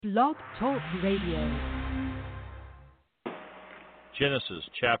Blog Talk Radio. Genesis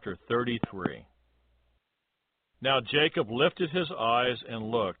chapter 33. Now Jacob lifted his eyes and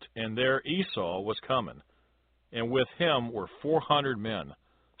looked, and there Esau was coming, and with him were 400 men.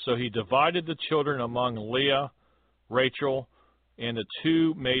 So he divided the children among Leah, Rachel, and the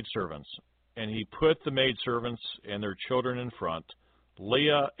two maidservants. And he put the maidservants and their children in front,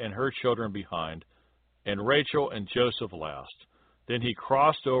 Leah and her children behind, and Rachel and Joseph last. Then he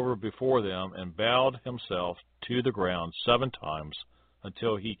crossed over before them and bowed himself to the ground 7 times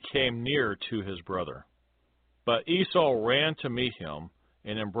until he came near to his brother. But Esau ran to meet him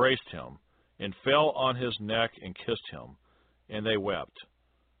and embraced him and fell on his neck and kissed him, and they wept.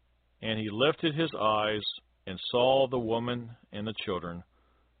 And he lifted his eyes and saw the woman and the children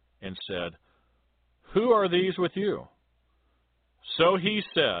and said, "Who are these with you?" So he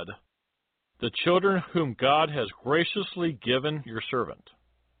said, "The children whom God has graciously given your servant."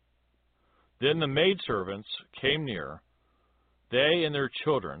 Then the maidservants came near, they and their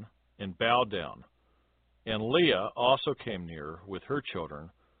children, and bowed down. And Leah also came near with her children,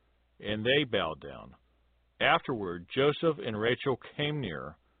 and they bowed down. Afterward, Joseph and Rachel came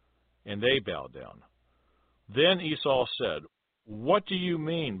near, and they bowed down. Then Esau said, "What do you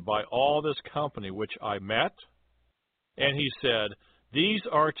mean by all this company which I met?" And he said, "These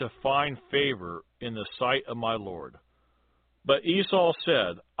are to find favor in the sight of my Lord." But Esau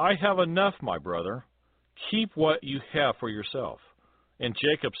said, "I have enough, my brother. Keep what you have for yourself." And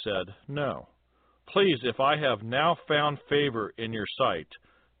Jacob said, "No. Please, if I have now found favor in your sight,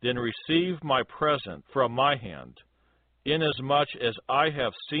 then receive my present from my hand, inasmuch as I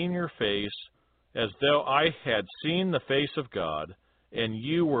have seen your face, as though I had seen the face of God, and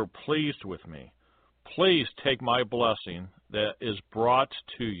you were pleased with me. Please take my blessing that is brought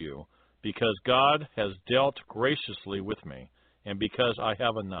to you, because God has dealt graciously with me, and because I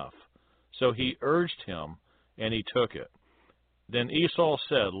have enough." So he urged him, and he took it. Then Esau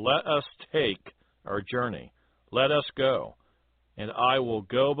said, "Let us take our journey. Let us go, and I will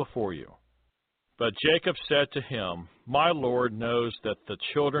go before you." But Jacob said to him, "My Lord knows that the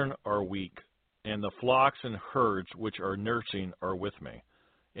children are weak, and the flocks and herds which are nursing are with me.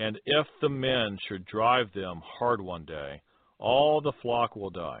 And if the men should drive them hard one day, all the flock will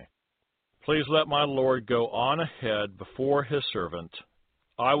die. Please let my Lord go on ahead before his servant.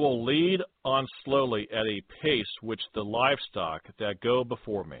 I will lead on slowly at a pace which the livestock that go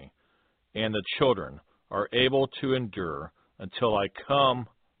before me and the children are able to endure until I come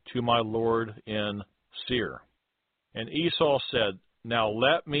to my Lord in Seir." And Esau said, "Now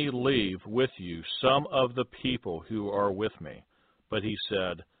let me leave with you some of the people who are with me." But he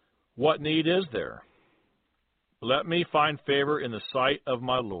said, "What need is there? Let me find favor in the sight of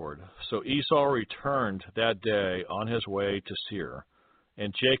my Lord." So Esau returned that day on his way to Seir.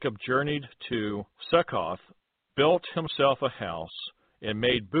 And Jacob journeyed to Succoth, built himself a house, and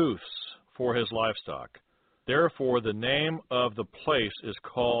made booths for his livestock. Therefore the name of the place is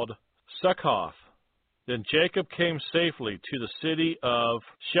called Succoth. Then Jacob came safely to the city of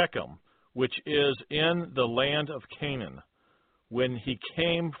Shechem, which is in the land of Canaan, when he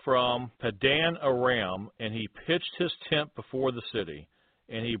came from Padan Aram, and he pitched his tent before the city.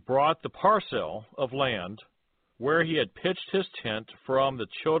 And he brought the parcel of land where he had pitched his tent from the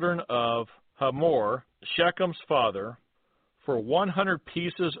children of Hamor, Shechem's father, for 100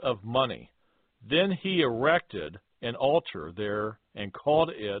 pieces of money. Then he erected an altar there and called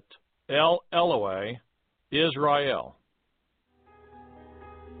it El Elohe Israel.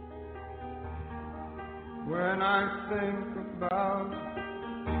 When I think about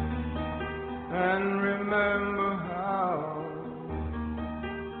and remember how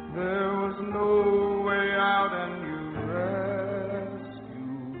there was no way out and you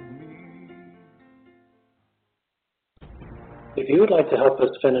rescued me. If you would like to help us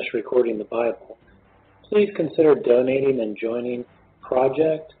finish recording the Bible, please consider donating and joining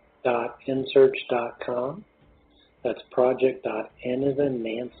project.nsearch.com. That's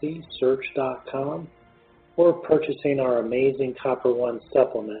project.nancy.search.com, or purchasing our amazing Copper One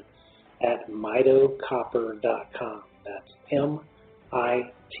supplement at mitocopper.com. That's MITO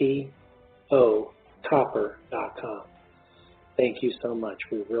copper.com. Thank you so much.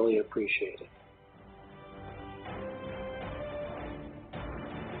 We really appreciate it.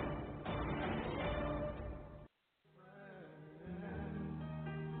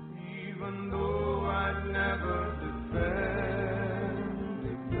 Even though I'd never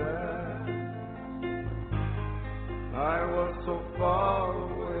defended that, I was so far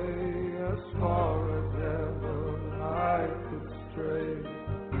away, as far as ever I could stray.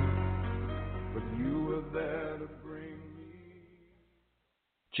 But you were there to bring me.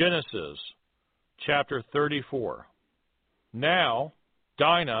 Genesis chapter 34. Now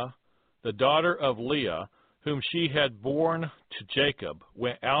Dinah, the daughter of Leah, whom she had borne to Jacob,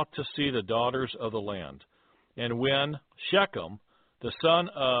 went out to see the daughters of the land. And when Shechem, the son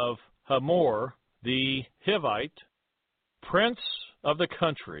of Hamor the Hivite, prince of the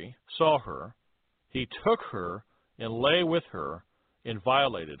country, saw her, he took her and lay with her and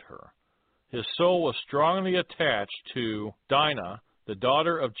violated her. His soul was strongly attached to Dinah, the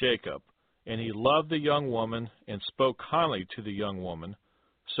daughter of Jacob, and he loved the young woman and spoke kindly to the young woman.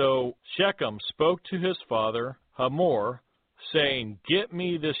 So Shechem spoke to his father Hamor, saying, Get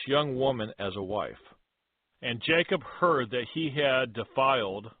me this young woman as a wife. And Jacob heard that he had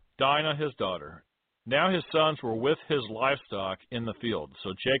defiled Dinah his daughter. Now his sons were with his livestock in the field,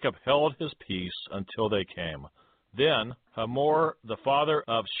 so Jacob held his peace until they came. Then Hamor, the father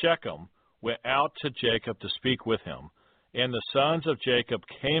of Shechem, went out to Jacob to speak with him. And the sons of Jacob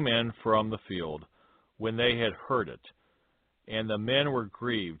came in from the field when they had heard it. And the men were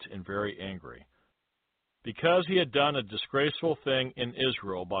grieved and very angry, because he had done a disgraceful thing in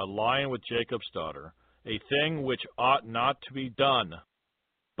Israel by lying with Jacob's daughter, a thing which ought not to be done.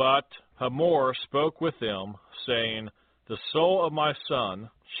 But Hamor spoke with them, saying, The soul of my son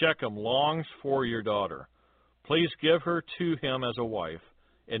Shechem longs for your daughter. Please give her to him as a wife,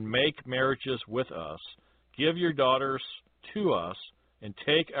 and make marriages with us. Give your daughters to us, and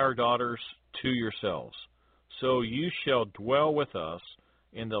take our daughters to yourselves. So you shall dwell with us,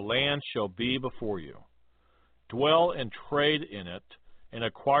 and the land shall be before you. Dwell and trade in it, and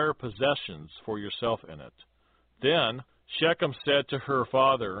acquire possessions for yourself in it. Then Shechem said to her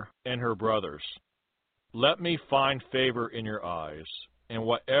father and her brothers, Let me find favor in your eyes, and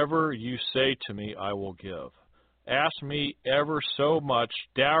whatever you say to me I will give. Ask me ever so much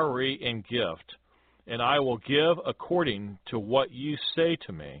dowry and gift, and I will give according to what you say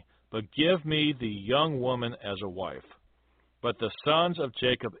to me, but give me the young woman as a wife. But the sons of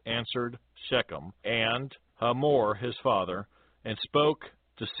Jacob answered Shechem and Hamor his father, and spoke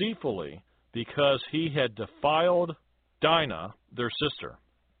deceitfully, because he had defiled Dinah their sister.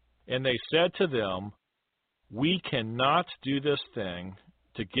 And they said to them, We cannot do this thing,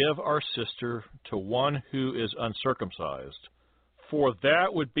 to give our sister to one who is uncircumcised, for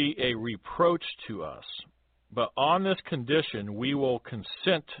that would be a reproach to us. But on this condition we will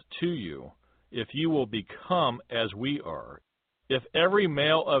consent to you, if you will become as we are. If every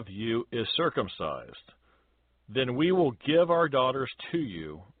male of you is circumcised, then we will give our daughters to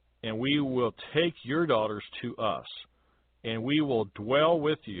you, and we will take your daughters to us, and we will dwell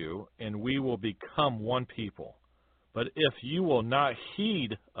with you, and we will become one people. But if you will not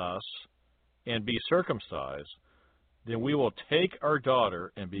heed us and be circumcised, then we will take our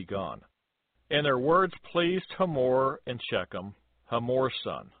daughter and be gone. And their words pleased Hamor and Shechem, Hamor's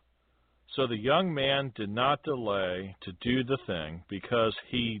son. So the young man did not delay to do the thing, because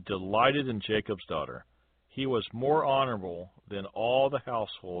he delighted in Jacob's daughter. He was more honorable than all the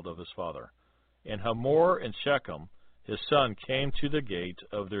household of his father. And Hamor and Shechem, his son, came to the gate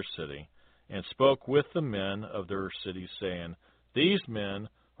of their city, and spoke with the men of their city, saying, These men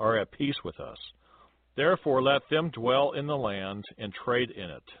are at peace with us. Therefore let them dwell in the land and trade in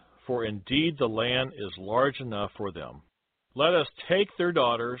it, for indeed the land is large enough for them. Let us take their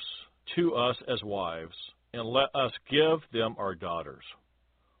daughters to us as wives, and let us give them our daughters.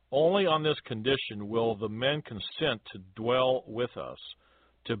 Only on this condition will the men consent to dwell with us,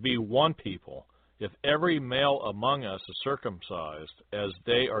 to be one people, if every male among us is circumcised as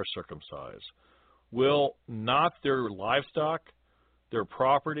they are circumcised. Will not their livestock, their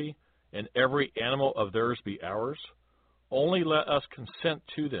property, and every animal of theirs be ours? Only let us consent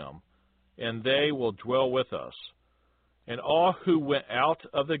to them, and they will dwell with us. And all who went out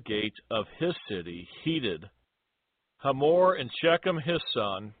of the gate of his city heeded Hamor and Shechem his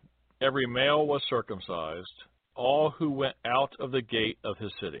son. Every male was circumcised, all who went out of the gate of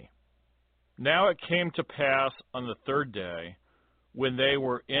his city. Now it came to pass on the third day, when they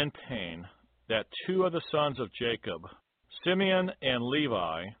were in pain, that two of the sons of Jacob, Simeon and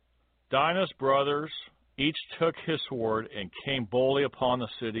Levi, Dinah's brothers, each took his sword and came boldly upon the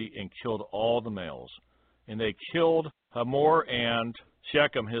city and killed all the males. And they killed Hamor and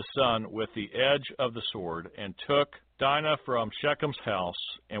Shechem his son with the edge of the sword, and took Dinah from Shechem's house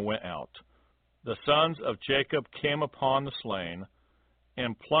and went out. The sons of Jacob came upon the slain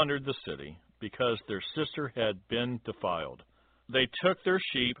and plundered the city, because their sister had been defiled. They took their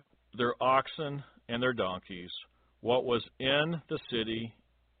sheep, their oxen, and their donkeys, what was in the city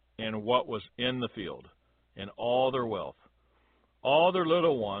and what was in the field, and all their wealth. All their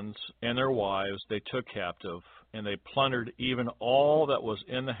little ones and their wives they took captive, and they plundered even all that was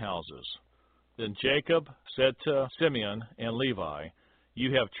in the houses. Then Jacob said to Simeon and Levi,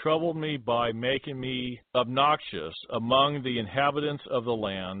 "You have troubled me by making me obnoxious among the inhabitants of the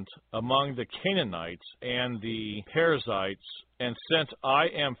land, among the Canaanites and the Perizzites, and since I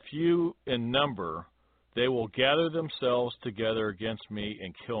am few in number, they will gather themselves together against me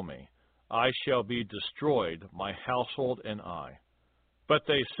and kill me. I shall be destroyed, my household and I." But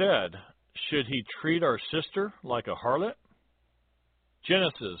they said, "Should he treat our sister like a harlot?"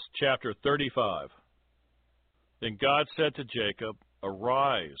 Genesis chapter 35. Then God said to Jacob,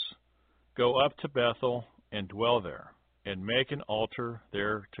 "Arise, go up to Bethel and dwell there, and make an altar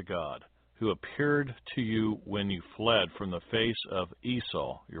there to God, who appeared to you when you fled from the face of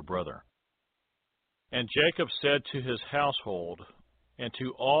Esau, your brother." And Jacob said to his household and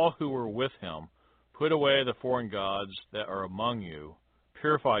to all who were with him, "Put away the foreign gods that are among you,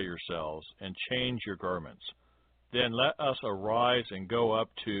 purify yourselves, and change your garments. Then let us arise and go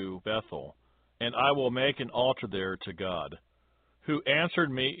up to Bethel, and I will make an altar there to God, who answered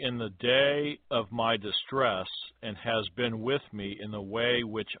me in the day of my distress, and has been with me in the way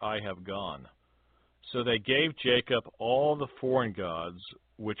which I have gone." So they gave Jacob all the foreign gods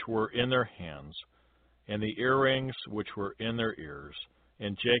which were in their hands, and the earrings which were in their ears,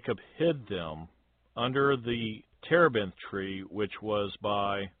 and Jacob hid them under the terebinth tree which was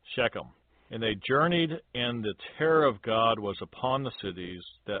by Shechem. And they journeyed, and the terror of God was upon the cities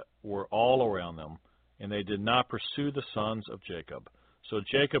that were all around them, and they did not pursue the sons of Jacob. So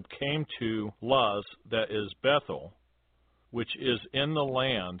Jacob came to Luz, that is Bethel, which is in the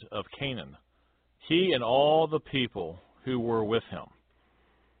land of Canaan, he and all the people who were with him.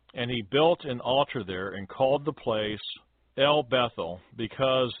 And he built an altar there and called the place El Bethel,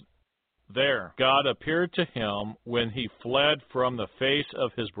 because there God appeared to him when he fled from the face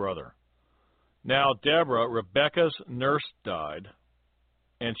of his brother. Now Deborah, Rebekah's nurse, died,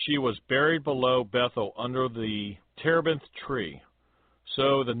 and she was buried below Bethel under the terebinth tree.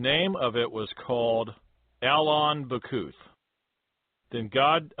 So the name of it was called Allon Bakuth. Then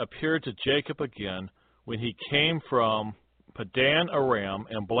God appeared to Jacob again when he came from Padan Aram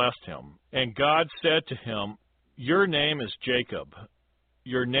and blessed him. And God said to him, "Your name is Jacob.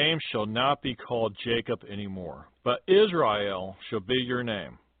 Your name shall not be called Jacob anymore, but Israel shall be your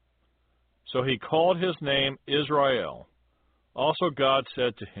name." So he called his name Israel. Also God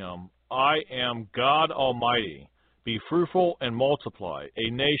said to him, "I am God Almighty. Be fruitful and multiply. A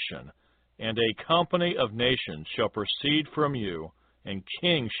nation and a company of nations shall proceed from you, and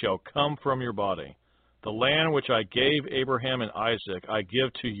kings shall come from your body. The land which I gave Abraham and Isaac I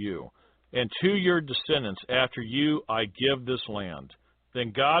give to you, and to your descendants after you I give this land."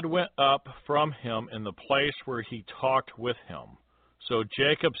 Then God went up from him in the place where he talked with him. So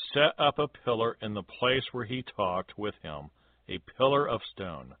Jacob set up a pillar in the place where he talked with him, a pillar of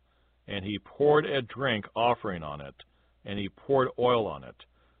stone. And he poured a drink offering on it, and he poured oil on it.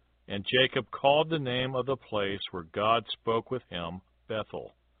 And Jacob called the name of the place where God spoke with him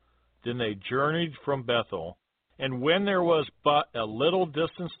Bethel. Then they journeyed from Bethel, and when there was but a little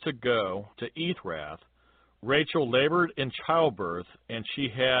distance to go to Ephrath, Rachel labored in childbirth, and she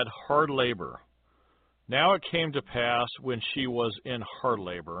had hard labor. Now it came to pass, when she was in hard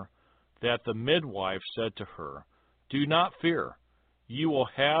labor, that the midwife said to her, "Do not fear, you will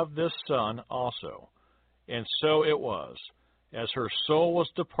have this son also." And so it was, as her soul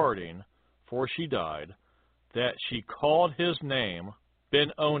was departing, for she died, that she called his name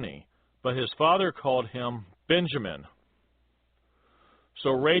Ben-Oni, but his father called him Benjamin. So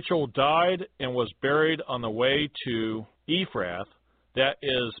Rachel died and was buried on the way to Ephrath, that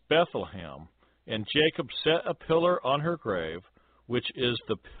is Bethlehem. And Jacob set a pillar on her grave, which is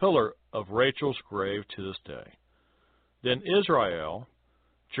the pillar of Rachel's grave to this day. Then Israel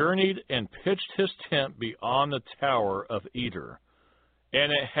journeyed and pitched his tent beyond the tower of Eder.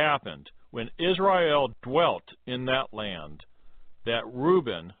 And it happened, when Israel dwelt in that land, that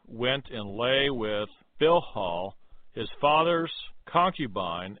Reuben went and lay with Bilhah, his father's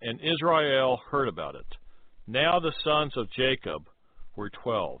concubine, and Israel heard about it. Now the sons of Jacob were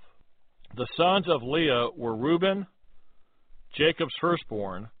 12. The sons of Leah were Reuben, Jacob's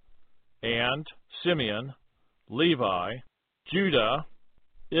firstborn, and Simeon, Levi, Judah,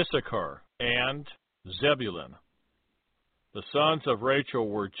 Issachar, and Zebulun. The sons of Rachel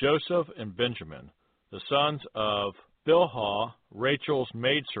were Joseph and Benjamin. The sons of Bilhah, Rachel's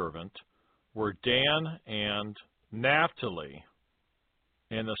maidservant, were Dan and Naphtali.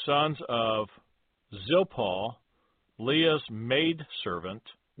 And the sons of Zilpah, Leah's maidservant,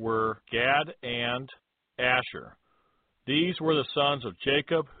 were Gad and Asher. These were the sons of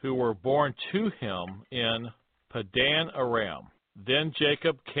Jacob who were born to him in Padan Aram. Then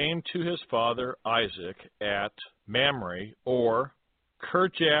Jacob came to his father Isaac at Mamre, or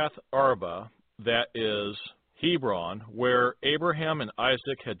Kirjath Arba, that is Hebron, where Abraham and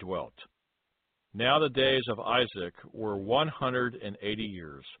Isaac had dwelt. Now the days of Isaac were 180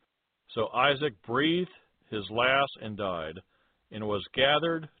 years. So Isaac breathed his last and died, and was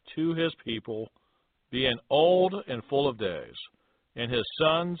gathered to his people, being old and full of days. And his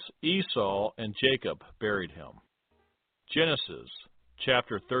sons Esau and Jacob buried him. Genesis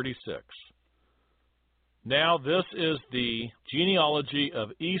chapter 36. Now this is the genealogy of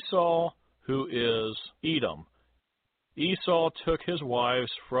Esau, who is Edom. Esau took his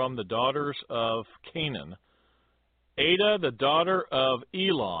wives from the daughters of Canaan: Adah, the daughter of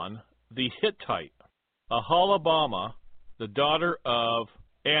Elon, the Hittite; Aholibamah, the daughter of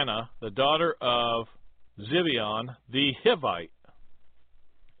Anna, the daughter of Zibeon, the Hivite;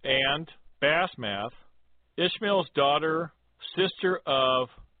 and Basmath, Ishmael's daughter, sister of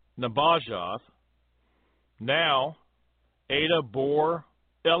Nebajoth. Now Adah bore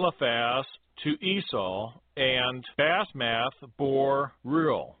Eliphaz to Esau, and Basmath bore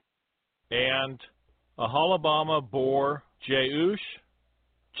Reuel, and Aholibamah bore Jeush,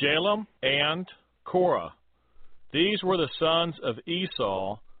 Jalam, and Korah. These were the sons of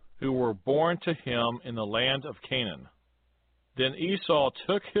Esau who were born to him in the land of Canaan. Then Esau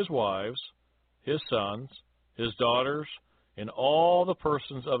took his wives, his sons, his daughters, and all the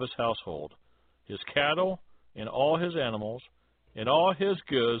persons of his household, his cattle, and all his animals, and all his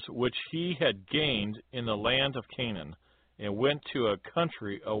goods which he had gained in the land of Canaan, and went to a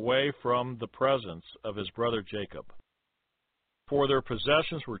country away from the presence of his brother Jacob. For their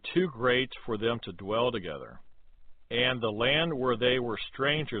possessions were too great for them to dwell together, and the land where they were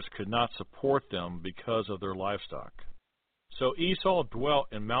strangers could not support them because of their livestock. So Esau dwelt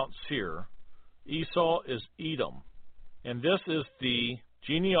in Mount Seir. Esau is Edom. And this is the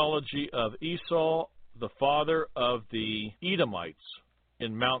genealogy of Esau, the father of the Edomites,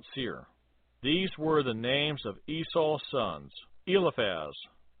 in Mount Seir. These were the names of Esau's sons: Eliphaz,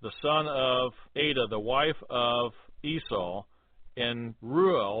 the son of Adah, the wife of Esau, and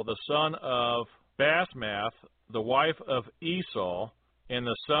Reuel, the son of Basmath, the wife of Esau. And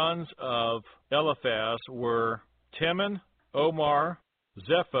the sons of Eliphaz were Teman, Omar,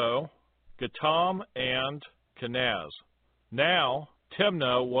 Zepho, Gatam, and Kenaz. Now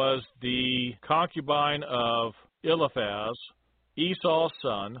Timnah was the concubine of Eliphaz, Esau's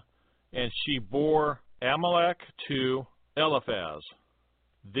son, and she bore Amalek to Eliphaz.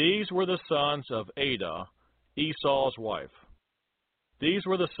 These were the sons of Adah, Esau's wife. These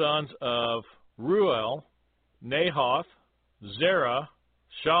were the sons of Reuel, Nahath, Zerah,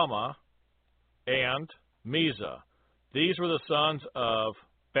 Shammah, and Mizah. These were the sons of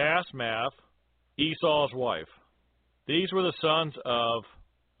Basmath, Esau's wife. These were the sons of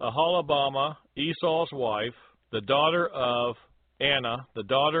Aholibamah, Esau's wife, the daughter of Anna, the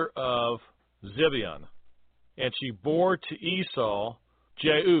daughter of Zibeon. And she bore to Esau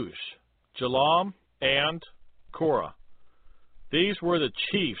Jeush, Jalam, and Korah. These were the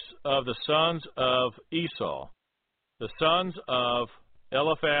chiefs of the sons of Esau. The sons of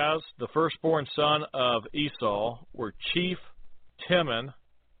Eliphaz, the firstborn son of Esau, were Chief Teman,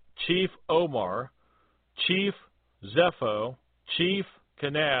 Chief Omar, Chief Zepho, Chief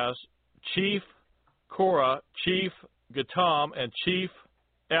Kenaz, Chief Korah, Chief Gatam, and Chief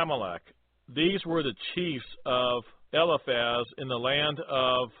Amalek. These were the chiefs of Eliphaz in the land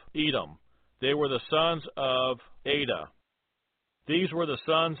of Edom. They were the sons of Adah. These were the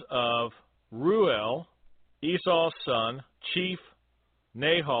sons of Reuel, Esau's son, Chief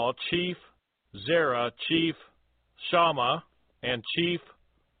Nahal, Chief Zerah, Chief Shammah, and Chief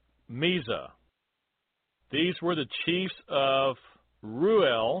Mizah. These were the chiefs of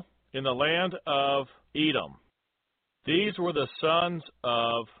Reuel in the land of Edom. These were the sons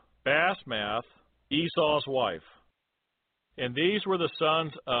of Basmath, Esau's wife. And these were the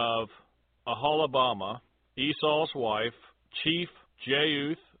sons of Aholibamah, Esau's wife, Chief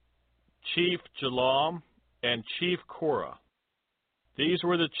Jeuth, Chief Jalam, and Chief Korah. These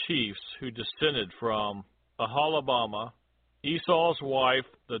were the chiefs who descended from Aholibamah, Esau's wife,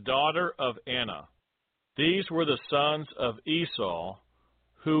 the daughter of Anna. These were the sons of Esau,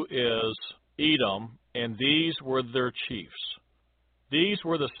 who is Edom, and these were their chiefs. These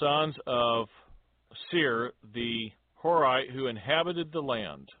were the sons of Seir, the Horite, who inhabited the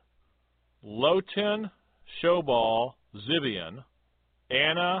land: Lotan, Shobal, Zibeon,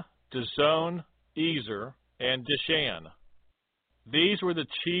 Anna, Dizon, Ezer, and Dishan. These were the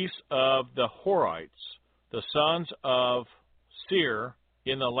chiefs of the Horites, the sons of Seir,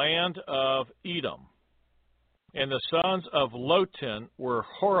 in the land of Edom. And the sons of Lotan were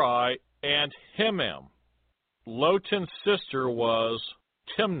Hori and Himam. Lotan's sister was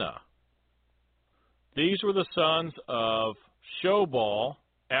Timnah. These were the sons of Shobal,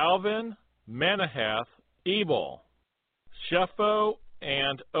 Alvin, Manahath, Ebal, Shepho,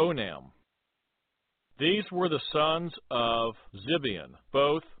 and Onam. These were the sons of Zibeon,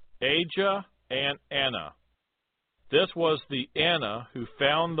 both Ajah and Anna. This was the Anna who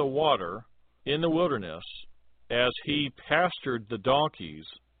found the water in the wilderness as he pastured the donkeys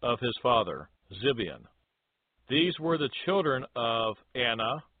of his father, Zibeon. These were the children of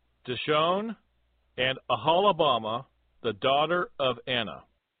Anna, Dishon, and Aholibamah, the daughter of Anna.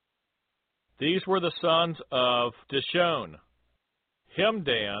 These were the sons of Dishon,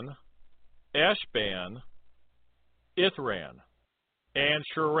 Hemdan, Eshban, Ithran, and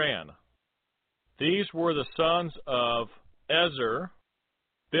Shuran. These were the sons of Ezer,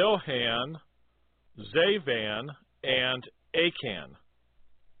 Bilhan, Zavan, and Achan.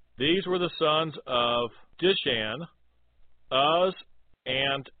 These were the sons of Dishan, Uz,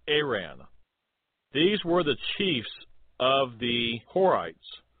 and Aran. These were the chiefs of the Horites,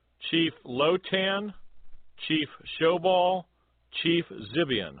 Chief Lotan, Chief Shobal, Chief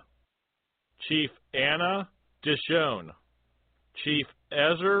Zibeon, Chief Anna, Dishon, Chief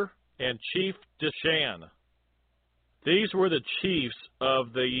Ezer, and Chief Dishan. These were the chiefs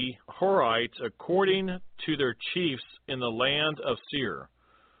of the Horites according to their chiefs in the land of Seir.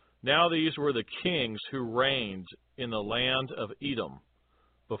 Now these were the kings who reigned in the land of Edom,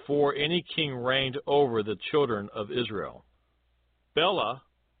 before any king reigned over the children of Israel. Bela,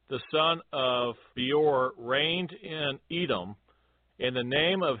 the son of Beor, reigned in Edom, and the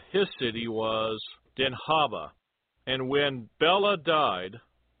name of his city was Dinhabah. And when Bela died,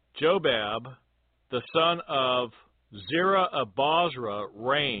 Jobab, the son of Zerah of Bozrah,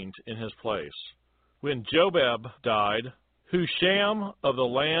 reigned in his place. When Jobab died, Husham of the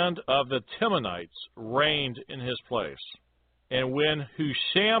land of the Temanites reigned in his place. And when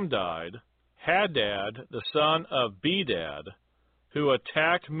Husham died, Hadad, the son of Bedad, who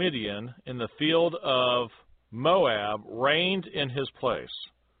attacked Midian in the field of Moab, reigned in his place.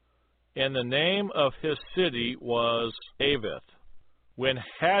 And the name of his city was Avith. When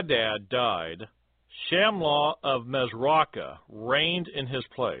Hadad died, Shamlah of Mezrakah reigned in his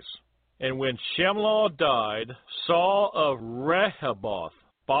place. And when Shamlah died, Saul of Rehoboth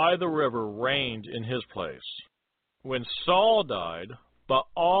by the river reigned in his place. When Saul died,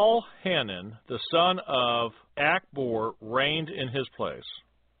 Baal-Hanan, the son of Achbor, reigned in his place.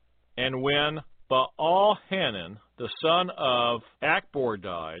 And when Baal-Hanan, the son of Achbor,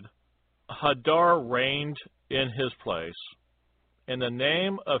 died, Hadar reigned in his place. And the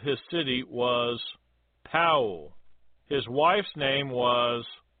name of his city was Paul. His wife's name was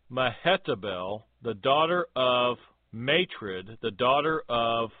Mehetabel, the daughter of Matred, the daughter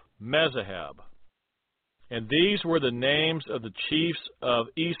of Mezahab. And these were the names of the chiefs of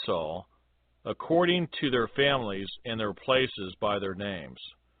Esau, according to their families and their places by their names.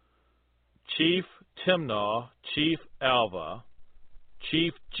 Chief Timnah, Chief Alva,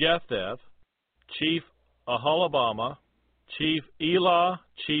 Chief Jetheth, Chief Aholibamah, Chief Elah,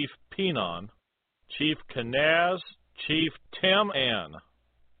 Chief Penon, Chief Kenaz, Chief Tim-An,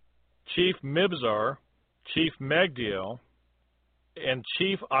 Chief Mibzar, Chief Megdiel, and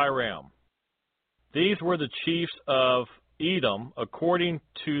Chief Iram. These were the chiefs of Edom according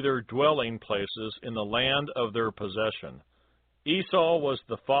to their dwelling places in the land of their possession. Esau was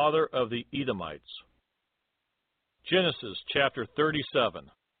the father of the Edomites. Genesis chapter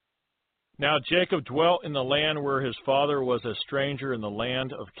 37. Now Jacob dwelt in the land where his father was a stranger in the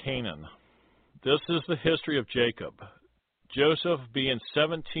land of Canaan. This is the history of Jacob. Joseph, being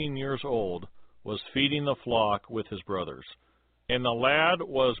 17 years old, was feeding the flock with his brothers. And the lad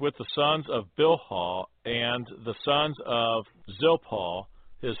was with the sons of Bilhah and the sons of Zilpah,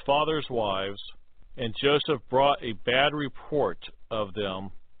 his father's wives, and Joseph brought a bad report of them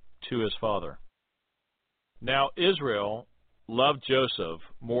to his father. Now Israel loved Joseph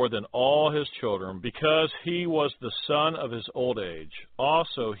more than all his children, because he was the son of his old age.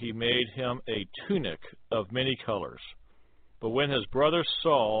 Also he made him a tunic of many colors. But when his brothers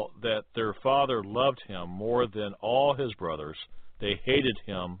saw that their father loved him more than all his brothers, they hated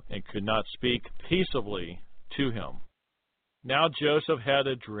him and could not speak peaceably to him. Now Joseph had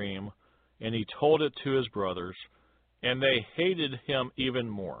a dream, and he told it to his brothers, and they hated him even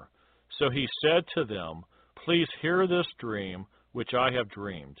more. So he said to them, "Please hear this dream which I have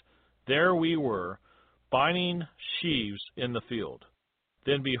dreamed. There we were, binding sheaves in the field.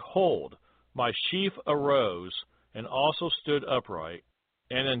 Then behold, my sheaf arose and also stood upright,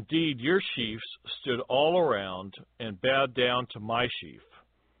 And indeed your chiefs stood all around and bowed down to my chief.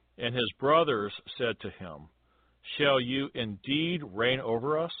 And his brothers said to him, Shall you indeed reign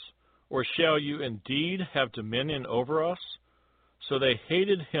over us? Or shall you indeed have dominion over us? So they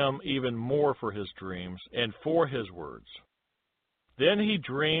hated him even more for his dreams and for his words. Then he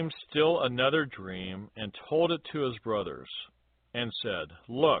dreamed still another dream and told it to his brothers, and said,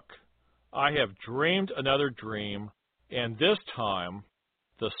 Look, I have dreamed another dream, and this time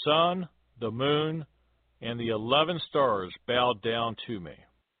the sun, the moon, and the 11 stars bowed down to me.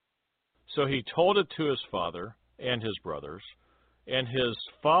 So he told it to his father and his brothers, and his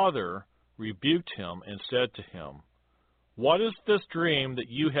father rebuked him and said to him, What is this dream that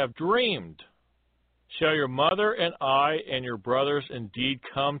you have dreamed? Shall your mother and I and your brothers indeed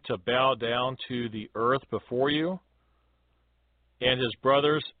come to bow down to the earth before you? And his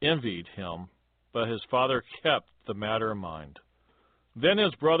brothers envied him, but his father kept the matter in mind. Then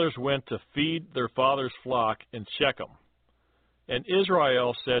his brothers went to feed their father's flock in Shechem. And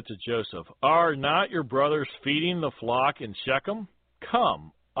Israel said to Joseph, Are not your brothers feeding the flock in Shechem?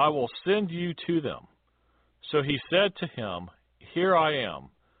 Come, I will send you to them. So he said to him, Here I am.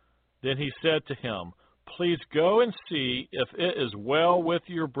 Then he said to him, Please go and see if it is well with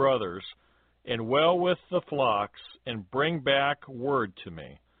your brothers and well with the flocks, and bring back word to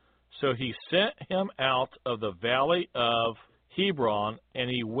me. So he sent him out of the valley of Hebron, and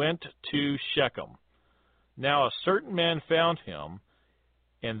he went to Shechem. Now a certain man found him,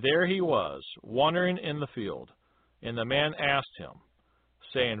 and there he was, wandering in the field. And the man asked him,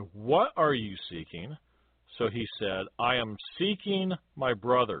 saying, What are you seeking? So he said, I am seeking my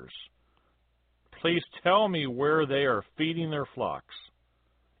brothers. Please tell me where they are feeding their flocks.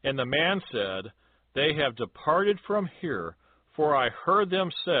 And the man said, They have departed from here, for I heard them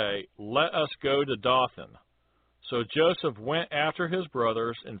say, Let us go to Dothan. So Joseph went after his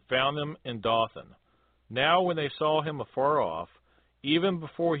brothers and found them in Dothan. Now when they saw him afar off, even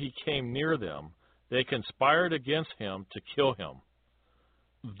before he came near them, they conspired against him to kill him.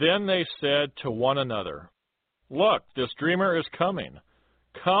 Then they said to one another, Look, this dreamer is coming.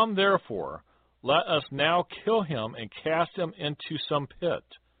 Come therefore, let us now kill him and cast him into some pit.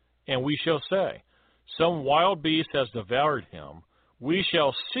 And we shall say, Some wild beast has devoured him. We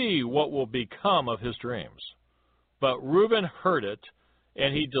shall see what will become of his dreams. But Reuben heard it,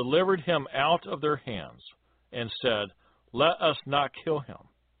 and he delivered him out of their hands, and said, Let us not kill him.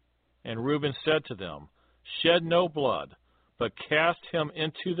 And Reuben said to them, Shed no blood, but cast him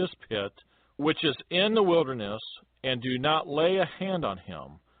into this pit, which is in the wilderness, and do not lay a hand on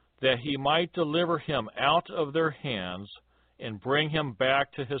him, that he might deliver him out of their hands, and bring him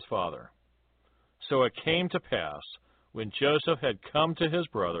back to his father. So it came to pass, when Joseph had come to his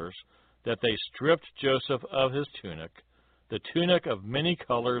brothers, that they stripped Joseph of his tunic, the tunic of many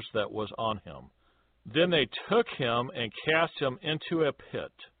colors that was on him. Then they took him and cast him into a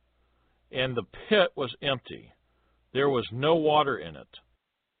pit. And the pit was empty. There was no water in it.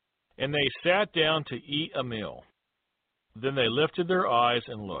 And they sat down to eat a meal. Then they lifted their eyes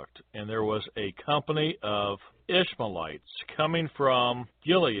and looked, and there was a company of Ishmaelites coming from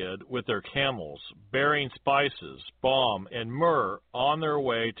Gilead with their camels, bearing spices, balm, and myrrh on their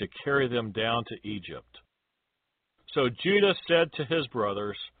way to carry them down to Egypt. So Judah said to his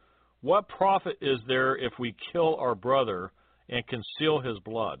brothers, What profit is there if we kill our brother and conceal his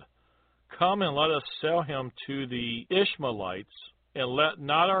blood? Come and let us sell him to the Ishmaelites, and let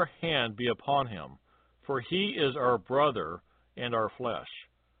not our hand be upon him, for he is our brother and our flesh.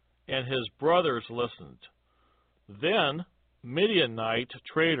 And his brothers listened. Then Midianite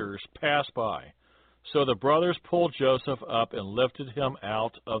traders passed by. So the brothers pulled Joseph up and lifted him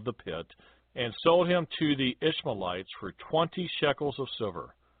out of the pit, and sold him to the Ishmaelites for 20 shekels of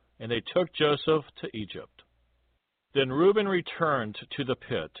silver. And they took Joseph to Egypt. Then Reuben returned to the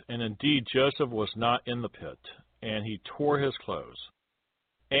pit, and indeed Joseph was not in the pit, and he tore his clothes.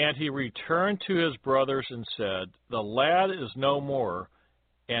 And he returned to his brothers and said, The lad is no more,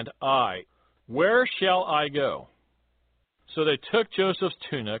 and I, where shall I go? So they took Joseph's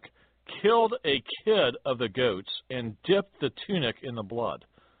tunic, killed a kid of the goats, and dipped the tunic in the blood.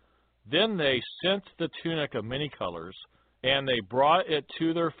 Then they sent the tunic of many colors, and they brought it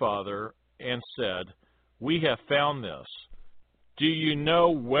to their father, and said, We have found this. Do you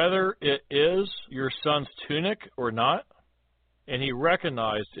know whether it is your son's tunic or not? And he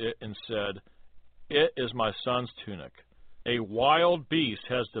recognized it and said, It is my son's tunic. A wild beast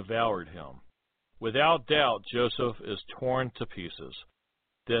has devoured him. Without doubt, Joseph is torn to pieces.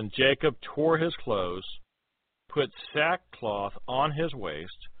 Then Jacob tore his clothes, put sackcloth on his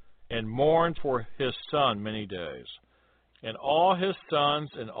waist, and mourned for his son many days. And all his sons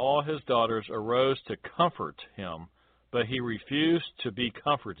and all his daughters arose to comfort him, but he refused to be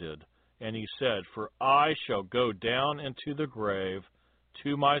comforted. And he said, For I shall go down into the grave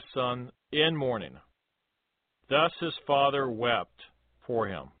to my son in mourning. Thus his father wept for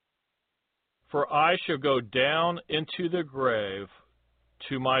him. For I shall go down into the grave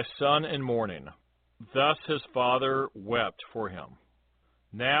to my son in mourning. Thus his father wept for him.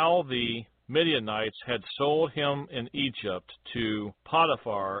 Now the Midianites had sold him in Egypt to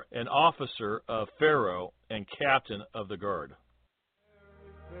Potiphar, an officer of Pharaoh and captain of the guard.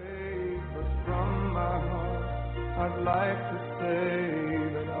 From my heart, I'd like to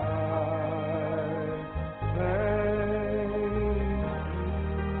say that I thank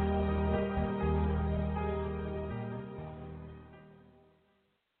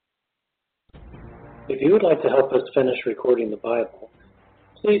If you would like to help us finish recording the Bible,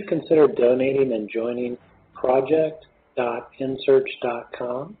 please consider donating and joining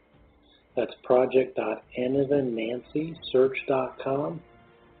project.nsearch.com. That's project.nancy.search.com,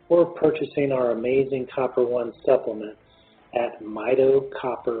 or purchasing our amazing Copper One supplement at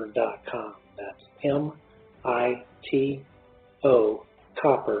mitocopper.com. That's M-I-T-O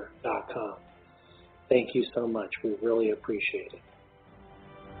copper.com. Thank you so much. We really appreciate it.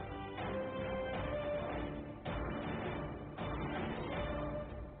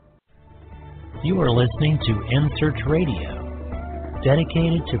 You are listening to nSearch Radio,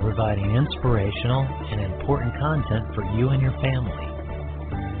 dedicated to providing inspirational and important content for you and your family.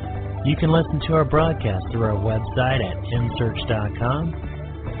 You can listen to our broadcast through our website at nsearch.com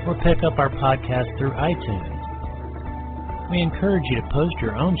or pick up our podcast through iTunes. We encourage you to post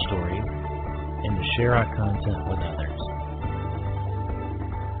your own stories and to share our content with others.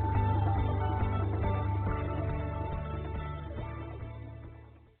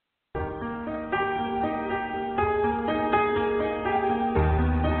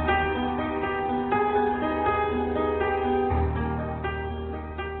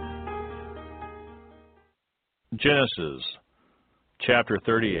 Genesis chapter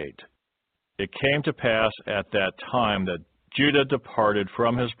 38. It came to pass at that time that Judah departed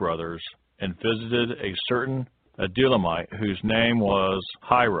from his brothers and visited a certain Adulamite whose name was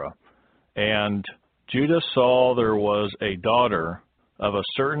Hira. And Judah saw there was a daughter of a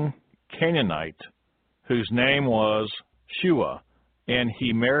certain Canaanite whose name was Shua, and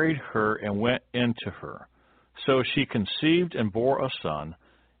he married her and went into her. So she conceived and bore a son,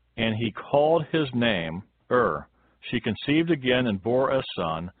 and he called his name She conceived again and bore a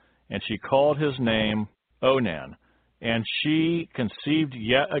son, and she called his name Onan. And she conceived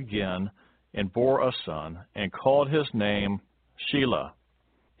yet again and bore a son, and called his name Shelah.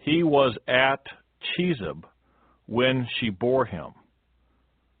 He was at Chezib when she bore him.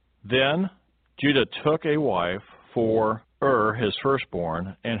 Then Judah took a wife for his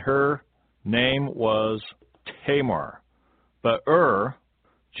firstborn, and her name was Tamar. But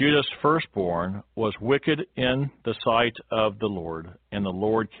Judah's firstborn was wicked in the sight of the Lord, and the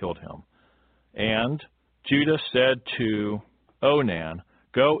Lord killed him. And Judah said to Onan,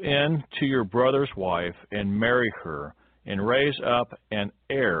 Go in to your brother's wife and marry her, and raise up an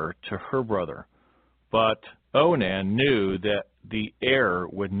heir to her brother. But Onan knew that the heir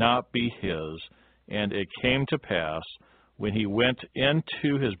would not be his, and it came to pass, when he went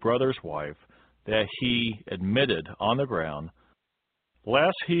into his brother's wife, that he admitted on the ground,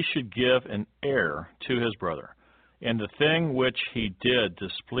 lest he should give an heir to his brother. And the thing which he did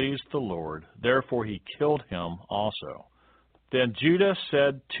displeased the Lord, therefore he killed him also. Then Judah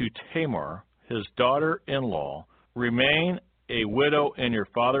said to Tamar, his daughter-in-law, Remain a widow in your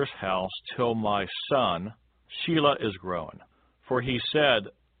father's house till my son Shelah is grown. For he said,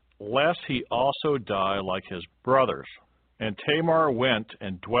 Lest he also die like his brothers. And Tamar went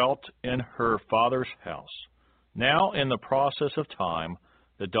and dwelt in her father's house. Now in the process of time,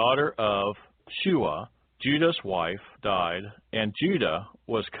 the daughter of Shua, Judah's wife, died, and Judah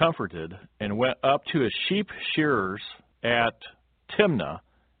was comforted and went up to his sheep shearers at Timnah,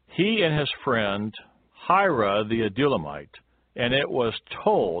 he and his friend Hira the Adulamite. And it was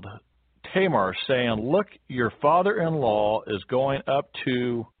told Tamar, saying, Look, your father-in-law is going up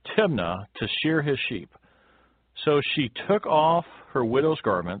to Timnah to shear his sheep. So she took off her widow's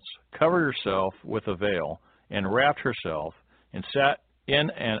garments, covered herself with a veil, and wrapped herself, and sat in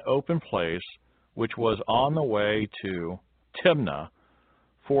an open place which was on the way to Timnah,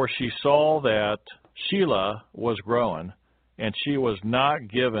 for she saw that Shelah was growing, and she was not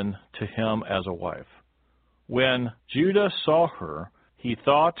given to him as a wife. When Judah saw her, he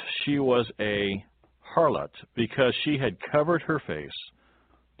thought she was a harlot, because she had covered her face.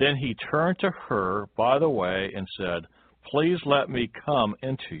 Then he turned to her by the way and said, please let me come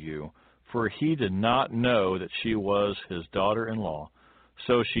into you, for he did not know that she was his daughter-in-law.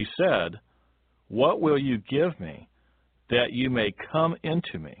 So she said, what will you give me, that you may come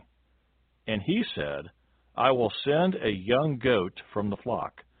into me? And he said, I will send a young goat from the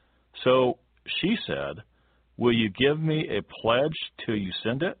flock. So she said, will you give me a pledge till you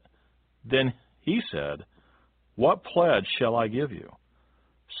send it? Then he said, what pledge shall I give you?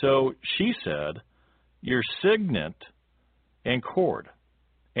 So she said, your signet and cord,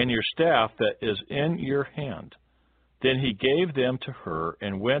 and your staff that is in your hand. Then he gave them to her,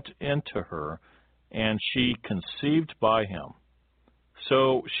 and went into her, and she conceived by him.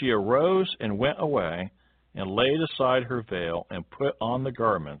 So she arose and went away, and laid aside her veil, and put on the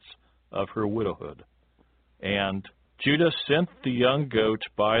garments of her widowhood. And Judah sent the young goat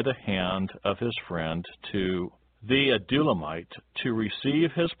by the hand of his friend to the Adullamite to receive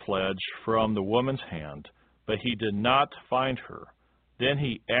his pledge from the woman's hand, but he did not find her. Then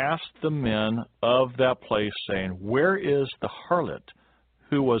he asked the men of that place, saying, where is the harlot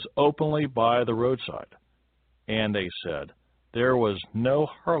who was openly by the roadside? And they said, there was no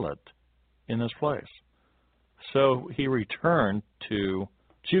harlot in this place. So he returned to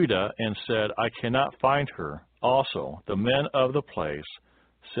Judah and said, I cannot find her. Also, the men of the place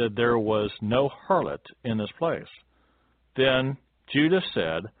said there was no harlot in this place. Then Judah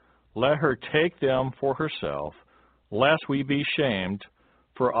said, let her take them for herself, lest we be shamed,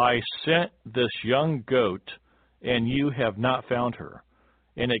 for I sent this young goat, and you have not found her.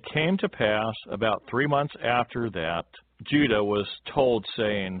 And it came to pass, about 3 months after that, Judah was told,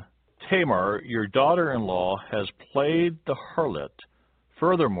 saying, Tamar, your daughter-in-law, has played the harlot.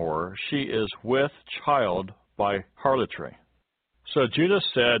 Furthermore, she is with child by harlotry. So Judah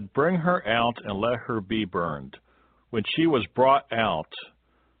said, bring her out and let her be burned. When she was brought out,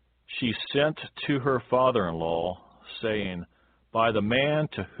 she sent to her father-in-law, saying, by the man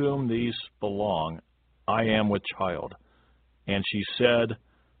to whom these belong, I am with child. And she said,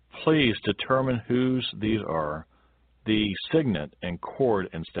 please determine whose these are, the signet and cord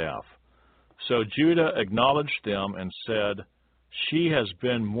and staff. So Judah acknowledged them and said, she has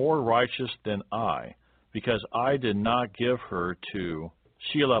been more righteous than I, because I did not give her to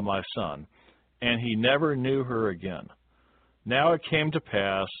Shelah my son, and he never knew her again. Now it came to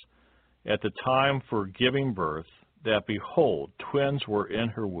pass at the time for giving birth, that, behold, twins were in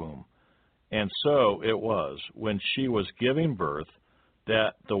her womb. And so it was, when she was giving birth,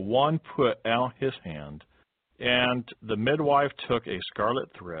 that the one put out his hand, and the midwife took a scarlet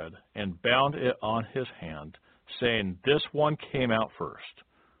thread, and bound it on his hand, saying, this one came out first.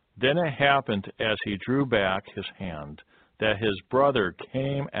 Then it happened, as he drew back his hand, that his brother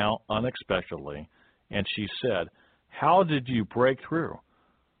came out unexpectedly, and she said, how did you break through?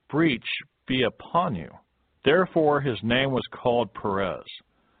 Breach be upon you. Therefore his name was called Perez.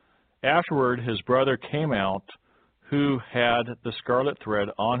 Afterward his brother came out, who had the scarlet thread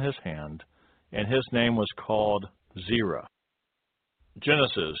on his hand, and his name was called Zerah.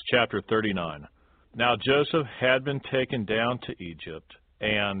 Genesis chapter 39. Now Joseph had been taken down to Egypt,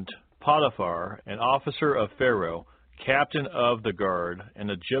 and Potiphar, an officer of Pharaoh, captain of the guard, an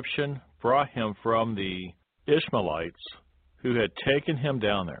Egyptian, brought him from the Ishmaelites who had taken him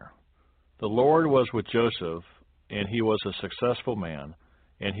down there. The Lord was with Joseph, and he was a successful man,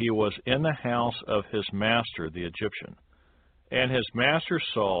 and he was in the house of his master the Egyptian. And his master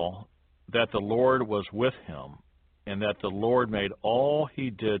saw that the Lord was with him, and that the Lord made all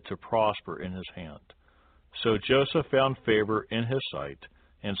he did to prosper in his hand. So Joseph found favor in his sight,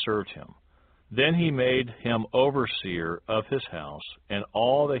 and served him. Then he made him overseer of his house, and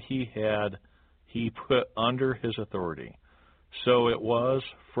all that he had he put under his authority. So it was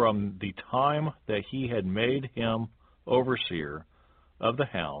from the time that he had made him overseer of the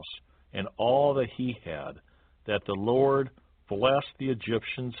house, and all that he had, that the Lord blessed the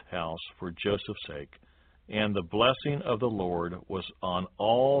Egyptian's house for Joseph's sake, and the blessing of the Lord was on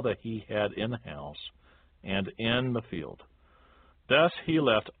all that he had in the house and in the field. Thus he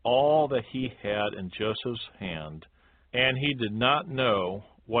left all that he had in Joseph's hand, and he did not know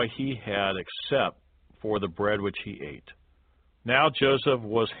what he had except for the bread which he ate. Now Joseph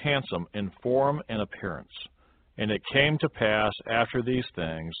was handsome in form and appearance. And it came to pass after these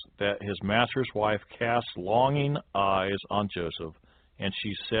things that his master's wife cast longing eyes on Joseph, and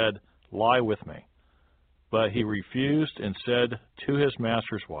she said, lie with me. But he refused and said to his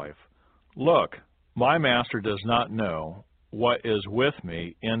master's wife, look, my master does not know what is with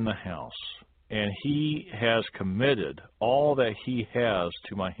me in the house, and he has committed all that he has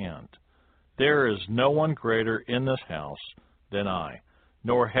to my hand. There is no one greater in this house than I,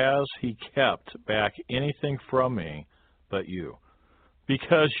 nor has he kept back anything from me but you,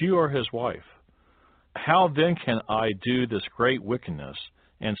 because you are his wife. How then can I do this great wickedness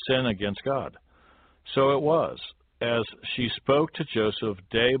and sin against God?" So it was, as she spoke to Joseph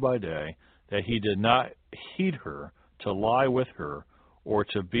day by day, that he did not heed her to lie with her or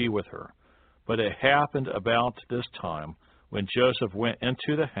to be with her. But it happened about this time, when Joseph went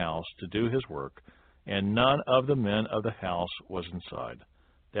into the house to do his work, and none of the men of the house was inside,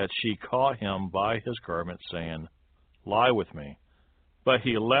 that she caught him by his garment, saying, "Lie with me." But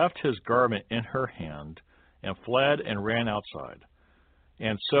he left his garment in her hand, and fled and ran outside.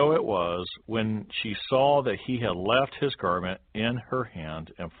 And so it was, when she saw that he had left his garment in her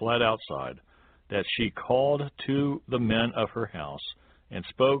hand and fled outside, that she called to the men of her house, and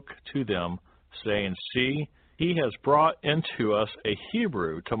spoke to them, saying, "See, he has brought into us a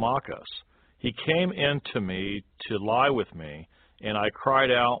Hebrew to mock us. He came in to me to lie with me, and I cried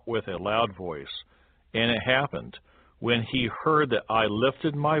out with a loud voice. And it happened, when he heard that I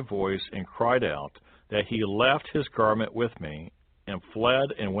lifted my voice and cried out, that he left his garment with me, and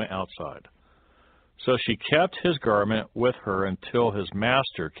fled and went outside." So she kept his garment with her until his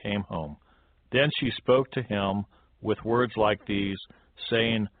master came home. Then she spoke to him with words like these,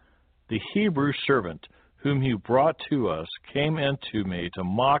 saying, "The Hebrew servant whom you brought to us came in to me to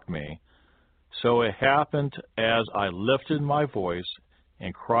mock me. So it happened, as I lifted my voice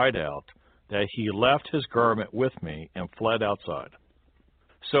and cried out, that he left his garment with me and fled outside."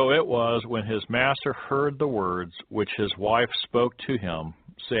 So it was, when his master heard the words which his wife spoke to him,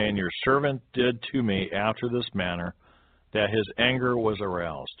 saying, "Your servant did to me after this manner," that his anger was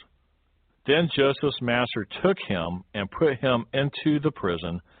aroused. Then Joseph's master took him and put him into the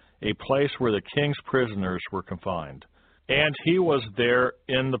prison, a place where the king's prisoners were confined. And he was there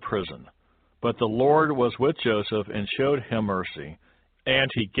in the prison. But the Lord was with Joseph and showed him mercy,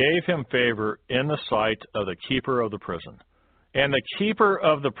 and he gave him favor in the sight of the keeper of the prison. And the keeper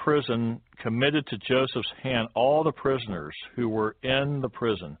of the prison committed to Joseph's hand all the prisoners who were in the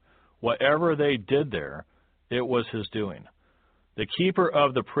prison. Whatever they did there, it was his doing. The keeper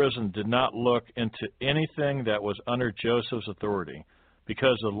of the prison did not look into anything that was under Joseph's authority,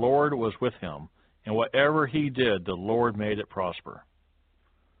 because the Lord was with him, and whatever he did, the Lord made it prosper.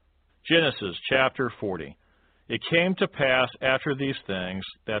 Genesis chapter 40. It came to pass after these things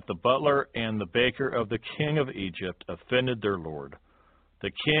that the butler and the baker of the king of Egypt offended their lord,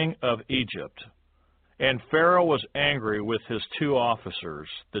 the king of Egypt. And Pharaoh was angry with his two officers,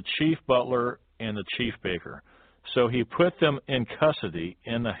 the chief butler and the chief baker. So he put them in custody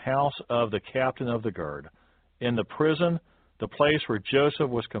in the house of the captain of the guard, in the prison, the place where Joseph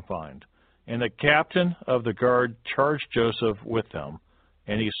was confined. And the captain of the guard charged Joseph with them,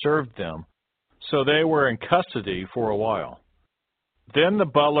 and he served them. So they were in custody for a while. Then the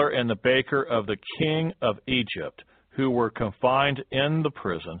butler and the baker of the king of Egypt, who were confined in the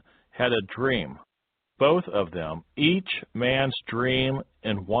prison, had a dream, both of them, each man's dream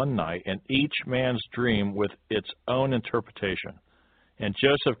in one night, and each man's dream with its own interpretation. And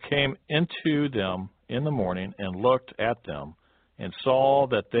Joseph came into them in the morning and looked at them, and saw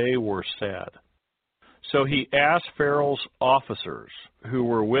that they were sad. So he asked Pharaoh's officers, who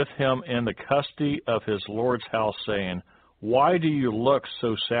were with him in the custody of his lord's house, saying, "Why do you look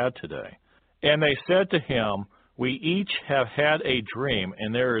so sad today?" And they said to him, "We each have had a dream,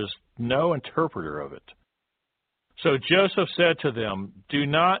 and there is no interpreter of it." So Joseph said to them, "Do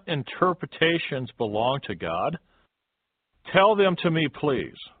not interpretations belong to God? Tell them to me,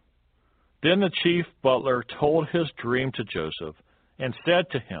 please." Then the chief butler told his dream to Joseph, and said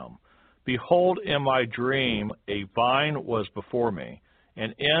to him, "Behold, in my dream a vine was before me,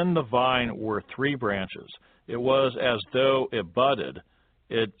 and in the vine were 3 branches. It was as though it budded,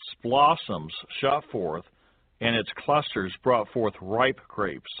 its blossoms shot forth, and its clusters brought forth ripe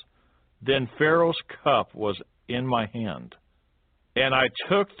grapes. Then Pharaoh's cup was in my hand. And I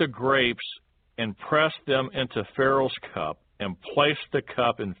took the grapes and pressed them into Pharaoh's cup, and placed the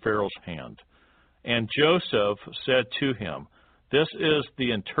cup in Pharaoh's hand. And Joseph said to him, This is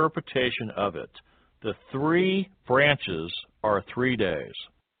the interpretation of it. The 3 branches are 3 days.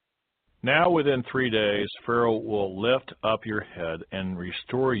 Now within 3 days Pharaoh will lift up your head and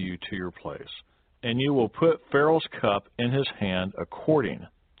restore you to your place. And you will put Pharaoh's cup in his hand according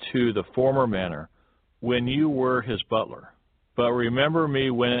to the former manner, when you were his butler. But remember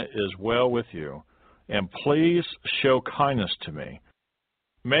me when it is well with you, and please show kindness to me.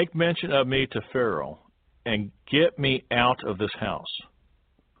 Make mention of me to Pharaoh, and get me out of this house.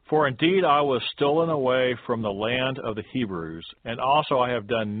 For indeed I was stolen away from the land of the Hebrews, and also I have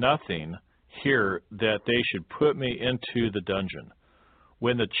done nothing here that they should put me into the dungeon."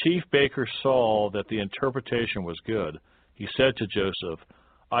 When the chief baker saw that the interpretation was good, he said to Joseph,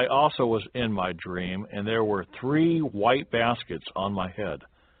 I also was in my dream, and there were 3 white baskets on my head.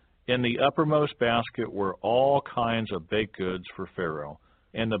 In the uppermost basket were all kinds of baked goods for Pharaoh,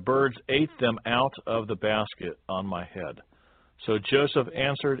 and the birds ate them out of the basket on my head. So Joseph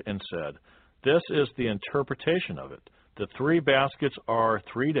answered and said, This is the interpretation of it. The 3 baskets are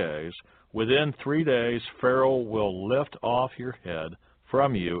 3 days. Within 3 days Pharaoh will lift off your head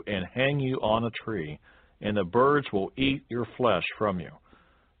from you and hang you on a tree, and the birds will eat your flesh from you.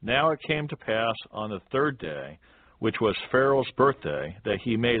 Now it came to pass on the 3rd day, which was Pharaoh's birthday, that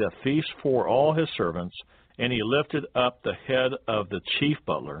he made a feast for all his servants, and he lifted up the head of the chief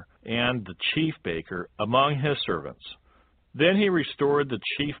butler and the chief baker among his servants. Then he restored the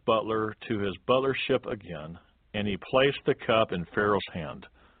chief butler to his butlership again, and he placed the cup in Pharaoh's hand.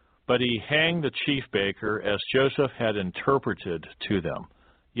 But he hanged the chief baker as Joseph had interpreted to them.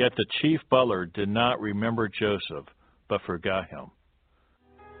 Yet the chief butler did not remember Joseph, but forgot him.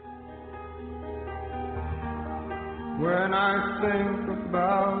 When I think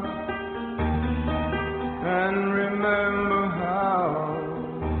about and remember how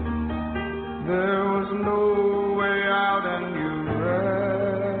there was no way out and you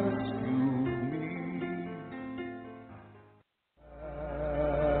rescued me.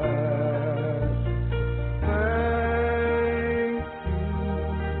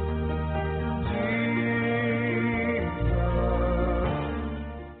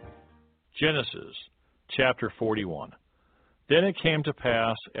 Genesis chapter 41. Then it came to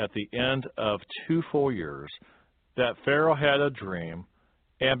pass at the end of 2 full years that Pharaoh had a dream,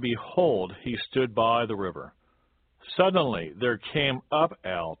 and behold, he stood by the river. Suddenly there came up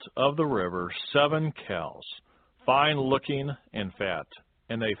out of the river 7 cows, fine-looking and fat,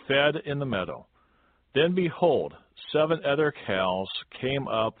 and they fed in the meadow. Then behold, 7 other cows came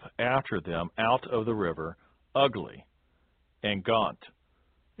up after them out of the river, ugly and gaunt,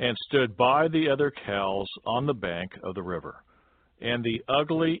 and stood by the other cows on the bank of the river. And the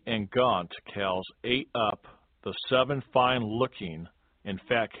ugly and gaunt cows ate up the 7 fine-looking and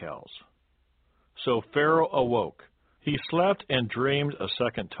fat cows. So Pharaoh awoke. He slept and dreamed a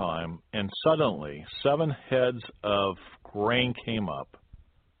second time, and suddenly 7 heads of grain came up,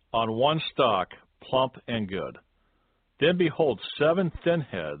 on one stalk, plump and good. Then behold, 7 thin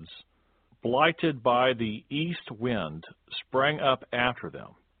heads, blighted by the east wind, sprang up after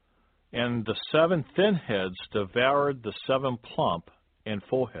them. And the 7 thin heads devoured the 7 plump and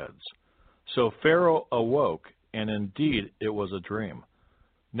full heads. So Pharaoh awoke, and indeed it was a dream.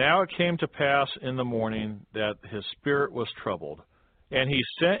 Now it came to pass in the morning that his spirit was troubled, and he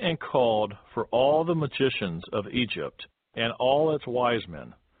sent and called for all the magicians of Egypt and all its wise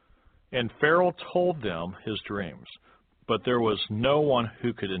men. And Pharaoh told them his dreams, but there was no one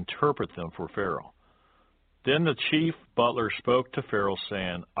who could interpret them for Pharaoh. Then the chief butler spoke to Pharaoh,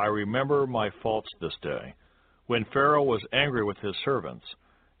 saying, I remember my faults this day, when Pharaoh was angry with his servants,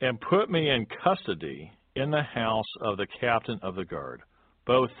 and put me in custody in the house of the captain of the guard,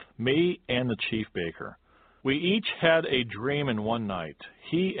 both me and the chief baker. We each had a dream in one night,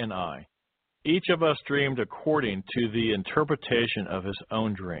 he and I. Each of us dreamed according to the interpretation of his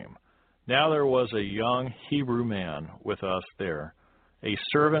own dream. Now there was a young Hebrew man with us there, a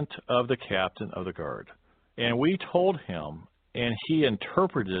servant of the captain of the guard. And we told him, and he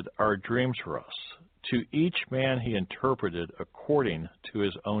interpreted our dreams for us. To each man he interpreted according to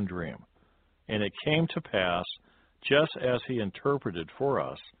his own dream. And it came to pass, just as he interpreted for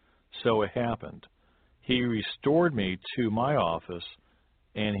us, so it happened. He restored me to my office,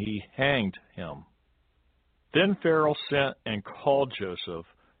 and he hanged him. Then Pharaoh sent and called Joseph,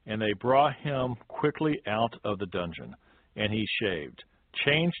 and they brought him quickly out of the dungeon. And he shaved,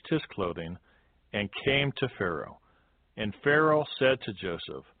 changed his clothing, and came to Pharaoh. And Pharaoh said to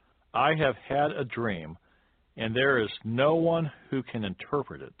Joseph, I have had a dream, and there is no one who can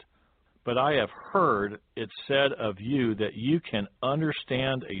interpret it. But I have heard it said of you that you can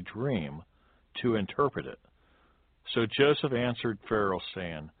understand a dream to interpret it. So Joseph answered Pharaoh,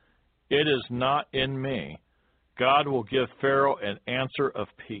 saying, It is not in me. God will give Pharaoh an answer of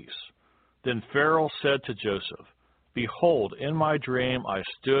peace. Then Pharaoh said to Joseph, Behold, in my dream I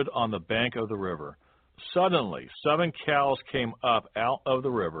stood on the bank of the river. Suddenly 7 cows came up out of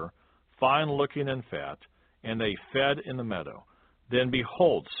the river, fine-looking and fat, and they fed in the meadow. Then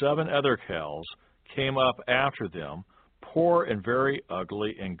behold, 7 other cows came up after them, poor and very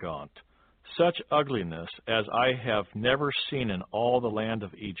ugly and gaunt, such ugliness as I have never seen in all the land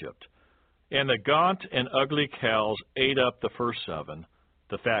of Egypt. And the gaunt and ugly cows ate up the first 7,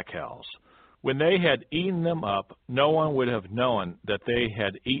 the fat cows. When they had eaten them up, no one would have known that they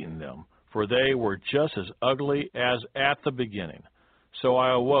had eaten them, for they were just as ugly as at the beginning. So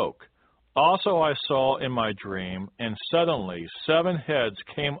I awoke. Also I saw in my dream, and suddenly 7 heads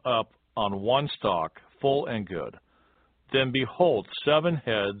came up on one stalk, full and good. Then behold, 7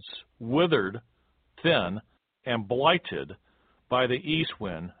 heads, withered, thin, and blighted by the east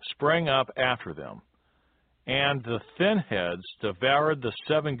wind, sprang up after them. And the thin heads devoured the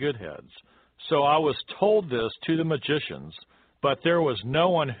 7 good heads. So I was told this to the magicians, but there was no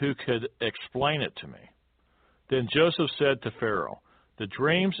one who could explain it to me. Then Joseph said to Pharaoh, the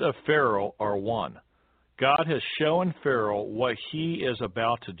dreams of Pharaoh are one. God has shown Pharaoh what he is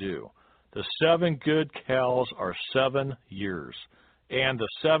about to do. The 7 good cows are 7 years, and the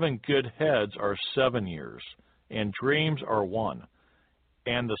 7 good heads are 7 years, and dreams are one.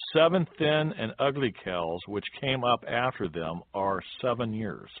 And the 7 thin and ugly cows which came up after them are 7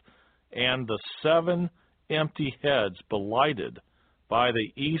 years, and the 7 empty heads blighted by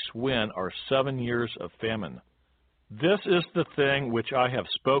the east wind are 7 years of famine. This is the thing which I have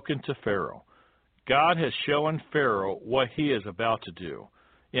spoken to Pharaoh. God has shown Pharaoh what he is about to do.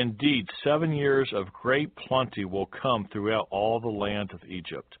 Indeed, 7 years of great plenty will come throughout all the land of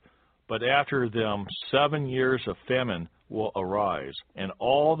Egypt. But after them 7 years of famine will arise, and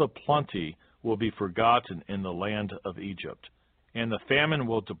all the plenty will be forgotten in the land of Egypt, and the famine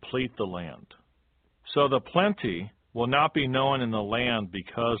will deplete the land. So the plenty will not be known in the land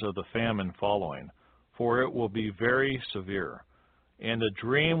because of the famine following, for it will be very severe. And the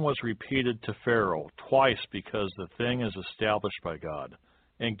dream was repeated to Pharaoh twice because the thing is established by God,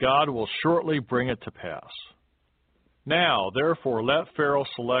 and God will shortly bring it to pass. Now, therefore, let Pharaoh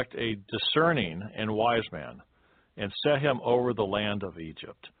select a discerning and wise man, and set him over the land of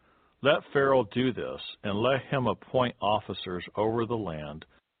Egypt. Let Pharaoh do this, and let him appoint officers over the land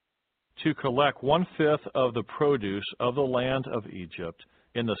to collect 1/5 of the produce of the land of Egypt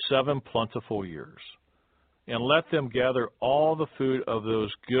in the 7 plentiful years. And let them gather all the food of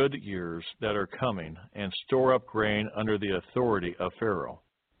those good years that are coming, and store up grain under the authority of Pharaoh,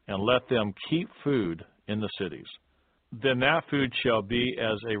 and let them keep food in the cities. Then that food shall be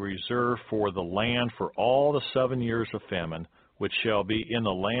as a reserve for the land for all the 7 years of famine, which shall be in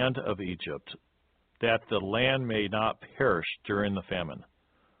the land of Egypt, that the land may not perish during the famine.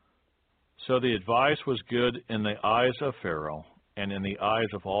 So the advice was good in the eyes of Pharaoh, and in the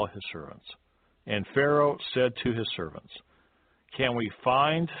eyes of all his servants. And Pharaoh said to his servants, Can we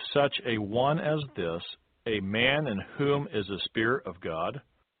find such a one as this, a man in whom is the Spirit of God?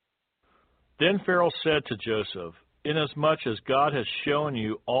 Then Pharaoh said to Joseph, Inasmuch as God has shown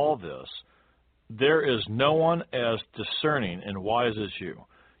you all this, there is no one as discerning and wise as you.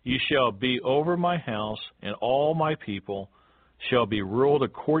 You shall be over my house, and all my people shall be ruled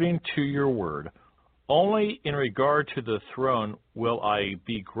according to your word. Only in regard to the throne will I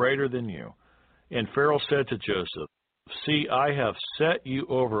be greater than you. And Pharaoh said to Joseph, See, I have set you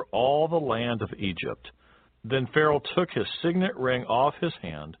over all the land of Egypt. Then Pharaoh took his signet ring off his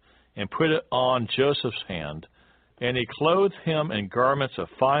hand and put it on Joseph's hand, and he clothed him in garments of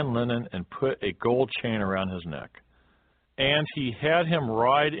fine linen and put a gold chain around his neck. And he had him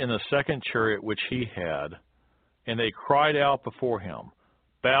ride in the 2nd chariot which he had, and they cried out before him,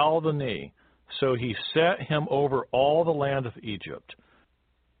 Bow the knee. So he set him over all the land of Egypt.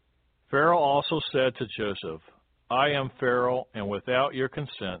 Pharaoh also said to Joseph, I am Pharaoh, and without your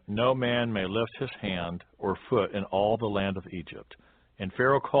consent no man may lift his hand or foot in all the land of Egypt. And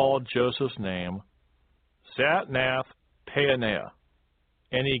Pharaoh called Joseph's name Zat-Nath-Paaneah,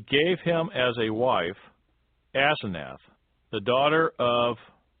 and he gave him as a wife Asenath, the daughter of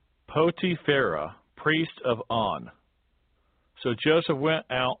Potiphera, priest of On. So Joseph went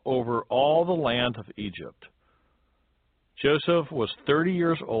out over all the land of Egypt. Joseph was 30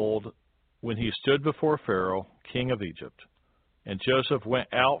 years old when he stood before Pharaoh, king of Egypt. And Joseph went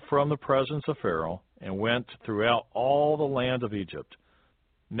out from the presence of Pharaoh and went throughout all the land of Egypt.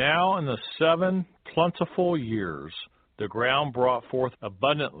 Now in the 7 plentiful years the ground brought forth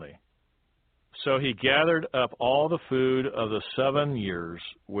abundantly. So he gathered up all the food of the 7 years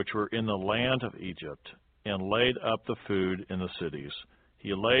which were in the land of Egypt, and laid up the food in the cities.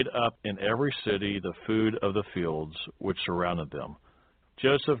 He laid up in every city the food of the fields which surrounded them.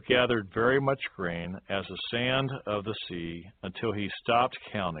 Joseph gathered very much grain, as the sand of the sea, until he stopped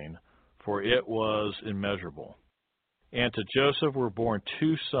counting, for it was immeasurable. And to Joseph were born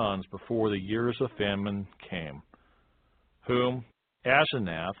 2 sons before the years of famine came, whom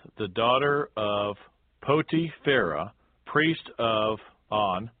Asenath, the daughter of Potiphera, priest of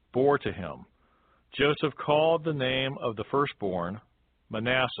On, bore to him. Joseph called the name of the firstborn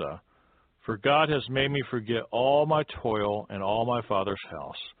Manasseh, for God has made me forget all my toil and all my father's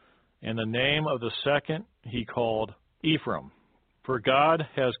house. and the name of the second he called Ephraim. For God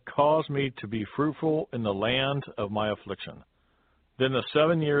has caused me to be fruitful in the land of my affliction. Then the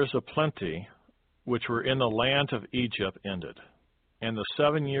 7 years of plenty, which were in the land of Egypt, ended, and the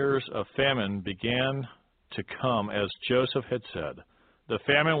 7 years of famine began to come, as Joseph had said. The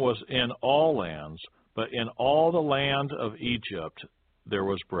famine was in all lands, but in all the land of Egypt there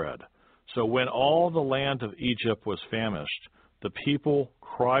was bread. So when all the land of Egypt was famished, the people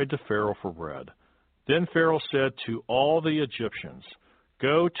cried to Pharaoh for bread. Then Pharaoh said to all the Egyptians,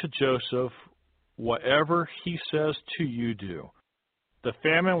 "Go to Joseph, whatever he says to you do." The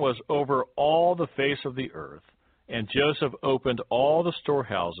famine was over all the face of the earth, and Joseph opened all the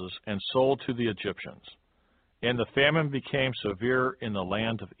storehouses and sold to the Egyptians. And the famine became severe in the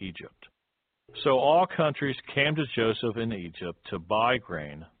land of Egypt. So all countries came to Joseph in Egypt to buy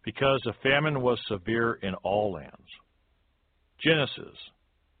grain, because the famine was severe in all lands. Genesis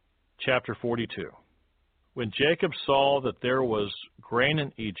chapter 42. When Jacob saw that there was grain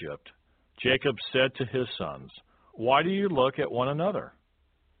in Egypt, Jacob said to his sons, "Why do you look at one another?"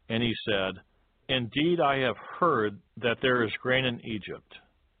 And he said, "Indeed, I have heard that there is grain in Egypt.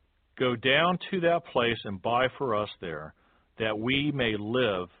 Go down to that place and buy for us there, that we may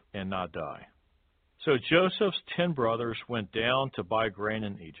live and not die." So Joseph's 10 brothers went down to buy grain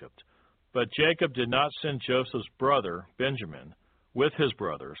in Egypt. But Jacob did not send Joseph's brother, Benjamin, with his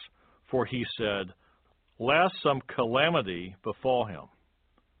brothers, for he said, "Lest some calamity befall him."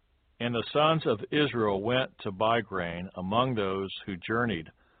 And the sons of Israel went to buy grain among those who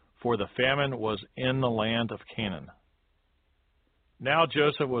journeyed, for the famine was in the land of Canaan. Now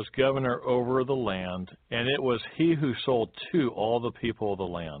Joseph was governor over the land, and it was he who sold to all the people of the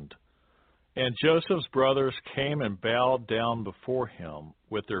land. And Joseph's brothers came and bowed down before him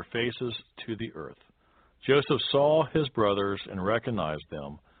with their faces to the earth. Joseph saw his brothers and recognized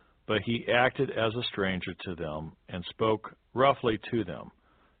them, but he acted as a stranger to them and spoke roughly to them.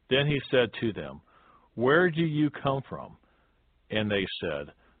 Then he said to them, "Where do you come from?" And they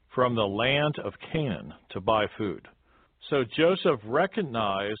said, "From the land of Canaan to buy food." So Joseph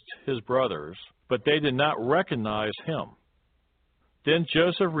recognized his brothers, but they did not recognize him. Then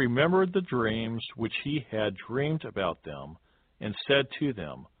Joseph remembered the dreams which he had dreamed about them, and said to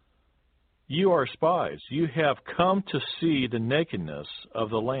them, "You are spies. You have come to see the nakedness of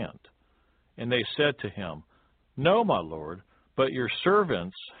the land." And they said to him, "No, my lord, but your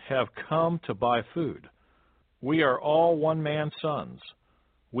servants have come to buy food. We are all one man's sons.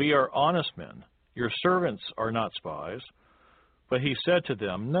 We are honest men. Your servants are not spies." But he said to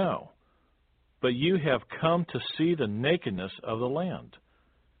them, "No, but you have come to see the nakedness of the land."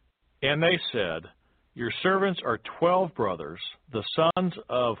 And they said, "Your servants are 12 brothers, the sons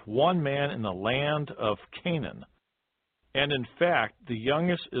of one man in the land of Canaan. And in fact, the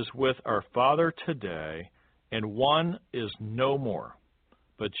youngest is with our father today, and one is no more."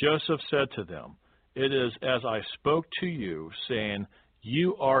 But Joseph said to them, "It is as I spoke to you, saying,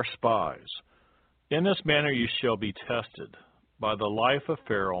 'You are spies.' In this manner you shall be tested. By the life of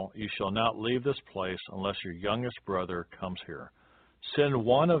Pharaoh, you shall not leave this place unless your youngest brother comes here. Send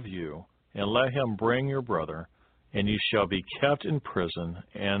one of you, and let him bring your brother, and you shall be kept in prison,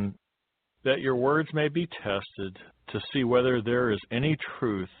 and that your words may be tested to see whether there is any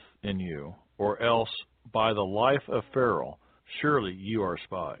truth in you, or else by the life of Pharaoh, surely you are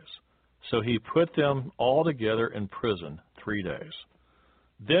spies." So he put them all together in prison 3 days.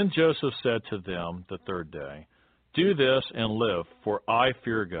 Then Joseph said to them the 3rd day, "Do this and live, for I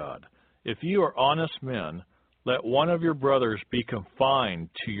fear God. If you are honest men, let one of your brothers be confined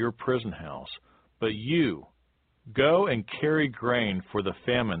to your prison house, but you go and carry grain for the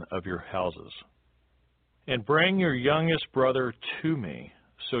famine of your houses. And bring your youngest brother to me,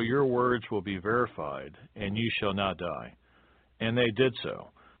 so your words will be verified, and you shall not die." And they did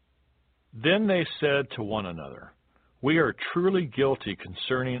so. Then they said to one another, "We are truly guilty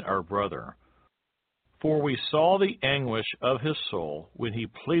concerning our brother. For we saw the anguish of his soul when he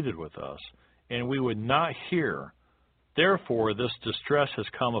pleaded with us, and we would not hear. Therefore this distress has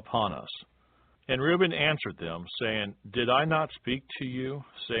come upon us." And Reuben answered them, saying, "Did I not speak to you,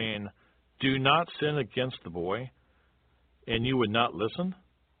 saying, 'Do not sin against the boy,' and you would not listen?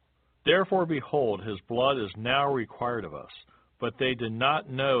 Therefore, behold, his blood is now required of us." But they did not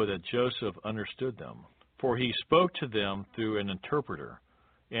know that Joseph understood them, for he spoke to them through an interpreter.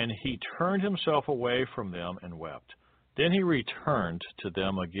 And he turned himself away from them and wept. Then he returned to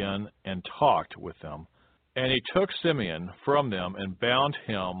them again and talked with them. And he took Simeon from them and bound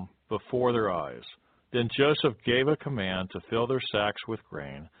him before their eyes. Then Joseph gave a command to fill their sacks with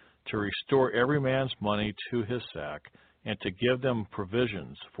grain, to restore every man's money to his sack, and to give them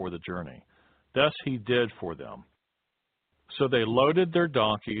provisions for the journey. Thus he did for them. So they loaded their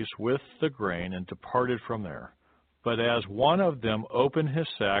donkeys with the grain and departed from there. But as one of them opened his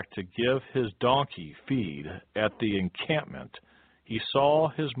sack to give his donkey feed at the encampment, he saw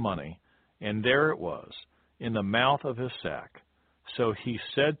his money, and there it was, in the mouth of his sack. So he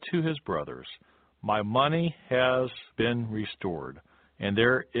said to his brothers, "My money has been restored, and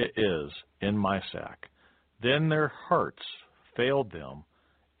there it is in my sack." Then their hearts failed them,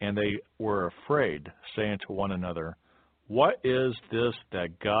 and they were afraid, saying to one another, "What is this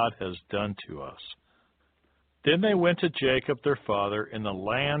that God has done to us?" Then they went to Jacob their father in the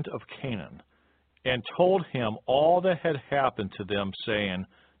land of Canaan, and told him all that had happened to them, saying,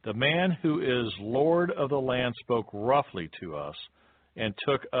 "The man who is Lord of the land spoke roughly to us, and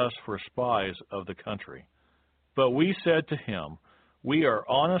took us for spies of the country. But we said to him, 'We are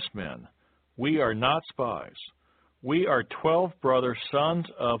honest men, we are not spies. We are 12 brothers, sons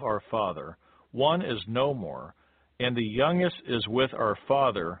of our father. One is no more, and the youngest is with our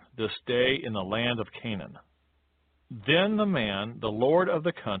father this day in the land of Canaan.' Then the man, the Lord of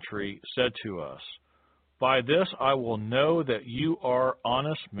the country, said to us, 'By this I will know that you are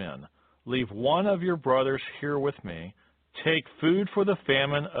honest men. Leave one of your brothers here with me. Take food for the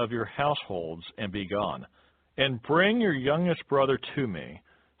famine of your households, and be gone. And bring your youngest brother to me,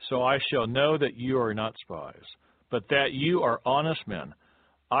 so I shall know that you are not spies, but that you are honest men.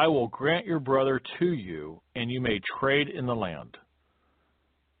 I will grant your brother to you, and you may trade in the land.'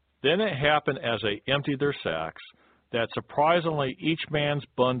 Then it happened as they emptied their sacks, that surprisingly each man's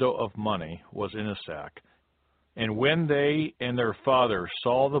bundle of money was in his sack. And when they and their father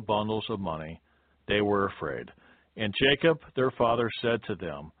saw the bundles of money, they were afraid. And Jacob their father said to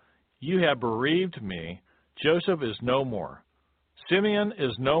them, 'You have bereaved me. Joseph is no more. Simeon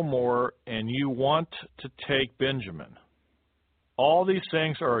is no more, and you want to take Benjamin. All these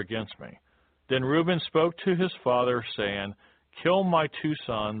things are against me.' Then Reuben spoke to his father, saying, 'Kill my 2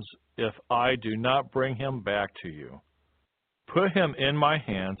 sons, if I do not bring him back to you. Put him in my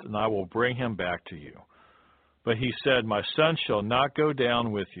hands, and I will bring him back to you.' But he said, 'My son shall not go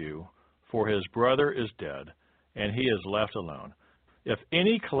down with you, for his brother is dead, and he is left alone. If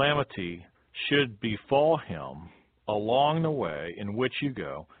any calamity should befall him along the way in which you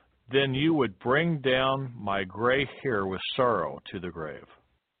go, then you would bring down my gray hair with sorrow to the grave.'"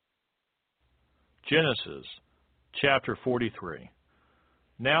 Genesis chapter 43.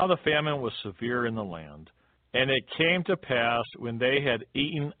 Now the famine was severe in the land. And it came to pass, when they had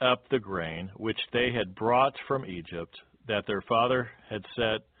eaten up the grain which they had brought from Egypt, that their father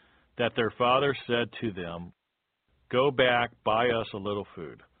said to them, "Go back, buy us a little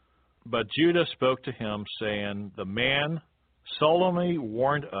food." But Judah spoke to him, saying, "The man solemnly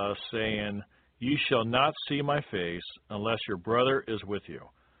warned us, saying, 'You shall not see my face unless your brother is with you.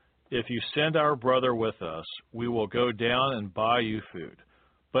 If you send our brother with us, we will go down and buy you food.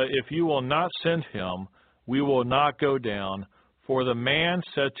 But if you will not send him, we will not go down, for the man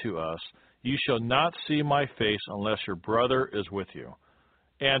said to us, You shall not see my face unless your brother is with you.'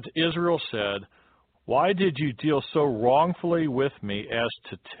 And Israel said, 'Why did you deal so wrongfully with me as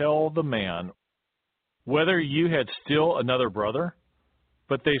to tell the man whether you had still another brother?'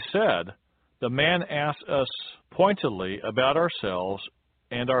 But they said, 'The man asked us pointedly about ourselves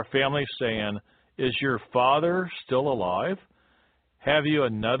and our family, saying, Is your father still alive? Have you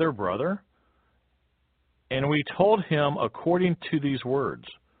another brother?' And we told him according to these words.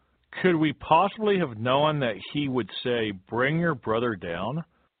 Could we possibly have known that he would say, 'Bring your brother down'?"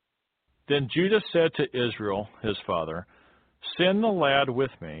 Then Judah said to Israel, his father, "Send the lad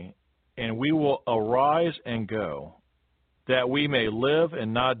with me, and we will arise and go, that we may live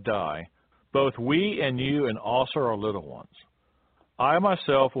and not die, both we and you and also our little ones. I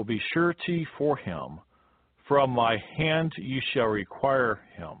myself will be surety for him. From my hand you shall require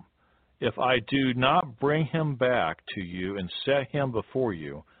him. If I do not bring him back to you and set him before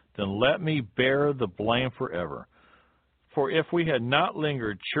you, then let me bear the blame forever. For if we had not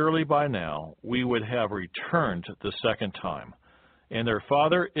lingered, surely by now we would have returned the second time." And their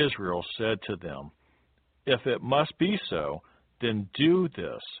father Israel said to them, "If it must be so, then do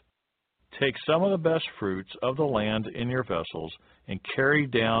this. Take some of the best fruits of the land in your vessels, and carry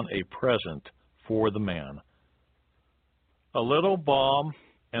down a present for the man: a little balm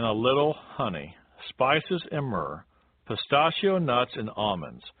and a little honey, spices and myrrh, pistachio nuts and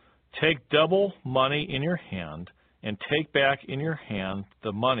almonds. Take double money in your hand, and take back in your hand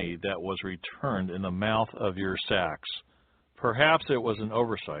the money that was returned in the mouth of your sacks. Perhaps it was an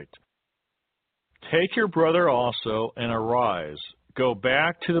oversight. Take your brother also, and arise, go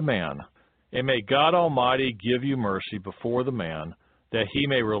back to the man, And may God Almighty give you mercy before the man, that he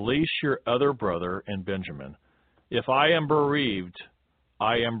may release your other brother and Benjamin. If I am bereaved,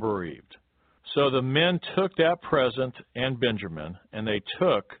 I am bereaved. So the men took that present and Benjamin, and they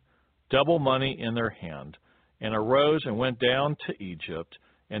took double money in their hand, and arose and went down to Egypt,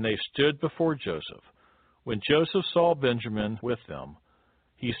 and they stood before Joseph. When Joseph saw Benjamin with them,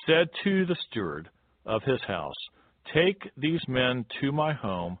 he said to the steward of his house, Take these men to my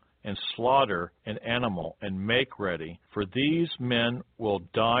home, and slaughter an animal, and make ready, for these men will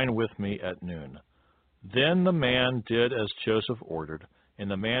dine with me at noon. Then the man did as Joseph ordered, and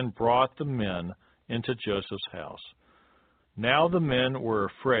the man brought the men into Joseph's house. Now the men were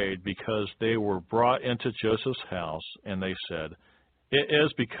afraid because they were brought into Joseph's house, and they said, It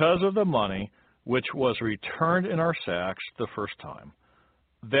is because of the money which was returned in our sacks the first time,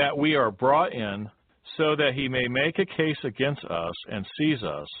 that we are brought in, so that he may make a case against us and seize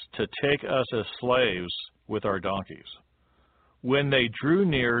us, to take us as slaves with our donkeys. When they drew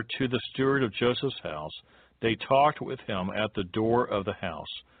near to the steward of Joseph's house, they talked with him at the door of the house,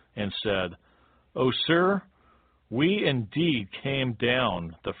 and said, O sir, we indeed came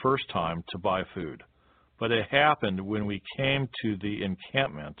down the first time to buy food. But it happened when we came to the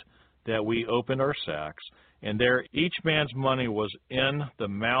encampment that we opened our sacks, and there each man's money was in the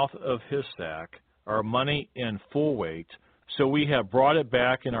mouth of his sack, our money in full weight, so we have brought it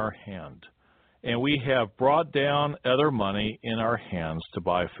back in our hand. And we have brought down other money in our hands to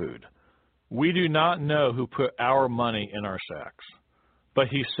buy food. We do not know who put our money in our sacks. But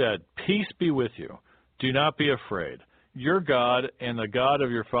he said, Peace be with you. Do not be afraid. Your God and the God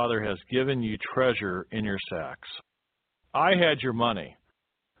of your father has given you treasure in your sacks. I had your money.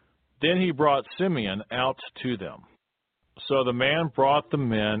 Then he brought Simeon out to them. So the man brought the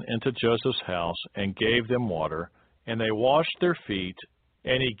men into Joseph's house and gave them water, and they washed their feet,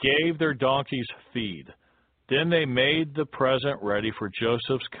 and he gave their donkeys feed. Then they made the present ready for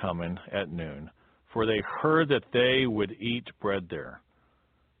Joseph's coming at noon, for they heard that they would eat bread there.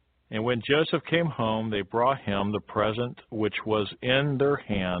 And when Joseph came home, they brought him the present which was in their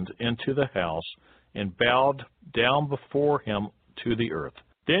hand into the house, and bowed down before him to the earth.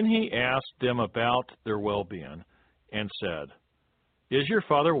 Then he asked them about their well-being, and said, Is your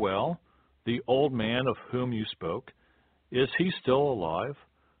father well, the old man of whom you spoke? Is he still alive?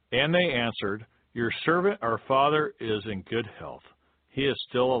 And they answered, Your servant our father is in good health. He is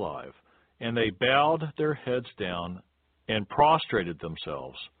still alive. And they bowed their heads down and prostrated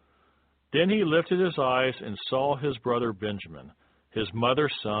themselves. Then he lifted his eyes and saw his brother Benjamin, his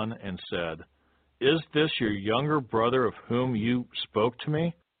mother's son, and said, Is this your younger brother of whom you spoke to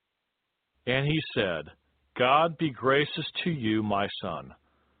me? And he said, God be gracious to you, my son.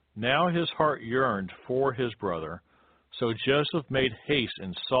 Now his heart yearned for his brother. So Joseph made haste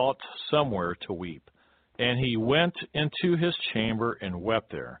and sought somewhere to weep. And he went into his chamber and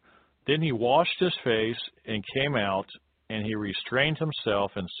wept there. Then he washed his face and came out, and he restrained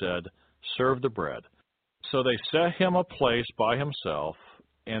himself and said, Serve the bread. So they set him a place by himself,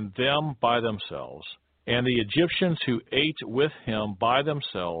 and them by themselves, and the Egyptians who ate with him by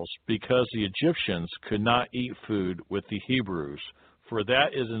themselves, because the Egyptians could not eat food with the Hebrews, for that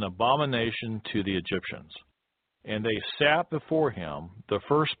is an abomination to the Egyptians. And they sat before him, the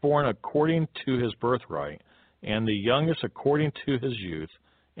firstborn according to his birthright, and the youngest according to his youth,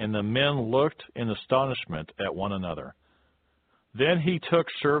 and the men looked in astonishment at one another. Then he took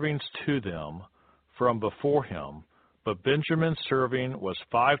servings to them from before him, but Benjamin's serving was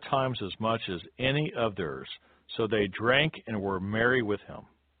 5 times as much as any of theirs. So they drank and were merry with him.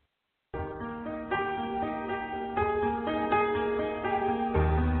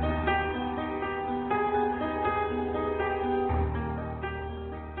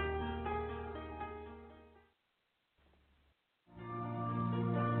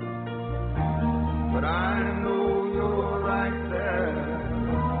 But I know you're right there,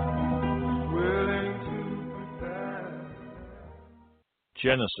 willing to prepare.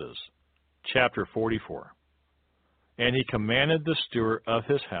 Genesis chapter 44. And he commanded the steward of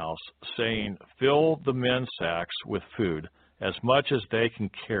his house, saying, Fill the men's sacks with food, as much as they can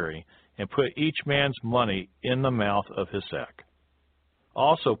carry, and put each man's money in the mouth of his sack.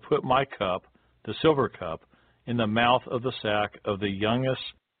 Also put my cup, the silver cup, in the mouth of the sack of the youngest,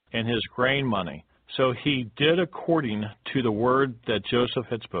 and his grain money. So he did according to the word that Joseph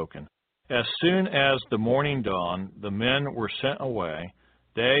had spoken. As soon as the morning dawned, the men were sent away,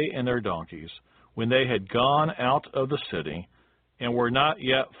 they and their donkeys. When they had gone out of the city, and were not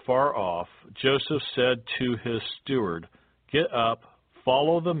yet far off, Joseph said to his steward, Get up,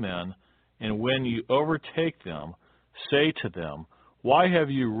 follow the men, and when you overtake them, say to them, Why have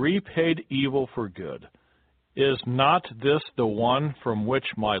you repaid evil for good? Is not this the one from which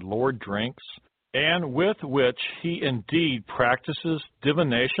my Lord drinks, and with which he indeed practices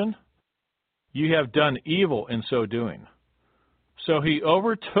divination? You have done evil in so doing. So he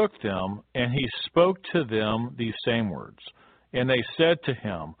overtook them, and he spoke to them these same words. And they said to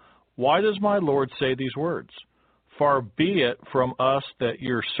him, Why does my Lord say these words? Far be it from us that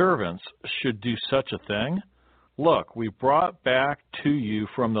your servants should do such a thing. Look, we brought back to you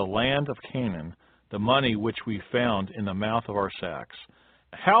from the land of Canaan the money which we found in the mouth of our sacks.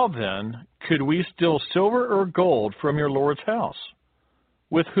 How then could we steal silver or gold from your Lord's house?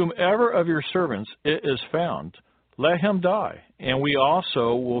 With whomever of your servants it is found, let him die, and we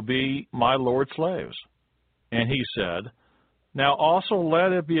also will be my Lord's slaves. And he said, Now also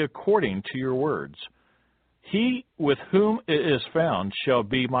let it be according to your words. He with whom it is found shall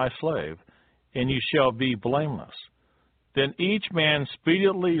be my slave, and you shall be blameless. Then each man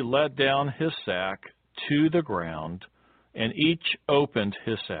speedily let down his sack to the ground, and each opened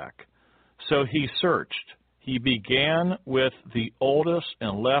his sack. So he searched. He began with the oldest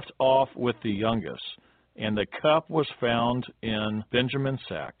and left off with the youngest, and the cup was found in Benjamin's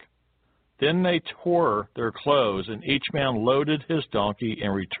sack. Then they tore their clothes, and each man loaded his donkey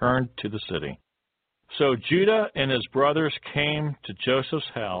and returned to the city. So Judah and his brothers came to Joseph's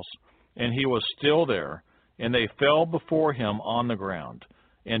house, and he was still there, and they fell before him on the ground.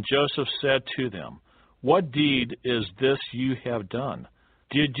 And Joseph said to them, What deed is this you have done?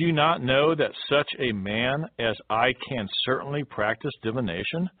 Did you not know that such a man as I can certainly practice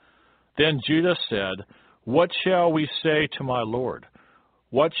divination? Then Judah said, What shall we say to my Lord?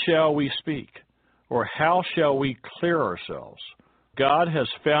 What shall we speak? Or how shall we clear ourselves? God has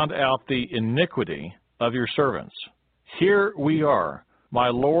found out the iniquity of your servants. Here we are, my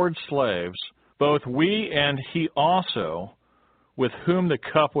Lord's slaves, both we and he also, with whom the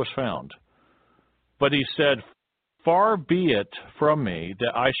cup was found. But he said, Far be it from me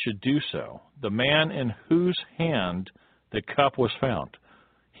that I should do so. The man in whose hand the cup was found,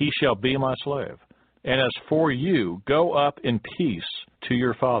 he shall be my slave. And as for you, go up in peace to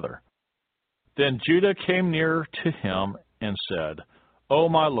your father. Then Judah came near to him and said, O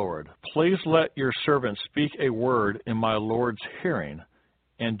my Lord, please let your servant speak a word in my Lord's hearing,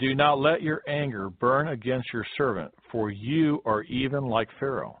 and do not let your anger burn against your servant, for you are even like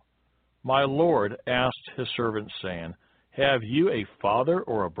Pharaoh. My Lord asked his servant, saying, Have you a father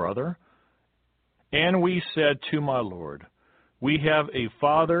or a brother? And we said to my Lord, We have a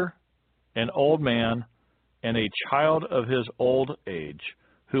father, an old man, and a child of his old age,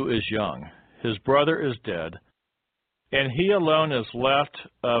 who is young. His brother is dead, and he alone is left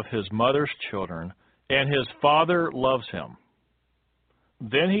of his mother's children, and his father loves him.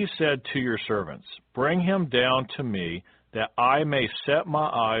 Then he said to your servants, Bring him down to me, that I may set my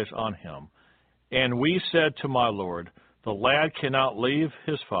eyes on him. And we said to my Lord, The lad cannot leave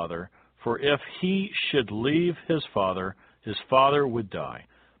his father, for if he should leave his father would die.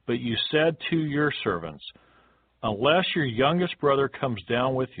 But you said to your servants, Unless your youngest brother comes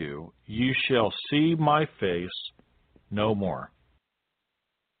down with you, you shall see my face no more.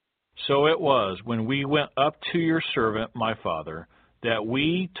 So it was, when we went up to your servant my father, that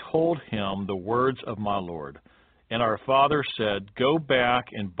we told him the words of my Lord. And our father said, Go back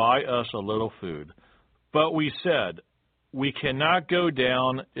and buy us a little food. But we said, We cannot go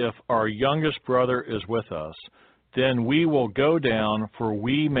down if our youngest brother is with us. Then we will go down, for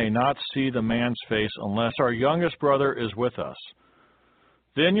we may not see the man's face unless our youngest brother is with us.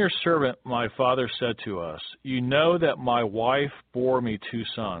 Then your servant my father said to us, You know that my wife bore me 2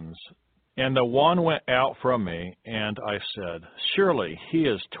 sons, and the one went out from me, and I said, Surely he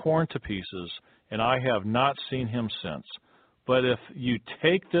is torn to pieces, and I have not seen him since. But if you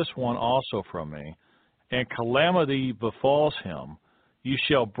take this one also from me, and calamity befalls him, you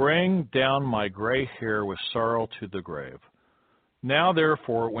shall bring down my gray hair with sorrow to the grave. Now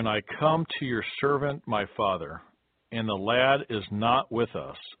therefore, when I come to your servant my father, and the lad is not with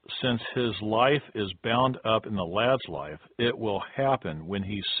us, since his life is bound up in the lad's life, it will happen when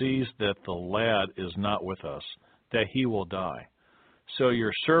he sees that the lad is not with us, that he will die. So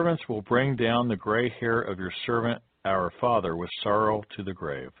your servants will bring down the gray hair of your servant our father with sorrow to the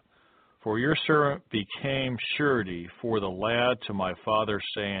grave. For your servant became surety for the lad to my father,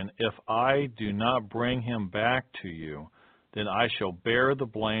 saying, If I do not bring him back to you, then I shall bear the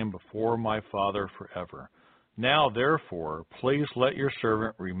blame before my father forever. Now, therefore, please let your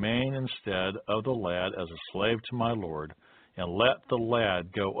servant remain instead of the lad as a slave to my Lord, and let the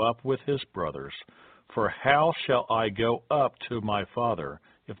lad go up with his brothers. For how shall I go up to my father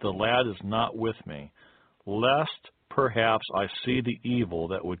if the lad is not with me, lest perhaps I see the evil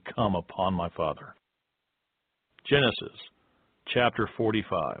that would come upon my father. Genesis chapter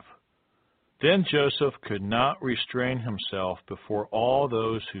 45. Then Joseph could not restrain himself before all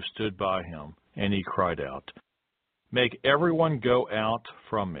those who stood by him, and he cried out, "Make everyone go out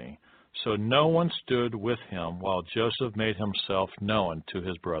from me." So no one stood with him while Joseph made himself known to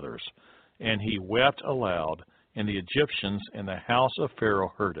his brothers. And he wept aloud, and the Egyptians in the house of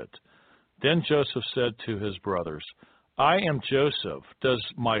Pharaoh heard it. Then Joseph said to his brothers, "I am Joseph. Does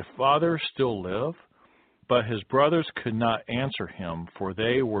my father still live?" But his brothers could not answer him, for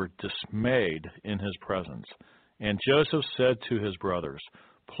they were dismayed in his presence. And Joseph said to his brothers,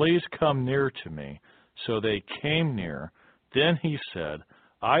 "Please come near to me." So they came near. Then he said,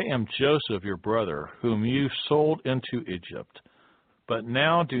 "I am Joseph, your brother, whom you sold into Egypt. But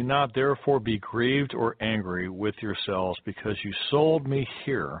now do not therefore be grieved or angry with yourselves because you sold me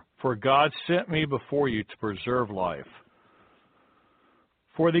here, for God sent me before you to preserve life.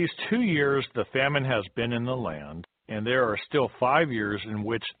 For these 2 years the famine has been in the land, and there are still 5 years in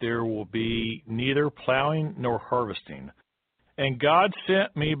which there will be neither plowing nor harvesting. And God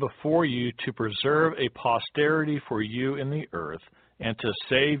sent me before you to preserve a posterity for you in the earth, and to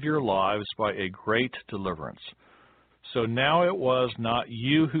save your lives by a great deliverance. So now it was not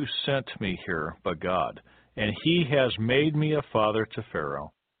you who sent me here, but God, and he has made me a father to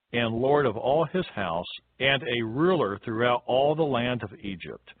Pharaoh, and lord of all his house, and a ruler throughout all the land of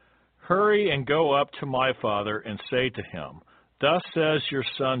Egypt. Hurry and go up to my father and say to him, 'Thus says your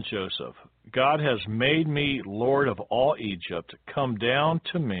son Joseph, God has made me lord of all Egypt. Come down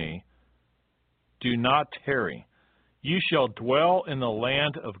to me. Do not tarry. You shall dwell in the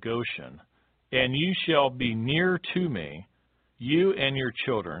land of Goshen, and you shall be near to me, you and your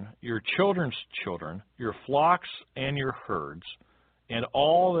children's children, your flocks and your herds, and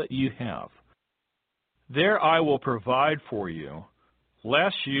all that you have. There I will provide for you,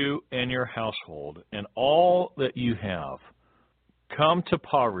 lest you and your household and all that you have come to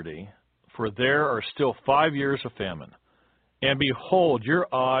poverty, for there are still 5 years of famine. And behold,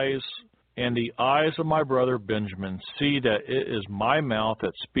 your eyes and the eyes of my brother Benjamin see that it is my mouth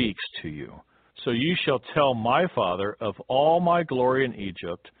that speaks to you. So you shall tell my father of all my glory in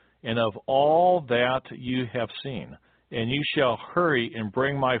Egypt, and of all that you have seen, and you shall hurry and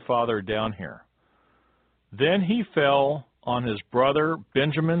bring my father down here.' Then he fell on his brother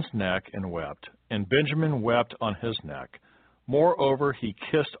Benjamin's neck and wept, and Benjamin wept on his neck. Moreover, he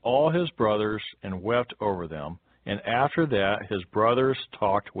kissed all his brothers and wept over them, and after that his brothers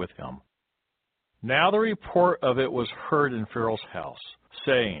talked with him. Now the report of it was heard in Pharaoh's house,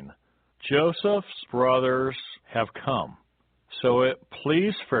 saying, 'Joseph's brothers have come.' So it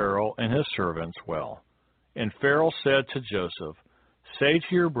pleased Pharaoh and his servants well. And Pharaoh said to Joseph, 'Say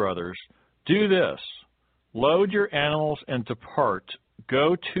to your brothers, do this, load your animals and depart,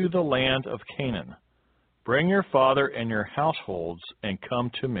 go to the land of Canaan. Bring your father and your households and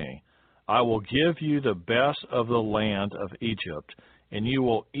come to me. I will give you the best of the land of Egypt, and you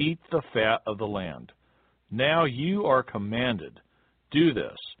will eat the fat of the land. Now you are commanded, do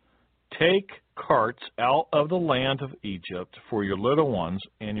this. Take carts out of the land of Egypt for your little ones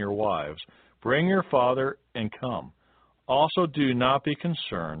and your wives. Bring your father and come. Also do not be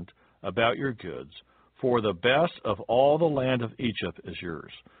concerned about your goods, for the best of all the land of Egypt is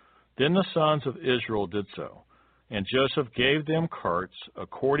yours.' Then the sons of Israel did so, and Joseph gave them carts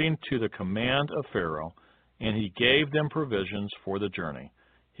according to the command of Pharaoh, and he gave them provisions for the journey.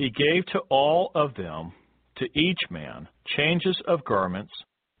 He gave to all of them, to each man, changes of garments,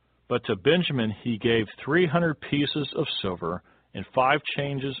 but to Benjamin he gave 300 pieces of silver and 5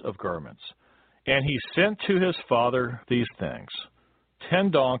 changes of garments. And he sent to his father these things: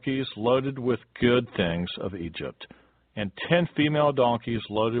 10 donkeys loaded with good things of Egypt, and 10 female donkeys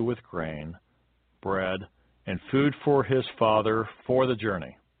loaded with grain, bread, and food for his father for the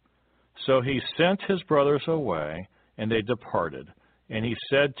journey. So he sent his brothers away, and they departed. And he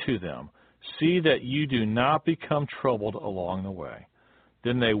said to them, 'See that you do not become troubled along the way.'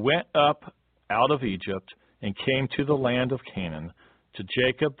 Then they went up out of Egypt and came to the land of Canaan, to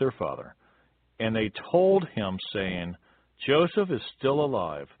Jacob their father. And they told him, saying, 'Joseph is still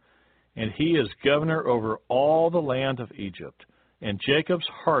alive, and he is governor over all the land of Egypt.' And Jacob's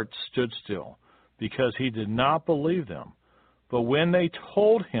heart stood still, because he did not believe them. But when they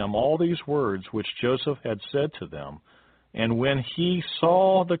told him all these words which Joseph had said to them, and when he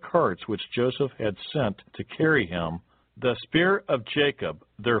saw the carts which Joseph had sent to carry him, the spirit of Jacob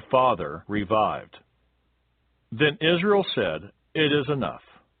their father revived. Then Israel said, 'It is enough.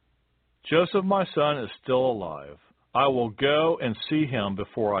 Joseph my son is still alive. I will go and see him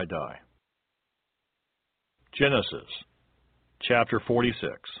before I die.'" Genesis, chapter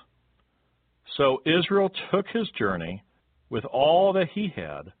 46. So Israel took his journey with all that he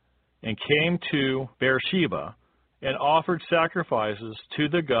had, and came to Beersheba, and offered sacrifices to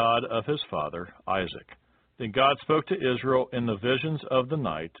the God of his father Isaac. Then God spoke to Israel in the visions of the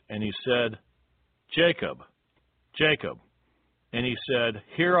night, and he said, Jacob, Jacob. And he said,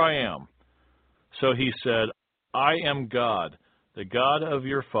 Here I am. So he said, I am God, the God of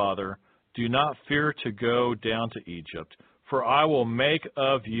your father. Do not fear to go down to Egypt, for I will make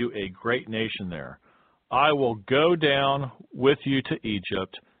of you a great nation there. I will go down with you to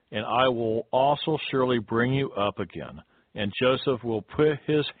Egypt, and I will also surely bring you up again, and Joseph will put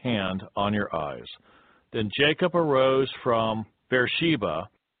his hand on your eyes. Then Jacob arose from Beersheba,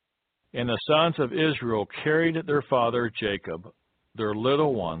 and the sons of Israel carried their father Jacob, their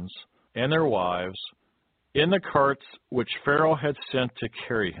little ones, and their wives, in the carts which Pharaoh had sent to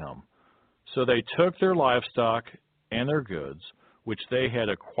carry him. So they took their livestock and their goods, which they had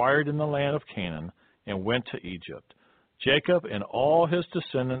acquired in the land of Canaan, and went to Egypt. Jacob and all his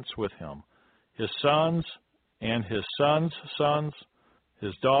descendants with him, his sons and his sons' sons,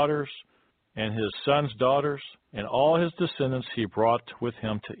 his daughters and his sons' daughters, and all his descendants he brought with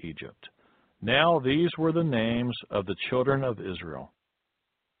him to Egypt. Now these were the names of the children of Israel: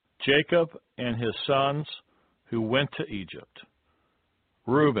 Jacob and his sons who went to Egypt.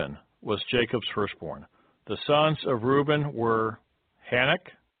 Reuben was Jacob's firstborn. The sons of Reuben were Hanok,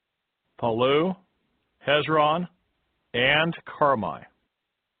 Palu, Hezron, and Carmi.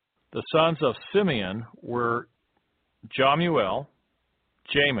 The sons of Simeon were Jamuel,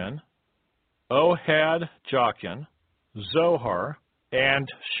 Jamin, Ohad Jachin, Zohar, and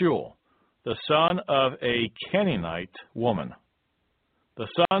Shul, the son of a Canaanite woman. The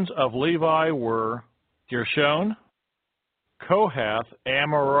sons of Levi were Gershon, Kohath,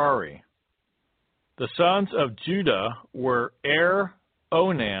 and Merari. The sons of Judah were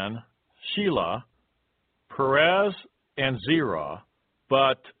Onan, Shelah, Perez, and Zerah,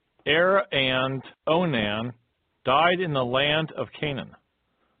 but and Onan died in the land of Canaan.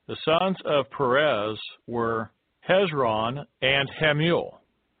 The sons of Perez were Hezron and Hamuel.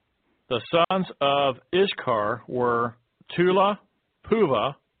 The sons of Ishkar were Tula,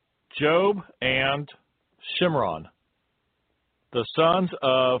 Puvah, Job, and Shimron. The sons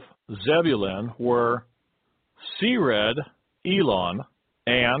of Zebulun were Sered, Elon,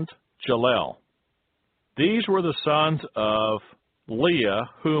 and Jalel. These were the sons of Leah,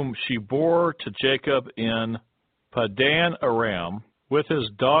 whom she bore to Jacob in Padan Aram with his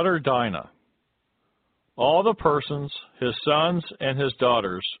daughter Dinah. All the persons, his sons and his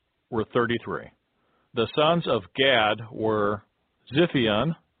daughters, were 33. The sons of Gad were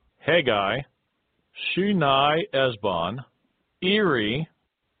Ziphion, Haggai, Shunai Esbon, Eri,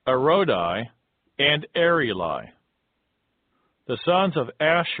 Arodai, and Areli. The sons of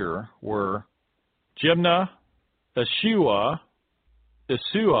Asher were Jimnah, Eshua,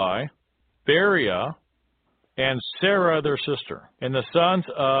 Isui, Beriah, and Sarah their sister. And the sons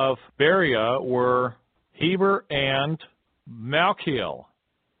of Beriah were Heber and Malchiel.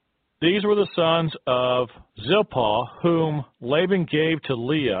 These were the sons of Zilpah, whom Laban gave to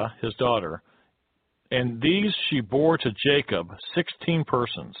Leah, his daughter, and these she bore to Jacob, 16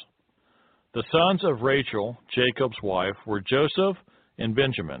 persons. The sons of Rachel, Jacob's wife, were Joseph and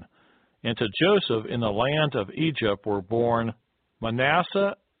Benjamin. And to Joseph in the land of Egypt were born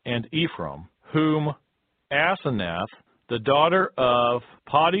Manasseh and Ephraim, whom Asenath, the daughter of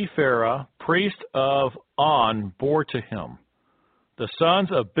Potipharah, priest of On, bore to him. The sons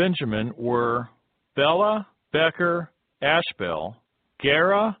of Benjamin were Bela, Becher, Ashbel,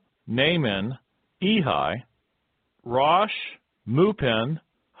 Gera, Naaman, Ehi, Rosh, Mupin,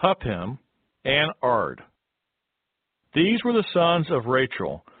 Huppim, and Ard. These were the sons of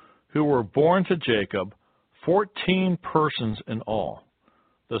Rachel, who were born to Jacob, 14 persons in all.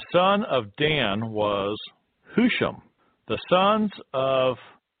 The son of Dan was Husham. The sons of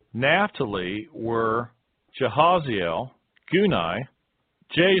Naphtali were Jehaziel, Guni,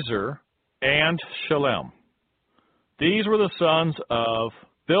 Jazer, and Shalem. These were the sons of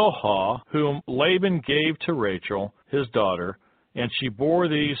Bilhah, whom Laban gave to Rachel, his daughter, and she bore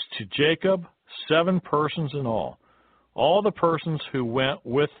these to Jacob, 7 persons in all. All the persons who went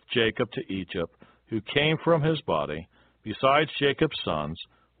with Jacob to Egypt, who came from his body, besides Jacob's sons,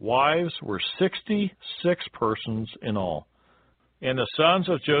 wives, were 66 persons in all. And the sons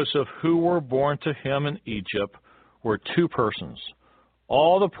of Joseph who were born to him in Egypt were 2 persons.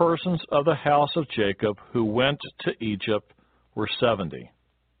 All the persons of the house of Jacob who went to Egypt were 70.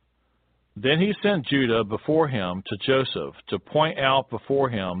 Then he sent Judah before him to Joseph to point out before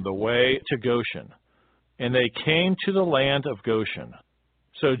him the way to Goshen. and they came to the land of Goshen.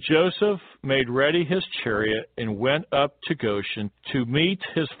 So Joseph made ready his chariot and went up to Goshen to meet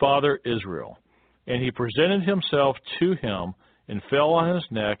his father Israel. And he presented himself to him and fell on his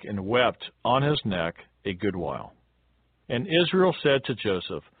neck and wept on his neck a good while. And Israel said to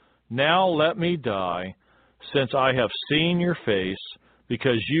Joseph, Now let me die, since I have seen your face,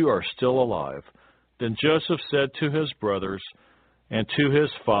 because you are still alive. Then Joseph said to his brothers and to his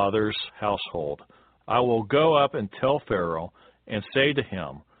father's household, I will go up and tell Pharaoh and say to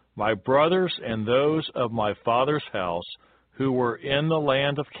him, My brothers and those of my father's house who were in the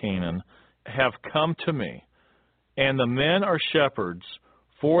land of Canaan have come to me, and the men are shepherds,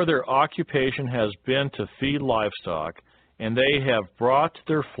 for their occupation has been to feed livestock, and they have brought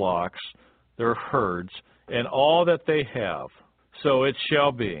their flocks, their herds, and all that they have. So it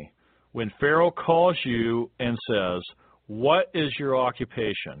shall be, when Pharaoh calls you and says, What is your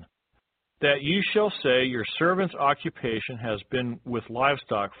occupation? That you shall say, Your servant's occupation has been with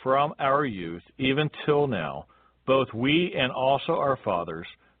livestock from our youth, even till now, both we and also our fathers,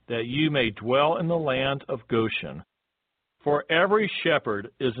 that you may dwell in the land of Goshen. For every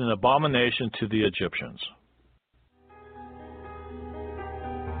shepherd is an abomination to the Egyptians.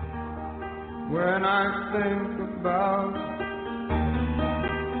 When I think about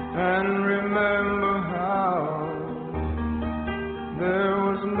and remember how there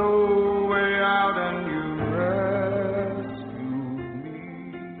was no way out and you rescued me.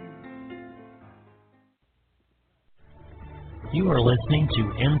 You are listening to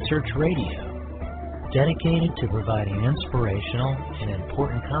In Search Radio, dedicated to providing inspirational and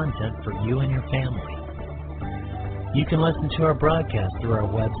important content for you and your family. You can listen to our broadcast through our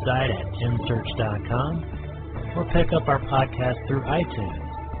website at insearch.com or pick up our podcast through iTunes.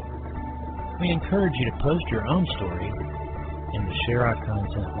 We encourage you to post your own stories and to share our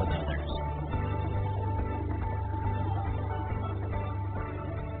content with others.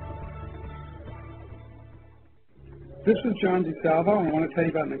 This is John DeSalvo, and I want to tell you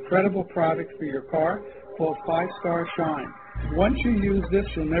about an incredible product for your car called 5-Star Shine. Once you use this,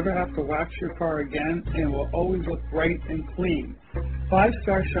 you'll never have to wax your car again, and it will always look bright and clean.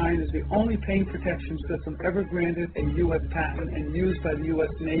 5-Star Shine is the only paint protection system ever granted a U.S. patent and used by the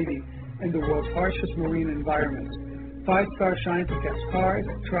U.S. Navy in the world's harshest marine environments. 5-Star Shine protects cars,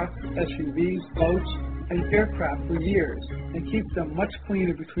 trucks, SUVs, boats, and aircraft for years and keeps them much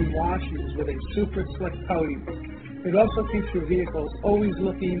cleaner between washes with a super slick coating. It also keeps your vehicles always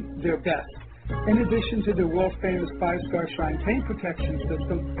looking their best. In addition to the world-famous 5-Star Shine paint protection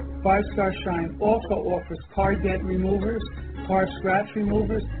system, 5-Star Shine also offers car dent removers, car scratch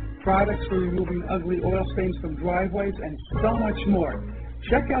removers, products for removing ugly oil stains from driveways, and so much more.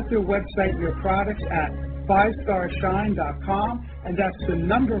 Check out their website and their products at 5starshine.com, and that's the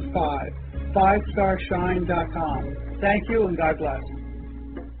number 5, 5starshine.com. Thank you, and God bless.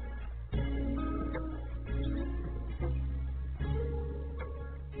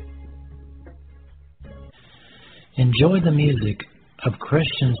 Enjoy the music of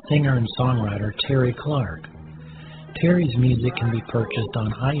Christian singer and songwriter Terry Clark. Terry's music can be purchased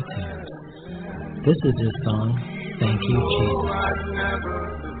on iTunes. This is his song, Thank You,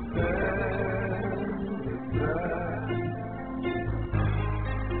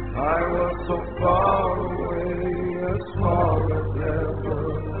 I was so far away, as far as ever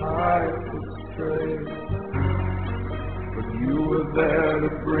I could stray, but you were there to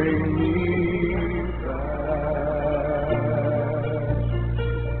bring me back.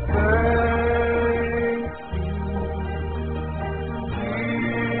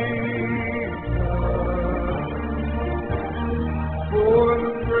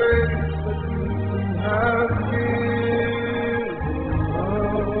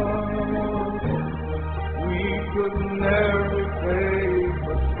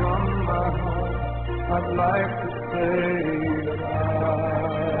 I'd like to say that I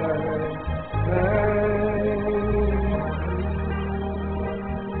thank you.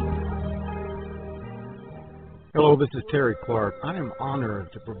 Hello, this is Terry Clark. I am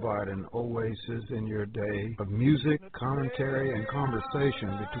honored to provide an oasis in your day of music, commentary, and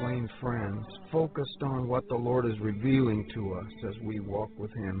conversation between friends, focused on what the Lord is revealing to us as we walk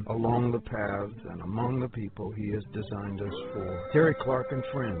with Him along the paths and among the people He has designed us for. Terry Clark and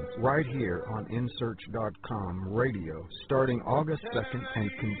Friends, right here on InSearch.com radio, starting August 2nd and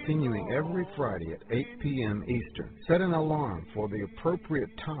continuing every Friday at 8 p.m. Eastern. Set an alarm for the appropriate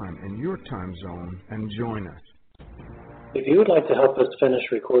time in your time zone and join us. If you would like to help us finish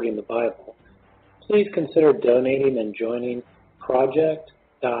recording the Bible, please consider donating and joining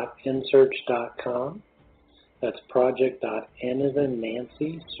project.insearch.com. That's project.n as in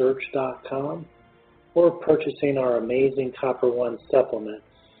Nancy, search.com. or purchasing our amazing Copper One supplement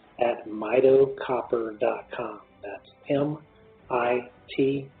at mitocopper.com. That's M-I-T-O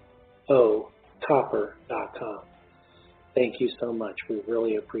copper.com. Thank you so much. We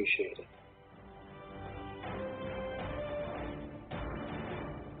really appreciate it.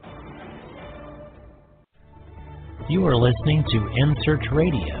 You are listening to InSearch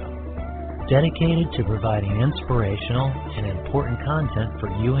Radio, dedicated to providing inspirational and important content for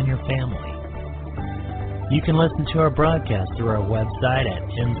you and your family. You can listen to our broadcast through our website at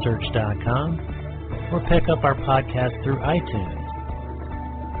InSearch.com or pick up our podcast through iTunes.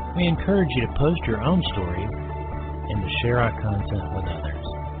 We encourage you to post your own stories and to share our content with others.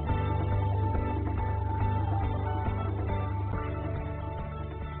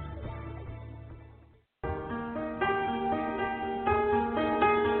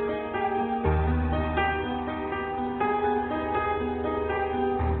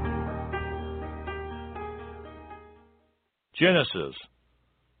 Genesis,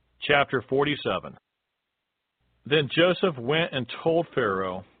 chapter 47. Then Joseph went and told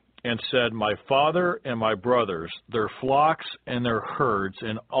Pharaoh and said, My father and my brothers, their flocks and their herds,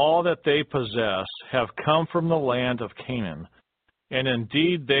 and all that they possess have come from the land of Canaan, and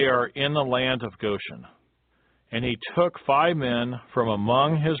indeed they are in the land of Goshen. And he took 5 men from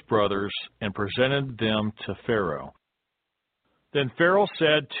among his brothers and presented them to Pharaoh. Then Pharaoh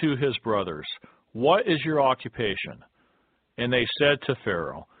said to his brothers, What is your occupation? And they said to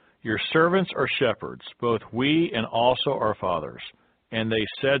Pharaoh, Your servants are shepherds, both we and also our fathers. And they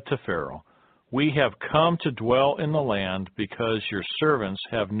said to Pharaoh, We have come to dwell in the land because your servants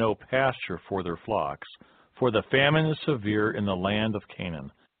have no pasture for their flocks, for the famine is severe in the land of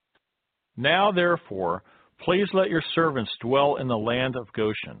Canaan. Now therefore, please let your servants dwell in the land of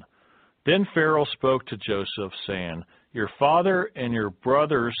Goshen. Then Pharaoh spoke to Joseph, saying, Your father and your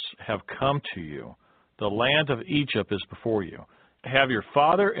brothers have come to you. The land of Egypt is before you. Have your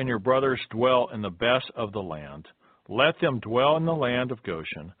father and your brothers dwell in the best of the land. Let them dwell in the land of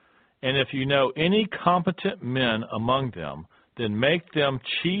Goshen. And if you know any competent men among them, then make them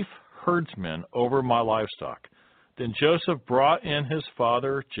chief herdsmen over my livestock. Then Joseph brought in his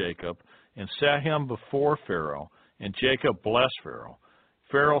father Jacob and set him before Pharaoh, and Jacob blessed Pharaoh.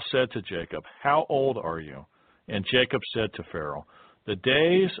 Pharaoh said to Jacob, How old are you? And Jacob said to Pharaoh, The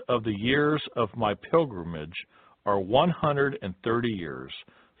days of the years of my pilgrimage are 130 years.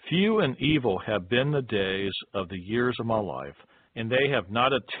 Few and evil have been the days of the years of my life, and they have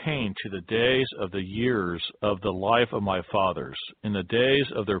not attained to the days of the years of the life of my fathers, in the days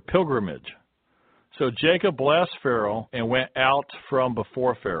of their pilgrimage. So Jacob blessed Pharaoh and went out from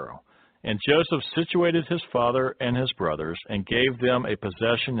before Pharaoh. And Joseph situated his father and his brothers and gave them a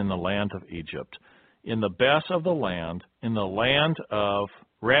possession in the land of Egypt, in the best of the land, in the land of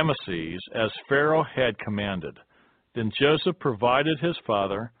Ramesses, as Pharaoh had commanded. Then Joseph provided his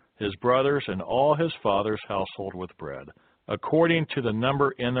father, his brothers, and all his father's household with bread, according to the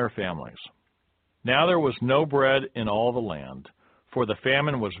number in their families. Now there was no bread in all the land, for the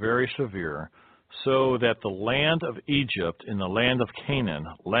famine was very severe, so that the land of Egypt and the land of Canaan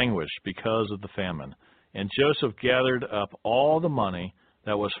languished because of the famine. And Joseph gathered up all the money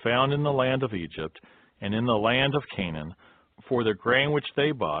that was found in the land of Egypt and in the land of Canaan for the grain which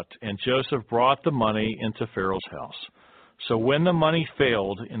they bought, and Joseph brought the money into Pharaoh's house. So when the money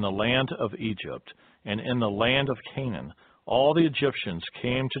failed in the land of Egypt and in the land of Canaan, all the Egyptians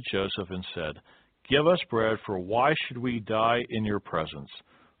came to Joseph and said, Give us bread, for why should we die in your presence?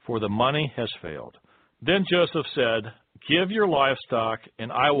 For the money has failed. Then Joseph said, Give your livestock,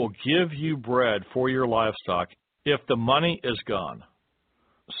 and I will give you bread for your livestock, if the money is gone.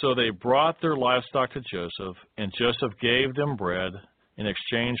 So they brought their livestock to Joseph, and Joseph gave them bread in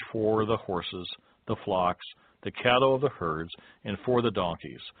exchange for the horses, the flocks, the cattle of the herds, and for the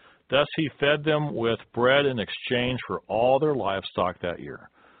donkeys. Thus he fed them with bread in exchange for all their livestock that year.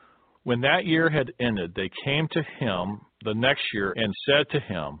 When that year had ended, they came to him the next year and said to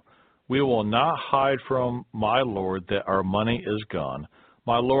him, We will not hide from my lord that our money is gone.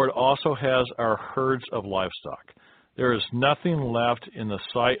 My lord also has our herds of livestock. There is nothing left in the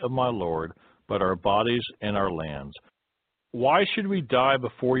sight of my lord but our bodies and our lands. Why should we die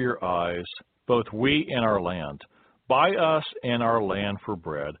before your eyes, both we and our land? Buy us and our land for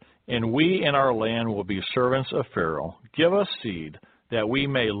bread, and we and our land will be servants of Pharaoh. Give us seed, that we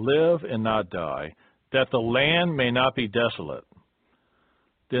may live and not die, that the land may not be desolate.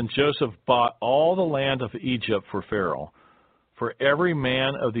 Then Joseph bought all the land of Egypt for Pharaoh, for every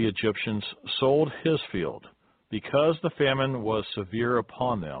man of the Egyptians sold his field, because the famine was severe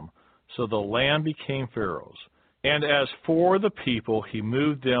upon them, so the land became Pharaoh's. And as for the people, he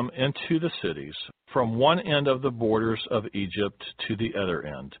moved them into the cities, from one end of the borders of Egypt to the other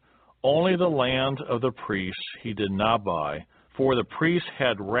end. Only the land of the priests he did not buy, for the priests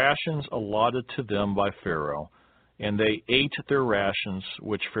had rations allotted to them by Pharaoh, and they ate their rations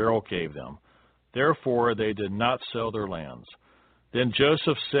which Pharaoh gave them. Therefore they did not sell their lands. Then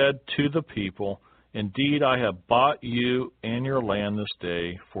Joseph said to the people, Indeed, I have bought you and your land this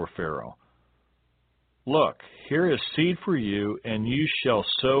day for Pharaoh. Look, here is seed for you, and you shall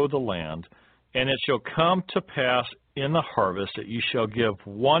sow the land, and it shall come to pass in the harvest that you shall give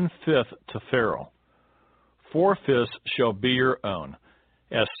 1/5 to Pharaoh. 4/5 shall be your own,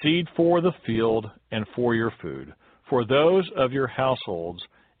 as seed for the field and for your food, for those of your households,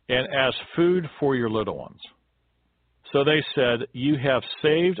 and as food for your little ones. So they said, You have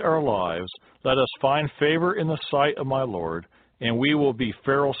saved our lives. Let us find favor in the sight of my Lord, and we will be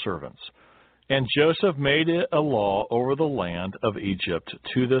Pharaoh's servants. And Joseph made it a law over the land of Egypt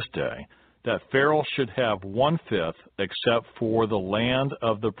to this day, that Pharaoh should have 1/5, except for the land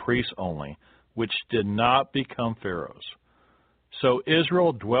of the priests only, which did not become Pharaoh's. So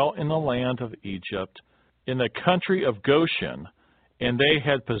Israel dwelt in the land of Egypt, in the country of Goshen, and they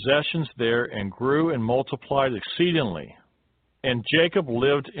had possessions there, and grew and multiplied exceedingly. And Jacob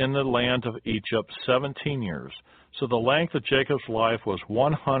lived in the land of Egypt 17 years. So the length of Jacob's life was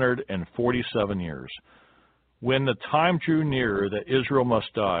 147 years. When the time drew near that Israel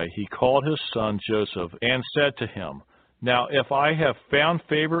must die, he called his son Joseph and said to him, Now if I have found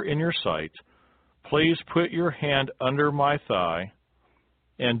favor in your sight, please put your hand under my thigh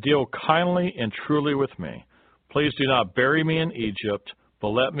and deal kindly and truly with me. Please do not bury me in Egypt, but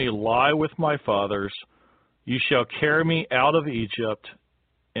let me lie with my fathers. You shall carry me out of Egypt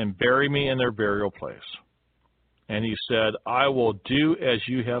and bury me in their burial place. And he said, I will do as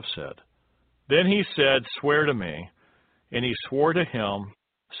you have said. Then he said, Swear to me. And he swore to him.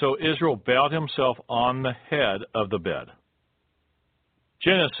 So Israel bowed himself on the head of the bed.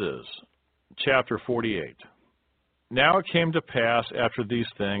 Genesis chapter 48. Now it came to pass after these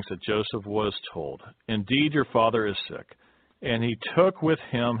things that Joseph was told, Indeed, your father is sick. And he took with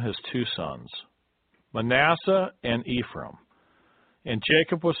him his 2 sons, Manasseh and Ephraim. And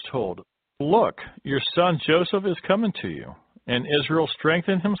Jacob was told, Look, your son Joseph is coming to you. And Israel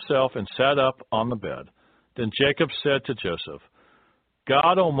strengthened himself and sat up on the bed. Then Jacob said to Joseph,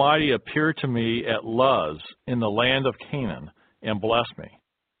 God Almighty appeared to me at Luz in the land of Canaan, and blessed me,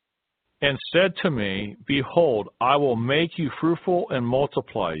 and said to me, Behold, I will make you fruitful and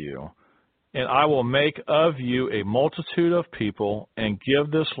multiply you, and I will make of you a multitude of people, and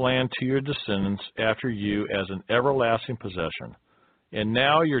give this land to your descendants after you as an everlasting possession. And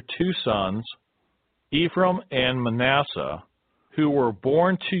now your 2 sons, Ephraim and Manasseh, who were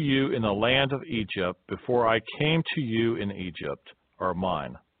born to you in the land of Egypt before I came to you in Egypt, are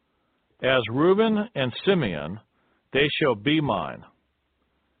mine. As Reuben and Simeon, they shall be mine.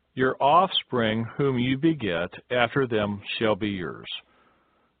 Your offspring whom you beget after them shall be yours.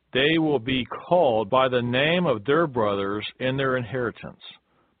 They will be called by the name of their brothers in their inheritance.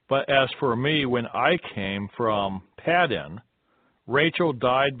 But as for me, when I came from Paddan, Rachel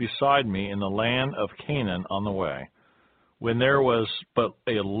died beside me in the land of Canaan on the way, when there was but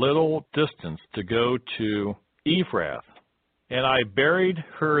a little distance to go to Ephrath. And I buried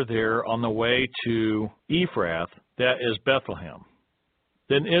her there on the way to Ephrath, that is Bethlehem.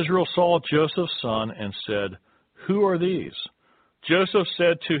 Then Israel saw Joseph's son and said, Who are these? Joseph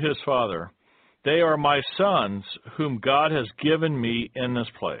said to his father, They are my sons, whom God has given me in this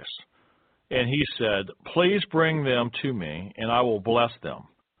place. And he said, Please bring them to me, and I will bless them.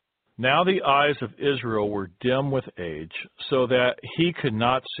 Now the eyes of Israel were dim with age, so that he could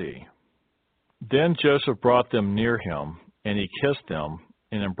not see. Then Joseph brought them near him, and he kissed them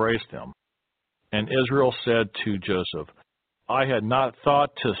and embraced them. And Israel said to Joseph, I had not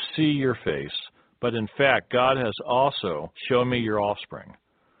thought to see your face, but in fact God has also shown me your offspring.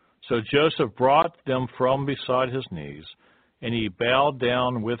 So Joseph brought them from beside his knees, and he bowed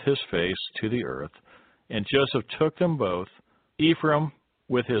down with his face to the earth. And Joseph took them both, Ephraim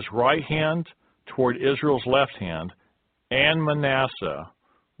with his right hand toward Israel's left hand, and Manasseh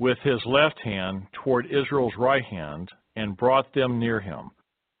with his left hand toward Israel's right hand, and brought them near him.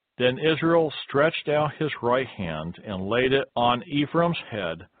 Then Israel stretched out his right hand and laid it on Ephraim's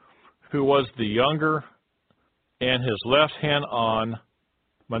head, who was the younger, and his left hand on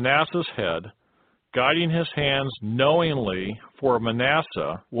Manasseh's head, guiding his hands knowingly, for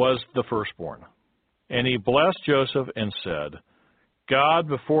Manasseh was the firstborn. And he blessed Joseph and said, God,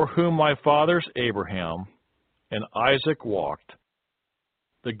 before whom my fathers Abraham and Isaac walked,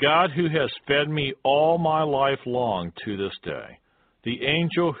 the God who has fed me all my life long to this day, the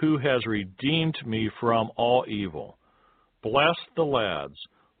angel who has redeemed me from all evil. Bless the lads.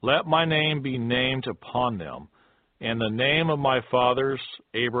 Let my name be named upon them, and the name of my fathers,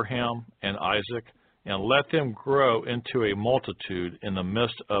 Abraham and Isaac, and let them grow into a multitude in the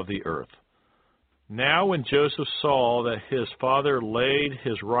midst of the earth. Now when Joseph saw that his father laid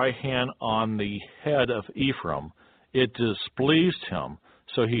his right hand on the head of Ephraim, it displeased him,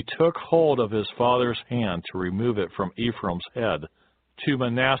 so he took hold of his father's hand to remove it from Ephraim's head to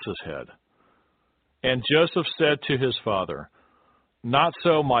Manasseh's head. And Joseph said to his father, Not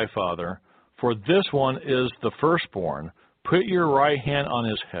so, my father, for this one is the firstborn. Put your right hand on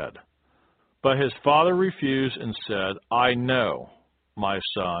his head. But his father refused and said, I know, my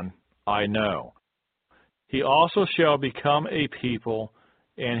son, I know. He also shall become a people,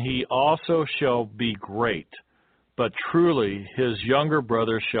 and he also shall be great. But truly his younger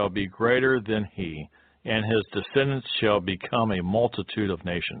brother shall be greater than he, and his descendants shall become a multitude of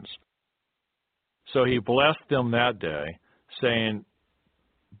nations. So he blessed them that day, saying,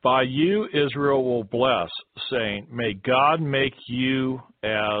 By you Israel will bless, saying, May God make you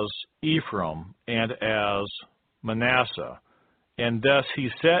as Ephraim and as Manasseh. And thus he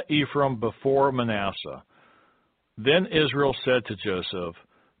set Ephraim before Manasseh. Then Israel said to Joseph,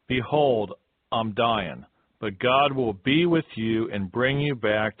 Behold, I'm dying, but God will be with you and bring you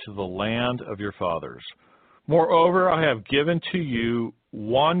back to the land of your fathers. Moreover, I have given to you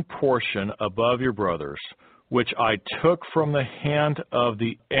one portion above your brothers, which I took from the hand of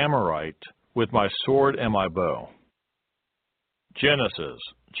the Amorite with my sword and my bow. Genesis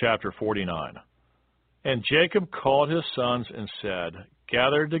chapter 49. And Jacob called his sons and said,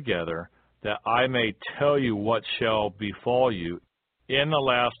 Gather together, that I may tell you what shall befall you in the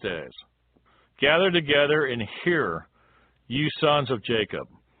last days. Gather together and hear, you sons of Jacob,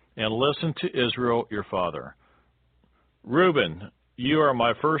 and listen to Israel your father. Reuben, you are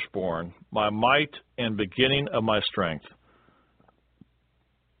my firstborn, my might and beginning of my strength,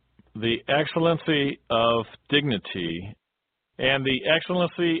 the excellency of dignity and the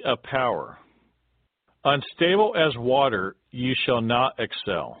excellency of power. Unstable as water, you shall not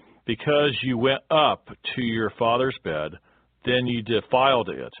excel. Because you went up to your father's bed, then you defiled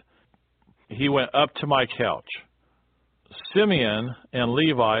it. He went up to my couch. Simeon and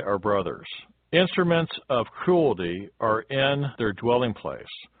Levi are brothers. Instruments of cruelty are in their dwelling place.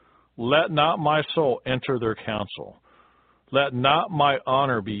 Let not my soul enter their council. Let not my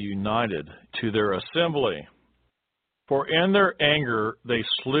honor be united to their assembly. For in their anger they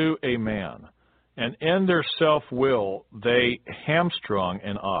slew a man, and in their self-will they hamstrung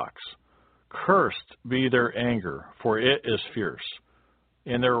an ox. Cursed be their anger, for it is fierce,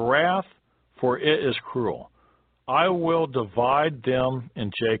 and their wrath, for it is cruel. I will divide them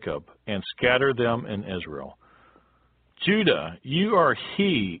in Jacob, and scatter them in Israel. Judah, you are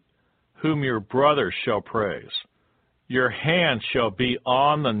he whom your brothers shall praise. Your hand shall be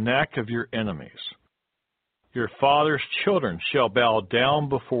on the neck of your enemies. Your father's children shall bow down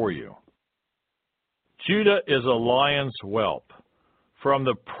before you. Judah is a lion's whelp. From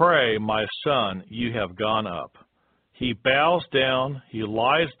the prey, my son, you have gone up. He bows down, he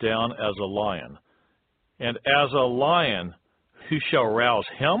lies down as a lion. And as a lion, who shall rouse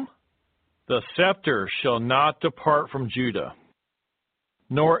him? The scepter shall not depart from Judah,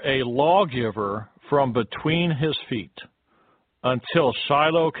 nor a lawgiver from between his feet, until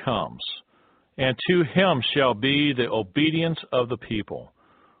Shiloh comes, and to him shall be the obedience of the people,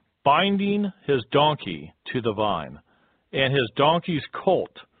 binding his donkey to the vine, and his donkey's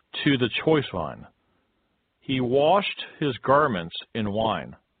colt to the choice vine. He washed his garments in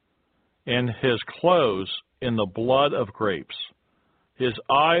wine, and his clothes in the blood of grapes. His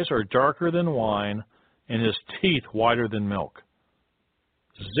eyes are darker than wine, and his teeth whiter than milk.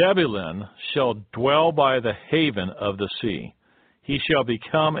 Zebulun shall dwell by the haven of the sea. He shall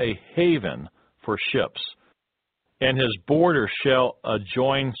become a haven for ships, and his border shall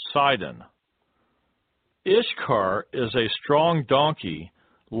adjoin Sidon. Ishkar is a strong donkey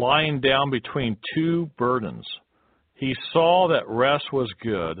lying down between two burdens. He saw that rest was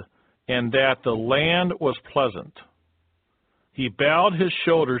good, and that the land was pleasant. He bowed his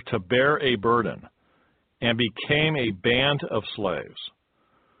shoulders to bear a burden, and became a band of slaves.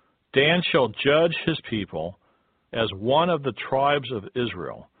 Dan shall judge his people as one of the tribes of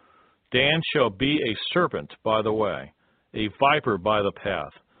Israel. Dan shall be a serpent by the way, a viper by the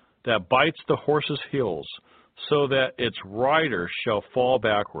path, that bites the horse's heels, so that its rider shall fall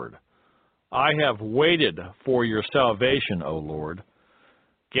backward. I have waited for your salvation, O Lord.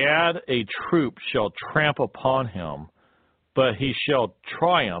 Gad, a troop, shall tramp upon him, but he shall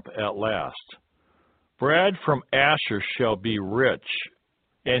triumph at last. Bread from Asher shall be rich,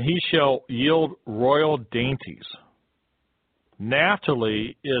 and he shall yield royal dainties.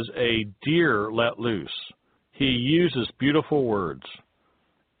 Naphtali is a deer let loose. He uses beautiful words.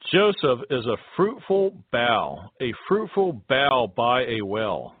 Joseph is a fruitful bough by a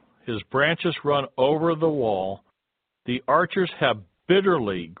well. His branches run over the wall. The archers have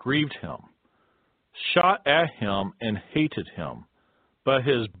bitterly grieved him, shot at him and hated him. But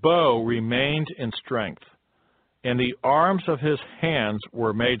his bow remained in strength, and the arms of his hands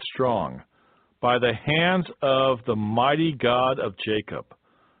were made strong by the hands of the mighty God of Jacob.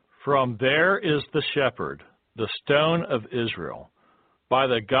 From there is the shepherd, the stone of Israel, by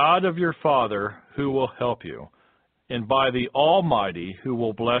the God of your father who will help you, and by the Almighty who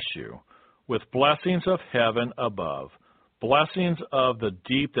will bless you, with blessings of heaven above, blessings of the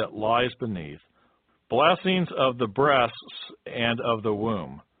deep that lies beneath, blessings of the breasts and of the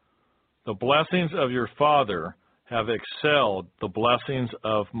womb. The blessings of your father have excelled the blessings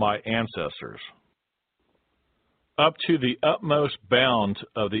of my ancestors. Up to the utmost bound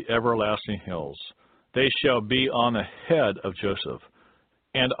of the everlasting hills, they shall be on the head of Joseph,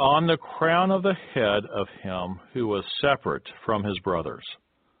 and on the crown of the head of him who was separate from his brothers.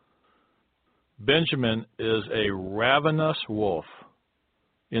 Benjamin is a ravenous wolf.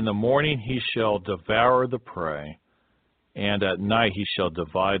 In the morning he shall devour the prey, and at night he shall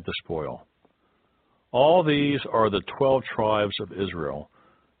divide the spoil. All these are the 12 tribes of Israel,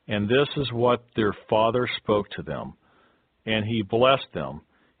 and this is what their father spoke to them. And he blessed them.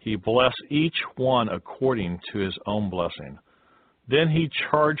 He blessed each one according to his own blessing. Then he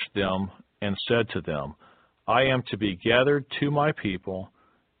charged them and said to them, I am to be gathered to my people.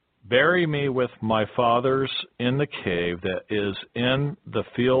 Bury me with my fathers in the cave that is in the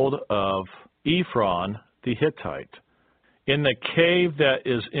field of Ephron the Hittite, in the cave that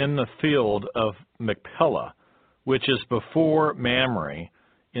is in the field of Machpelah, which is before Mamre,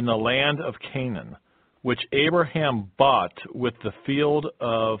 in the land of Canaan, which Abraham bought with the field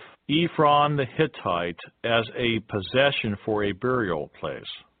of Ephron the Hittite as a possession for a burial place.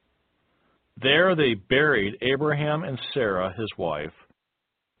 There they buried Abraham and Sarah his wife.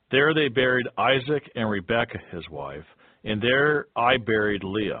 There they buried Isaac and Rebekah his wife, and there I buried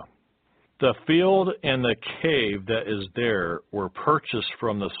Leah. The field and the cave that is there were purchased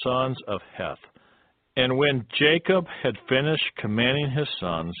from the sons of Heth. And when Jacob had finished commanding his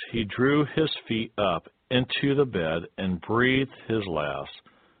sons, he drew his feet up into the bed and breathed his last,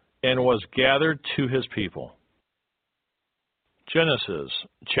 and was gathered to his people. Genesis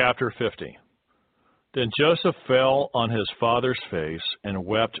chapter 50. Then Joseph fell on his father's face and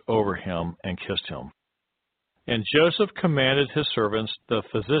wept over him and kissed him. And Joseph commanded his servants, the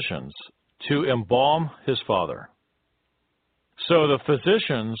physicians, to embalm his father. So the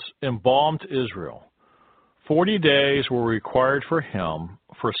physicians embalmed Israel. 40 days were required for him,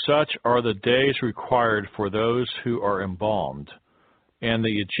 for such are the days required for those who are embalmed. And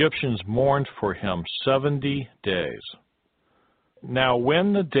the Egyptians mourned for him 70 days. Now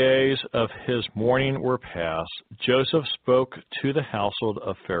when the days of his mourning were past, Joseph spoke to the household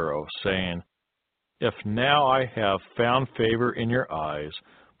of Pharaoh, saying, If now I have found favor in your eyes,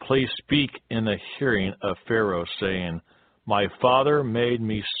 please speak in the hearing of Pharaoh, saying, My father made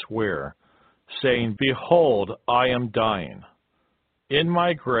me swear, saying, Behold, I am dying. In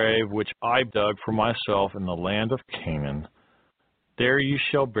my grave, which I dug for myself in the land of Canaan, there you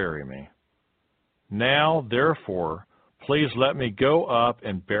shall bury me. Now, therefore, please let me go up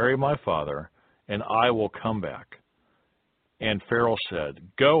and bury my father, and I will come back. And Pharaoh said,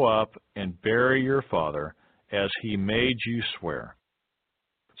 Go up and bury your father, as he made you swear.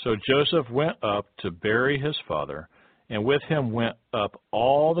 So Joseph went up to bury his father, and with him went up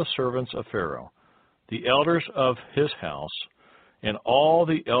all the servants of Pharaoh, the elders of his house, and all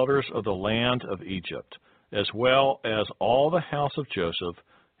the elders of the land of Egypt, as well as all the house of Joseph,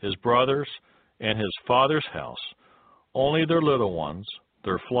 his brothers, and his father's house. Only their little ones,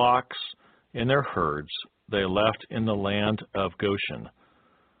 their flocks, and their herds they left in the land of Goshen.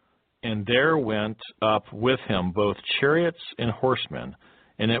 And there went up with him both chariots and horsemen,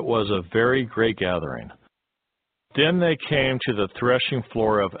 and it was a very great gathering. Then they came to the threshing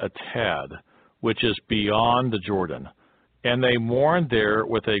floor of Atad, which is beyond the Jordan, and they mourned there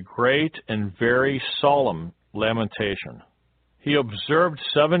with a great and very solemn lamentation. He observed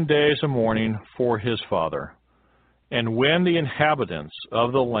 7 days of mourning for his father. And when the inhabitants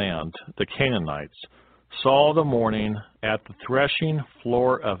of the land, the Canaanites, saw the mourning at the threshing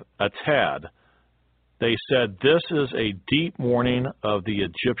floor of Atad, they said, This is a deep mourning of the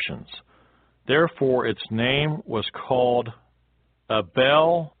Egyptians. Therefore its name was called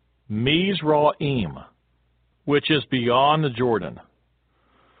Abel Mizraim, which is beyond the Jordan.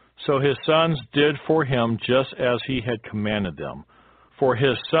 So his sons did for him just as he had commanded them. For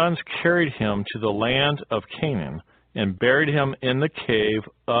his sons carried him to the land of Canaan and buried him in the cave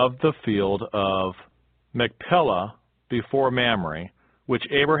of the field of Machpelah before Mamre, which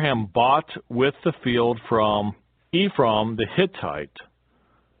Abraham bought with the field from Ephron the Hittite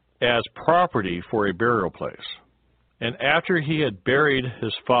as property for a burial place. And after he had buried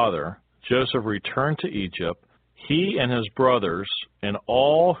his father, Joseph returned to Egypt, he and his brothers, and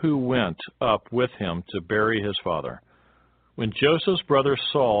all who went up with him to bury his father. When Joseph's brothers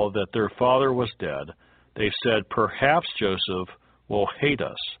saw that their father was dead, they said, "Perhaps Joseph will hate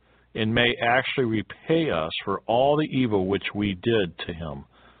us, and may actually repay us for all the evil which we did to him."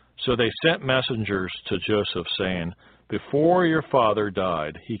 So they sent messengers to Joseph, saying, "Before your father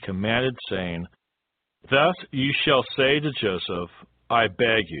died, he commanded, saying, 'Thus you shall say to Joseph, I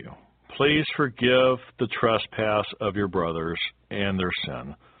beg you, please forgive the trespass of your brothers and their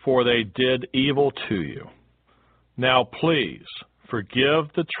sin, for they did evil to you. Now please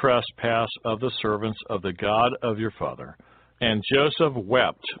forgive the trespass of the servants of the God of your father.' And Joseph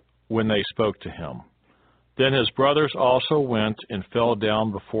wept when they spoke to him. Then his brothers also went and fell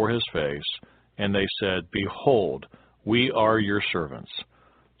down before his face, and they said, 'Behold, we are your servants.'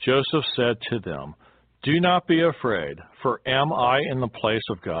 Joseph said to them, 'Do not be afraid, for am I in the place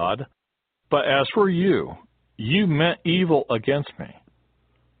of God? But as for you, you meant evil against me,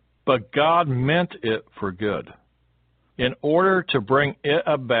 but God meant it for good, in order to bring it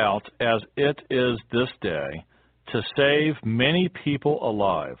about as it is this day, to save many people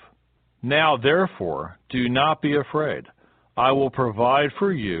alive. Now therefore, do not be afraid. I will provide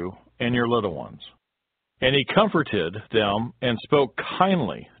for you and your little ones.' And he comforted them and spoke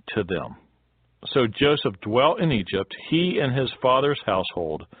kindly to them. So Joseph dwelt in Egypt, he and his father's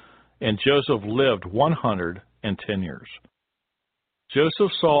household, and Joseph lived 110 years.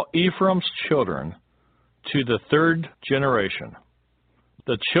 Joseph saw Ephraim's children to the third generation.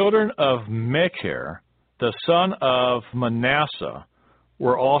 The children of Machir, the son of Manasseh,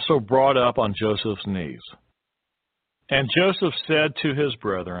 were also brought up on Joseph's knees. And Joseph said to his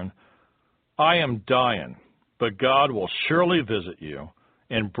brethren, 'I am dying, but God will surely visit you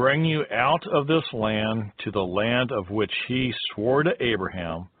and bring you out of this land to the land of which he swore to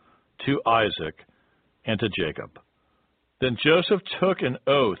Abraham, to Isaac, and to Jacob.' Then Joseph took an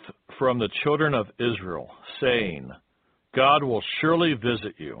oath from the children of Israel, saying, 'God will surely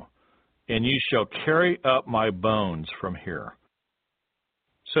visit you, and you shall carry up my bones from here.'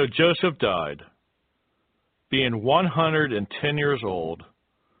 So Joseph died, being 110 years old,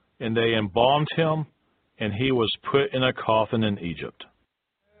 and they embalmed him, and he was put in a coffin in Egypt.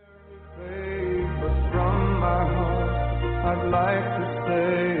 But from my heart, I'd like to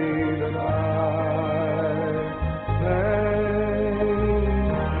say that I thank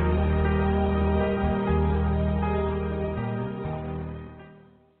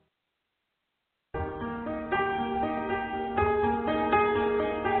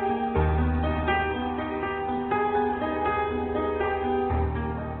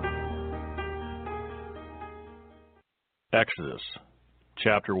Exodus,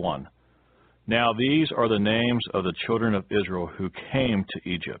 chapter 1. Now these are the names of the children of Israel who came to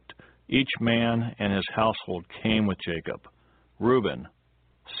Egypt. Each man and his household came with Jacob: Reuben,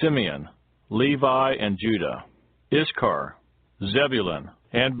 Simeon, Levi, and Judah, Issachar, Zebulun,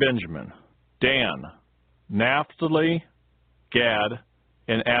 and Benjamin, Dan, Naphtali, Gad,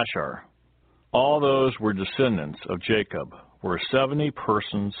 and Asher. All those were descendants of Jacob, were 70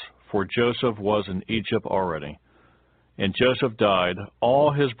 persons, for Joseph was in Egypt already. And Joseph died,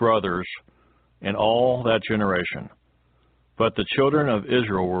 all his brothers, and all that generation. But the children of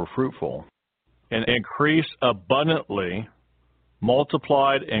Israel were fruitful, and increased abundantly,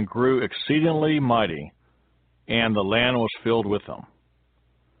 multiplied and grew exceedingly mighty, and the land was filled with them.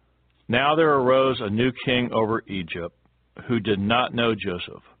 Now there arose a new king over Egypt, who did not know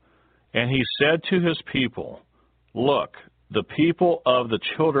Joseph. And he said to his people, 'Look, the people of the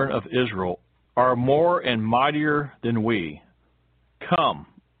children of Israel are more and mightier than we. Come,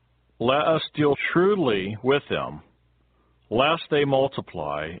 let us deal shrewdly with them, lest they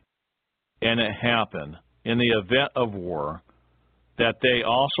multiply, and it happen, in the event of war, that they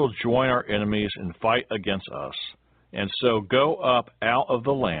also join our enemies and fight against us, and so go up out of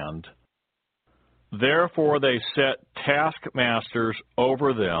the land.' Therefore they set taskmasters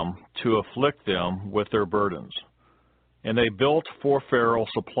over them to afflict them with their burdens. And they built for Pharaoh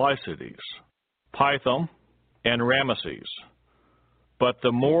supply cities, Pithom and Ramesses. But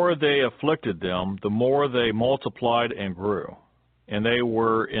the more they afflicted them, the more they multiplied and grew. And they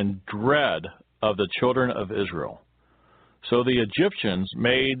were in dread of the children of Israel. So the Egyptians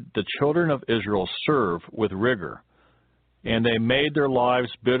made the children of Israel serve with rigor, and they made their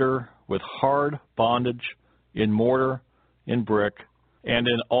lives bitter with hard bondage in mortar, in brick, and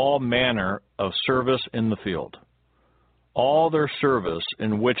in all manner of service in the field. All their service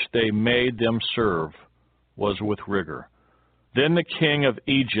in which they made them serve was with rigor. Then the king of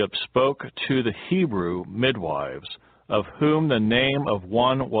Egypt spoke to the Hebrew midwives, of whom the name of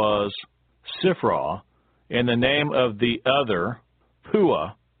one was Shiphrah, and the name of the other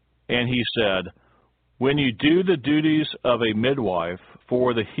Puah, and he said, when you do the duties of a midwife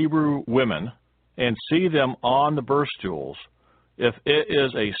for the Hebrew women, and see them on the birth stools, if it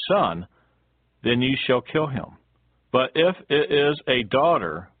is a son, then ye shall kill him. But if it is a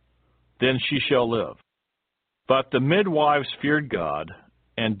daughter, then she shall live. But the midwives feared God,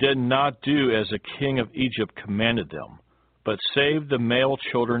 and did not do as the king of Egypt commanded them, but saved the male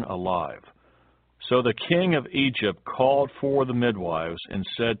children alive. So the king of Egypt called for the midwives, and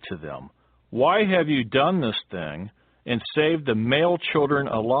said to them, why have you done this thing, and saved the male children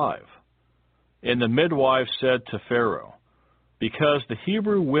alive? And the midwives said to Pharaoh, because the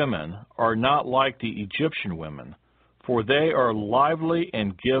Hebrew women are not like the Egyptian women, for they are lively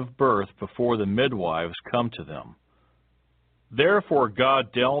and give birth before the midwives come to them. Therefore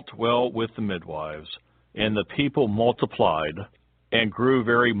God dealt well with the midwives, and the people multiplied and grew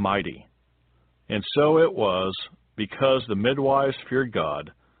very mighty. And so it was, because the midwives feared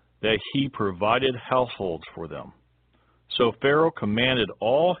God, that he provided households for them. So Pharaoh commanded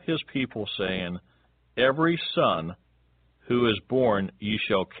all his people, saying, every son who is born ye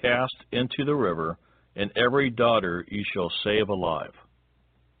shall cast into the river, and every daughter ye shall save alive.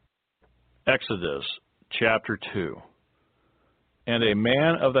 Exodus chapter 2. And a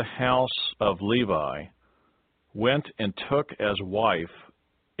man of the house of Levi went and took as wife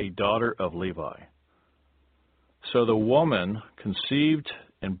a daughter of Levi. So the woman conceived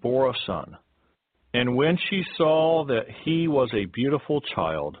and bore a son. And when she saw that he was a beautiful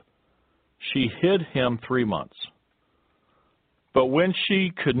child, she hid him 3 months. But when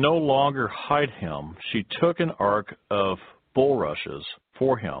she could no longer hide him, she took an ark of bulrushes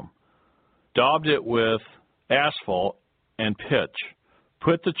for him, daubed it with asphalt and pitch,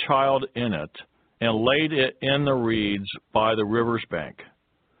 put the child in it, and laid it in the reeds by the river's bank.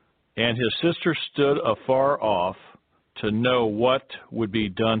 And his sister stood afar off to know what would be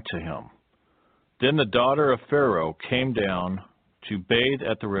done to him. Then the daughter of Pharaoh came down to bathe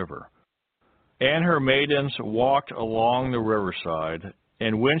at the river. And her maidens walked along the riverside,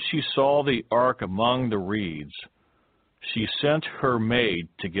 and when she saw the ark among the reeds, she sent her maid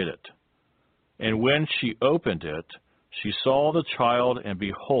to get it. And when she opened it, she saw the child, and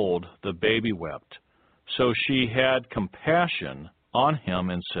behold, the baby wept. So she had compassion on him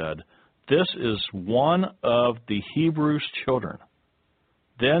and said, this is one of the Hebrews' children.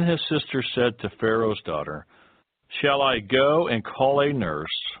 Then his sister said to Pharaoh's daughter, shall I go and call a nurse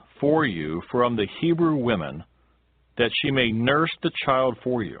for you from the Hebrew women, that she may nurse the child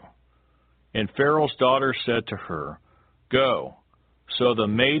for you? And Pharaoh's daughter said to her, go. So the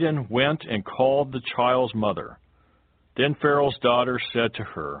maiden went and called the child's mother. Then Pharaoh's daughter said to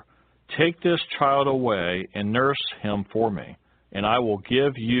her, take this child away and nurse him for me, and I will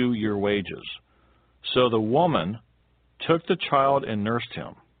give you your wages. So the woman took the child and nursed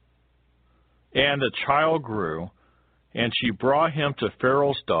him. And the child grew, and she brought him to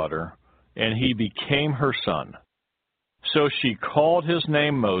Pharaoh's daughter, and he became her son. So she called his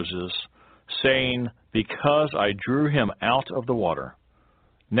name Moses, saying, because I drew him out of the water.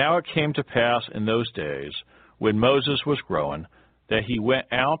 Now it came to pass in those days, when Moses was growing, that he went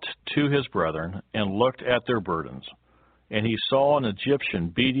out to his brethren and looked at their burdens. And he saw an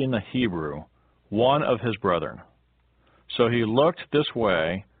Egyptian beating a Hebrew, one of his brethren. So he looked this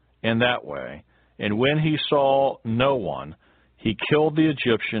way and that way, and when he saw no one, he killed the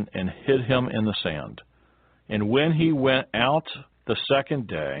Egyptian and hid him in the sand. And when he went out the second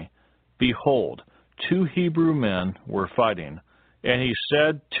day, behold, 2 Hebrew men were fighting. And he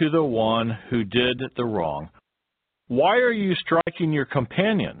said to the one who did the wrong, why are you striking your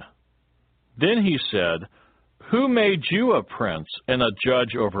companion? Then he said, who made you a prince and a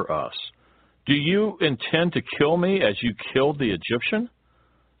judge over us? Do you intend to kill me as you killed the Egyptian?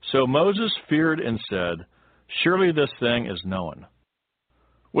 So Moses feared and said, surely this thing is known.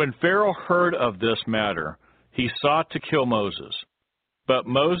 When Pharaoh heard of this matter, he sought to kill Moses. But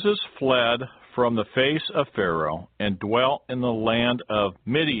Moses fled from the face of Pharaoh and dwelt in the land of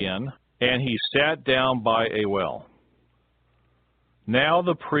Midian, and he sat down by a well. Now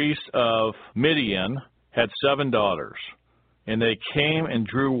the priest of Midian had 7 daughters, and they came and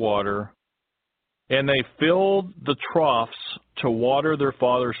drew water And they filled the troughs to water their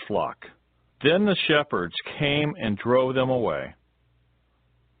father's flock. Then the shepherds came and drove them away.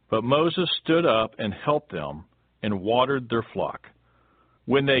 But Moses stood up and helped them and watered their flock.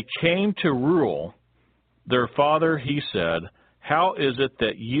 When they came to Reuel, their father, he said, "How is it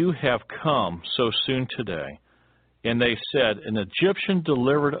that you have come so soon today?" And they said, "An Egyptian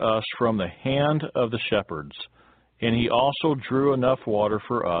delivered us from the hand of the shepherds, and he also drew enough water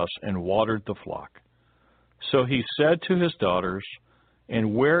for us and watered the flock." So he said to his daughters,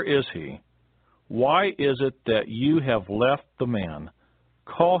 "And where is he? Why is it that you have left the man?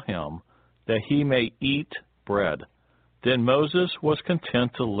 Call him, that he may eat bread." Then Moses was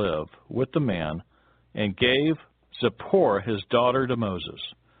content to live with the man, and gave Zipporah his daughter to Moses.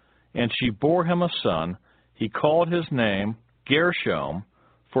 And she bore him a son. He called his name Gershom,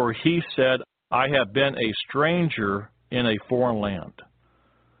 for he said, "I have been a stranger in a foreign land."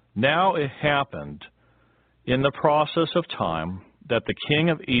 Now it happened in the process of time that the king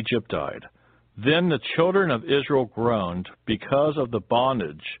of Egypt died. Then the children of Israel groaned because of the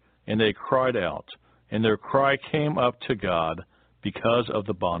bondage, and they cried out, and their cry came up to God because of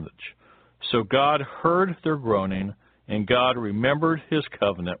the bondage. So God heard their groaning, and God remembered his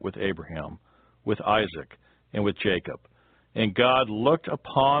covenant with Abraham, with Isaac, and with Jacob. And God looked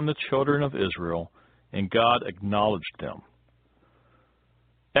upon the children of Israel, and God acknowledged them.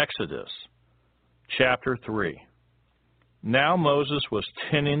 Exodus chapter 3. Now Moses was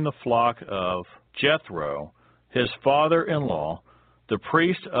tending the flock of Jethro, his father-in-law, the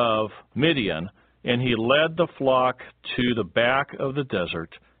priest of Midian, and he led the flock to the back of the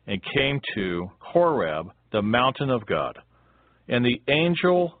desert and came to Horeb, the mountain of God. And the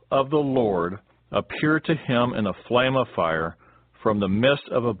angel of the Lord appeared to him in a flame of fire from the midst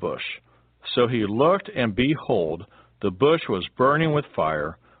of a bush. So he looked, and behold, the bush was burning with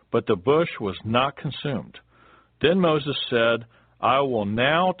fire, but the bush was not consumed. Then Moses said, "I will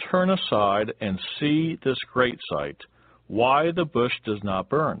now turn aside and see this great sight, why the bush does not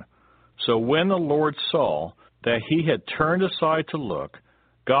burn." So when the Lord saw that he had turned aside to look,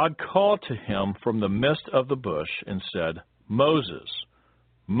 God called to him from the midst of the bush and said, "Moses,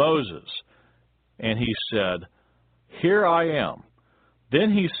 Moses." And he said, "Here I am."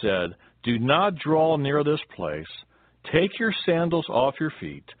 Then he said, "Do not draw near this place. Take your sandals off your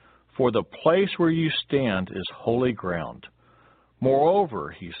feet, for the place where you stand is holy ground. Moreover,"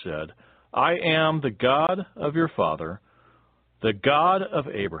 he said, "I am the God of your father, the God of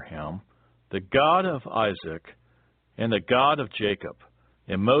Abraham, the God of Isaac, and the God of Jacob."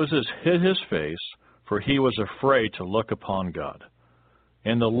 And Moses hid his face, for he was afraid to look upon God.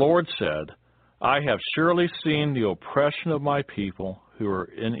 And the Lord said, "I have surely seen the oppression of my people who are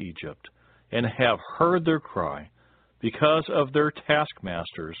in Egypt, and have heard their cry, because of their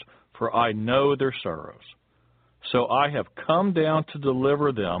taskmasters, for I know their sorrows. So I have come down to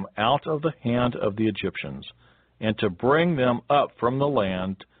deliver them out of the hand of the Egyptians, and to bring them up from the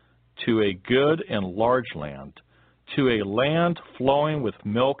land to a good and large land, to a land flowing with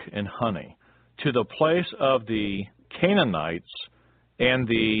milk and honey, to the place of the Canaanites, and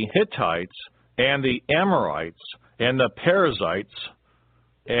the Hittites, and the Amorites, and the Perizzites,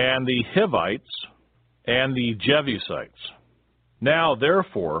 and the Hivites, and the Jebusites. Now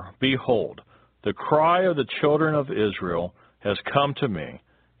therefore, behold, the cry of the children of Israel has come to me,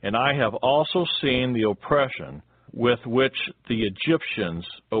 and I have also seen the oppression with which the Egyptians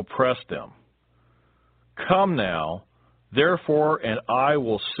oppressed them. Come now, therefore, and I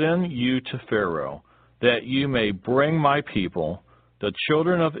will send you to Pharaoh, that you may bring my people, the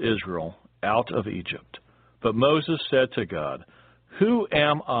children of Israel, out of Egypt." But Moses said to God, "Who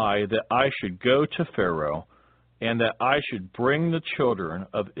am I that I should go to Pharaoh, and that I should bring the children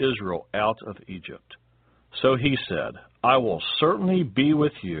of Israel out of Egypt?" So he said, "I will certainly be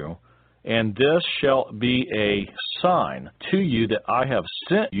with you, and this shall be a sign to you that I have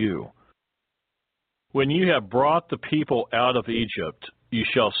sent you. When you have brought the people out of Egypt, you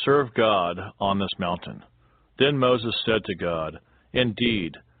shall serve God on this mountain." Then Moses said to God,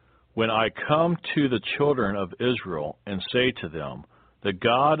 "Indeed, when I come to the children of Israel and say to them, 'The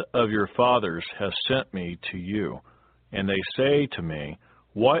God of your fathers has sent me to you,' and they say to me,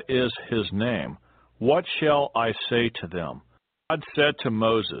 'What is his name?' what shall I say to them?" God said to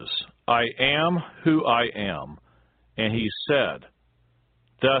Moses, "I am who I am." And he said,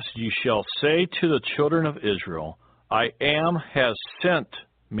 "Thus you shall say to the children of Israel, 'I am has sent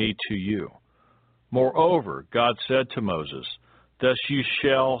me to you.'" Moreover, God said to Moses, "Thus you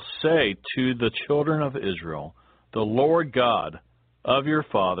shall say to the children of Israel, 'The Lord God of your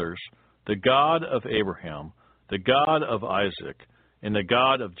fathers, the God of Abraham, the God of Isaac, and the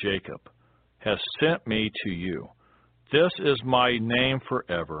God of Jacob, has sent me to you. This is my name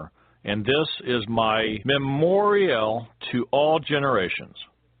forever, and this is my memorial to all generations.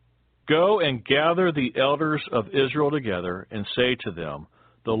 Go and gather the elders of Israel together and say to them,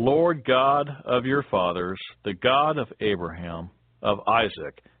 the Lord God of your fathers, the God of Abraham, of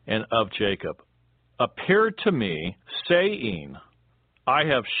Isaac, and of Jacob, appeared to me, saying, I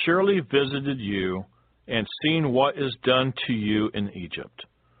have surely visited you and seen what is done to you in Egypt.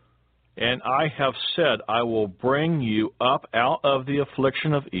 And I have said, I will bring you up out of the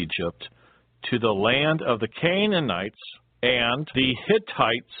affliction of Egypt to the land of the Canaanites and the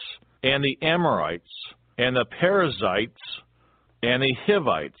Hittites and the Amorites and the Perizzites and the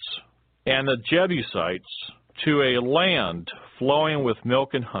Hivites and the Jebusites, to a land flowing with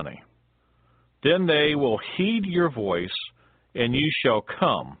milk and honey. Then they will heed your voice, and you shall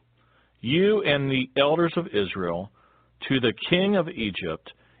come, you and the elders of Israel, to the king of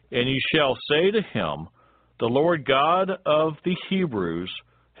Egypt, and you shall say to him, the Lord God of the Hebrews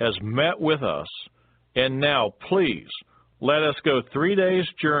has met with us, and now please let us go 3 days'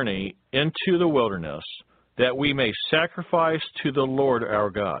 journey into the wilderness, that we may sacrifice to the Lord our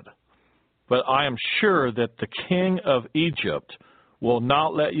God. But I am sure that the king of Egypt will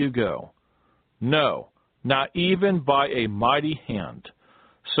not let you go. No, not even by a mighty hand.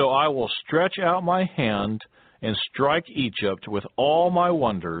 So I will stretch out my hand and strike Egypt with all my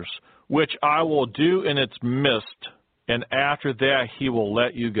wonders, which I will do in its midst, and after that he will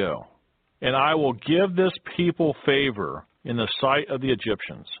let you go. And I will give this people favor in the sight of the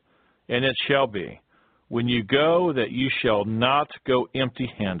Egyptians. And it shall be, when you go, that you shall not go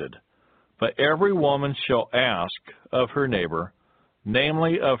empty-handed. But every woman shall ask of her neighbor,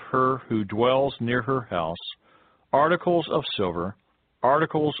 namely of her who dwells near her house, articles of silver,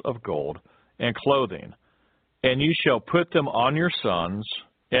 articles of gold, and clothing, and you shall put them on your sons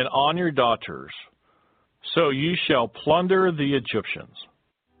and on your daughters. So you shall plunder the Egyptians.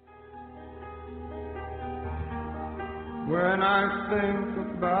 When I think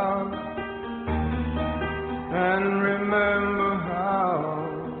about and remember how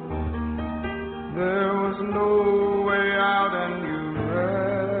there was no way out and you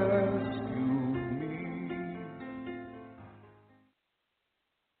rescued me.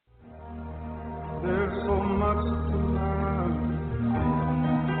 There's so much to learn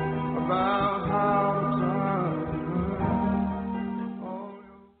about how to turn.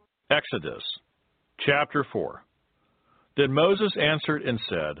 Exodus chapter 4. Then Moses answered and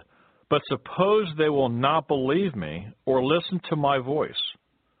said, But suppose they will not believe me or listen to my voice.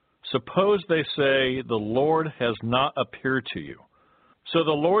 Suppose they say, the Lord has not appeared to you. So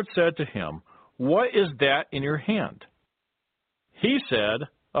the Lord said to him, What is that in your hand? He said,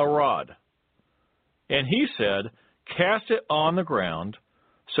 A rod. And he said, Cast it on the ground.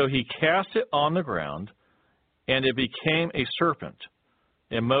 So he cast it on the ground, and it became a serpent,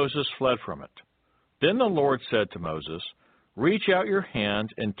 and Moses fled from it. Then the Lord said to Moses, Reach out your hand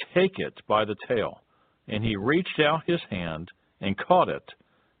and take it by the tail. And he reached out his hand and caught it,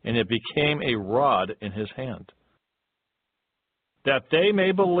 and it became a rod in his hand. That they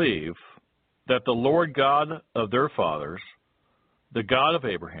may believe that the Lord God of their fathers, the God of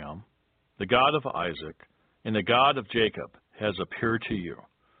Abraham, the God of Isaac, and the God of Jacob, has appeared to you.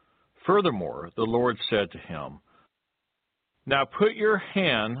 Furthermore, the Lord said to him, Now put your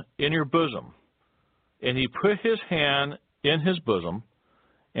hand in your bosom. And he put his hand in his bosom,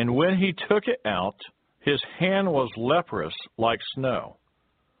 and when he took it out, his hand was leprous like snow.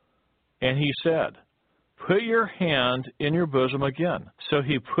 And he said, Put your hand in your bosom again. So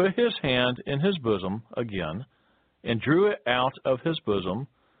he put his hand in his bosom again, and drew it out of his bosom,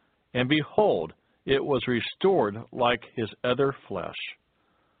 and behold, it was restored like his other flesh.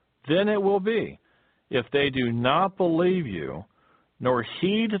 Then it will be, if they do not believe you, nor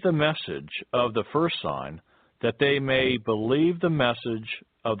heed the message of the first sign, that they may believe the message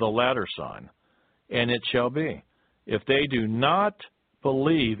of the latter sign. And it shall be, if they do not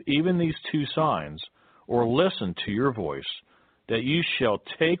believe even these two signs, or listen to your voice, that you shall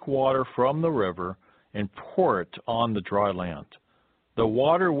take water from the river and pour it on the dry land. The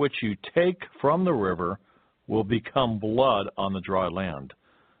water which you take from the river will become blood on the dry land.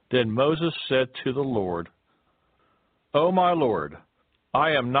 Then Moses said to the Lord, O my Lord,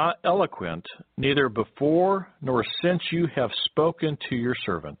 I am not eloquent, neither before nor since you have spoken to your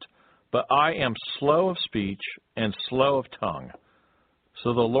servant, but I am slow of speech and slow of tongue.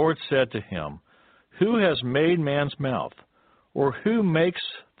 So the Lord said to him, Who has made man's mouth? Or who makes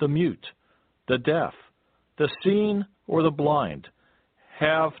the mute, the deaf, the seeing, or the blind?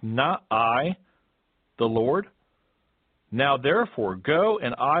 Have not I, the Lord? Now therefore go,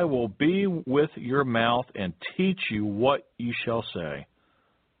 and I will be with your mouth and teach you what you shall say.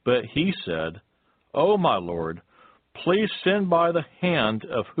 But he said, O my Lord, please send by the hand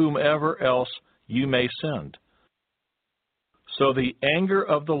of whomever else you may send. So the anger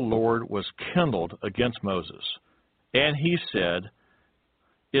of the Lord was kindled against Moses. And he said,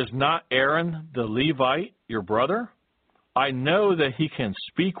 Is not Aaron the Levite your brother? I know that he can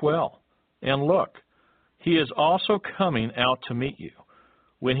speak well. And look, he is also coming out to meet you.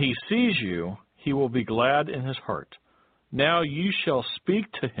 When he sees you, he will be glad in his heart. Now you shall speak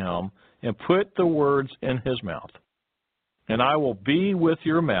to him and put the words in his mouth. And I will be with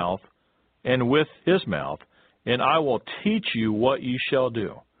your mouth and with his mouth, and I will teach you what you shall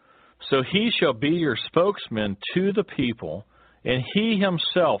do. So he shall be your spokesman to the people, and he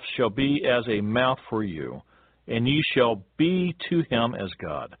himself shall be as a mouth for you, and you shall be to him as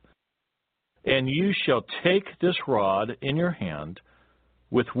God. And you shall take this rod in your hand,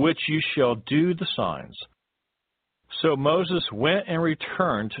 with which you shall do the signs. So Moses went and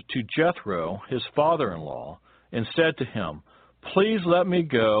returned to Jethro, his father-in-law, and said to him, Please let me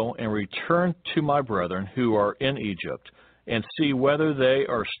go and return to my brethren who are in Egypt, and see whether they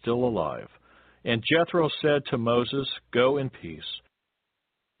are still alive. And Jethro said to Moses, Go in peace.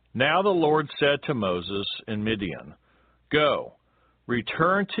 Now the Lord said to Moses in Midian, Go,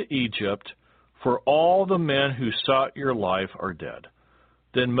 return to Egypt, for all the men who sought your life are dead.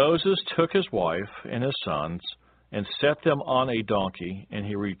 Then Moses took his wife and his sons, and set them on a donkey, and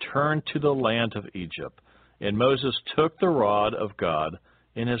he returned to the land of Egypt. And Moses took the rod of God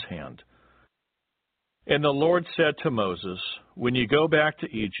in his hand. And the Lord said to Moses, When you go back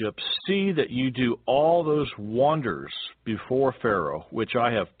to Egypt, see that you do all those wonders before Pharaoh, which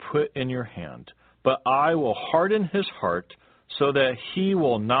I have put in your hand. But I will harden his heart, so that he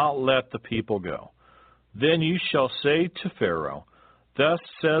will not let the people go. Then you shall say to Pharaoh, Thus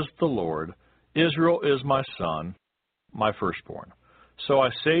says the Lord, Israel is my son, my firstborn. So I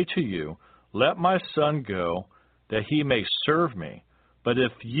say to you, Let my son go, that he may serve me. But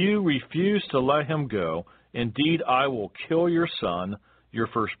if you refuse to let him go, indeed I will kill your son, your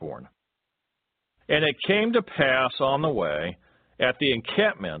firstborn. And it came to pass on the way, at the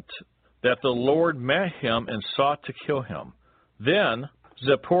encampment, that the Lord met him and sought to kill him. Then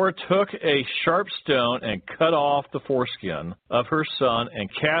Zipporah took a sharp stone and cut off the foreskin of her son and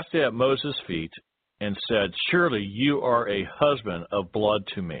cast it at Moses' feet, and said, Surely you are a husband of blood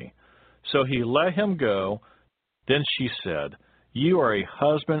to me. So he let him go. Then she said, You are a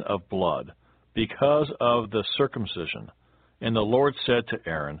husband of blood, because of the circumcision. And the Lord said to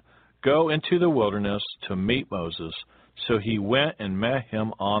Aaron, Go into the wilderness to meet Moses. So he went and met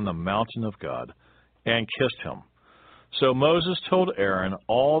him on the mountain of God, and kissed him. So Moses told Aaron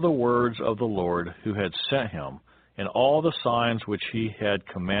all the words of the Lord who had sent him, and all the signs which he had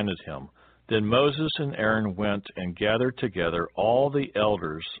commanded him. Then Moses and Aaron went and gathered together all the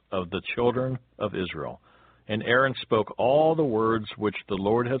elders of the children of Israel. And Aaron spoke all the words which the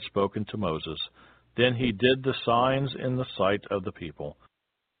Lord had spoken to Moses. Then he did the signs in the sight of the people.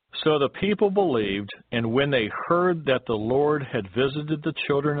 So the people believed, and when they heard that the Lord had visited the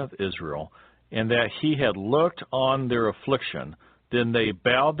children of Israel, and that he had looked on their affliction, then they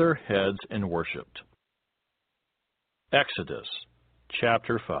bowed their heads and worshipped. Exodus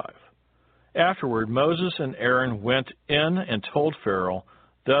chapter 5. Afterward Moses and Aaron went in and told Pharaoh,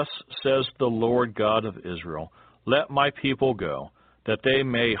 Thus says the Lord God of Israel, Let my people go, that they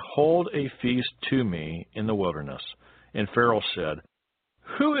may hold a feast to me in the wilderness. And Pharaoh said,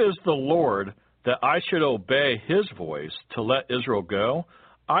 Who is the Lord that I should obey his voice to let Israel go?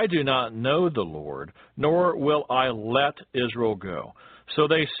 I do not know the Lord, nor will I let Israel go. So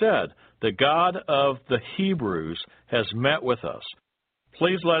they said, The God of the Hebrews has met with us.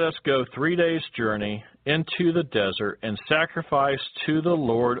 Please let us go 3 days' journey into the desert and sacrifice to the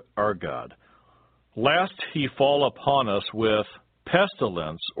Lord our God, lest he fall upon us with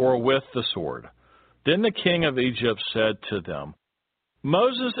pestilence or with the sword. Then the king of Egypt said to them,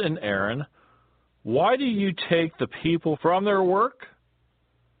 Moses and Aaron, why do you take the people from their work?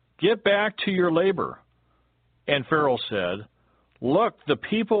 Get back to your labor. And Pharaoh said, Look, the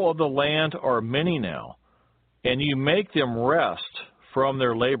people of the land are many now, and you make them rest from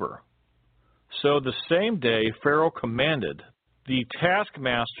their labor. So the same day Pharaoh commanded the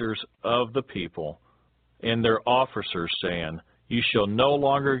taskmasters of the people and their officers, saying, You shall no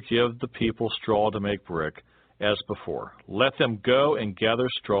longer give the people straw to make brick as before. Let them go and gather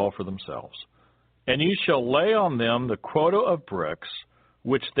straw for themselves. And you shall lay on them the quota of bricks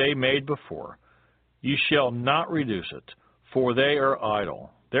which they made before. You shall not reduce it, for they are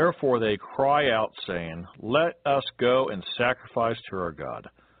idle. Therefore they cry out, saying, Let us go and sacrifice to our God.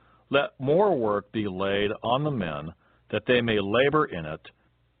 Let more work be laid on the men, that they may labor in it,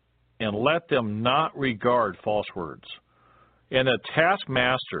 and let them not regard false words. And the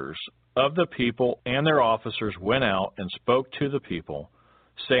taskmasters of the people and their officers went out and spoke to the people,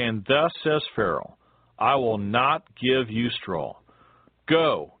 saying, Thus says Pharaoh, I will not give you straw.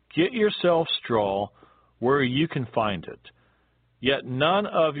 Go, get yourself straw where you can find it. Yet none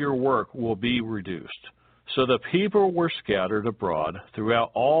of your work will be reduced. So the people were scattered abroad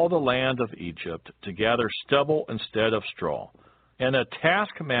throughout all the land of Egypt to gather stubble instead of straw. And the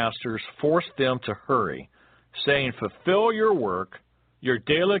taskmasters forced them to hurry, saying, Fulfill your work, your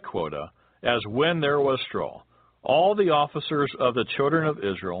daily quota, as when there was straw. All the officers of the children of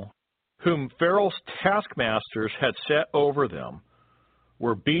Israel, whom Pharaoh's taskmasters had set over them,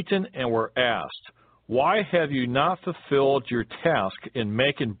 were beaten and were asked, Why have you not fulfilled your task in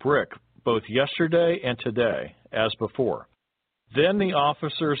making brick both yesterday and today, as before? Then the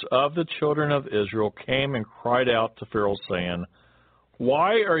officers of the children of Israel came and cried out to Pharaoh, saying,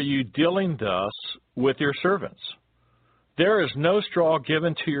 Why are you dealing thus with your servants? There is no straw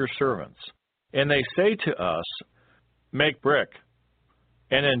given to your servants. And they say to us, Make brick.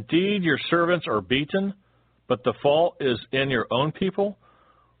 And indeed your servants are beaten, but the fault is in your own people.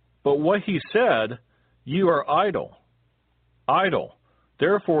 But what he said, You are idle. Idle.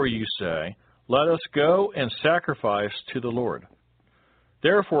 Therefore you say, Let us go and sacrifice to the Lord.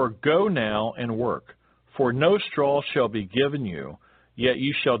 Therefore go now and work, for no straw shall be given you, yet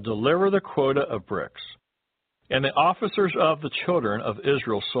you shall deliver the quota of bricks. And the officers of the children of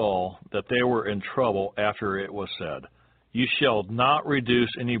Israel saw that they were in trouble after it was said, You shall not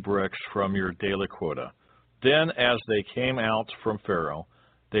reduce any bricks from your daily quota. Then as they came out from Pharaoh,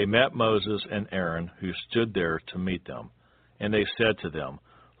 they met Moses and Aaron, who stood there to meet them. And they said to them,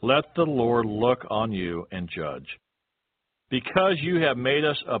 Let the Lord look on you and judge. Because you have made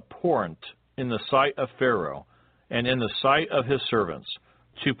us abhorrent in the sight of Pharaoh and in the sight of his servants,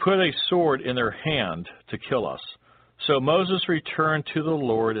 to put a sword in their hand to kill us. So Moses returned to the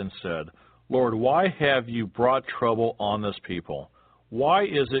Lord and said, Lord, why have you brought trouble on this people? Why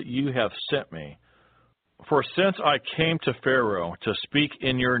is it you have sent me? For since I came to Pharaoh to speak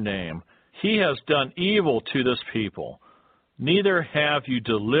in your name, he has done evil to this people. Neither have you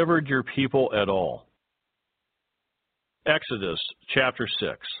delivered your people at all. Exodus chapter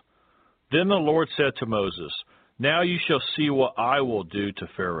 6. Then the Lord said to Moses, Now you shall see what I will do to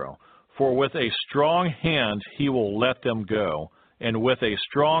Pharaoh. For with a strong hand he will let them go, and with a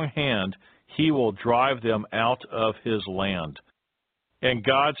strong hand he will drive them out of his land. And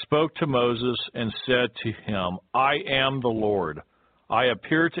God spoke to Moses and said to him, I am the Lord. I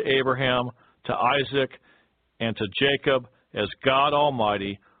appeared to Abraham, to Isaac, and to Jacob as God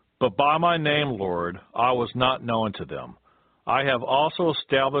Almighty, but by my name, Lord, I was not known to them. I have also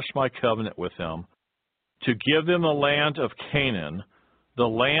established my covenant with them, to give them the land of Canaan, the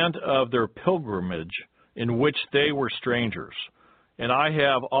land of their pilgrimage, in which they were strangers. And I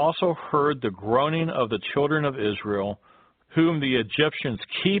have also heard the groaning of the children of Israel, whom the Egyptians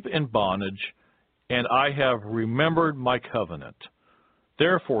keep in bondage, and I have remembered my covenant.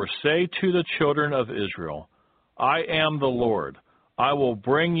 Therefore say to the children of Israel, I am the Lord. I will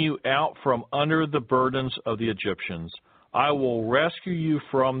bring you out from under the burdens of the Egyptians. I will rescue you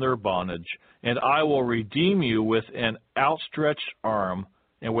from their bondage, and I will redeem you with an outstretched arm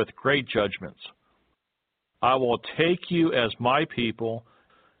and with great judgments. I will take you as my people,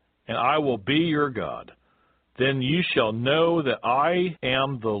 and I will be your God. Then you shall know that I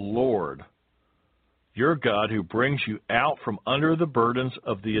am the Lord, your God, who brings you out from under the burdens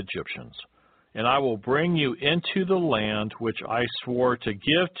of the Egyptians. And I will bring you into the land which I swore to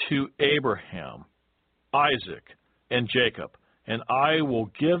give to Abraham, Isaac, and Jacob, and I will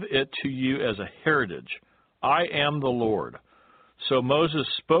give it to you as a heritage. I am the Lord. So Moses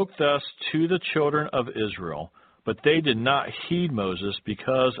spoke thus to the children of Israel, but they did not heed Moses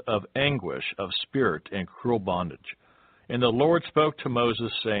because of anguish of spirit and cruel bondage. And the Lord spoke to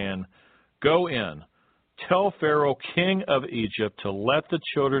Moses, saying, Go in, tell Pharaoh, king of Egypt, to let the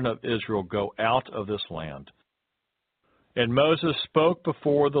children of Israel go out of this land. And Moses spoke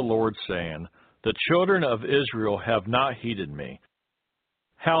before the Lord, saying, The children of Israel have not heeded me.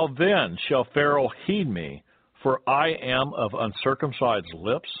 How then shall Pharaoh heed me, for I am of uncircumcised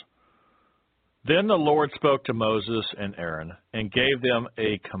lips? Then the Lord spoke to Moses and Aaron, and gave them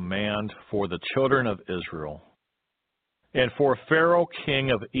a command for the children of Israel, and for Pharaoh king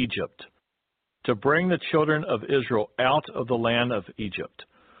of Egypt, to bring the children of Israel out of the land of Egypt.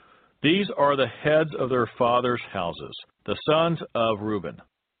 These are the heads of their fathers' houses, the sons of Reuben.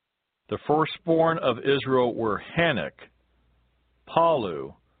 The firstborn of Israel were Hanok,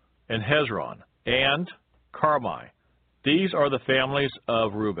 Palu, and Hezron, and Carmi. These are the families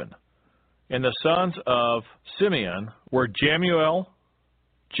of Reuben. And the sons of Simeon were Jemuel,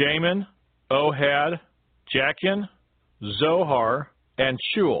 Jamin, Ohad, Jachin, Zohar, and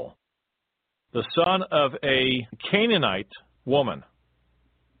Shuel, the son of a Canaanite woman.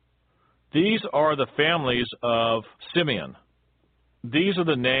 These are the families of Simeon. These are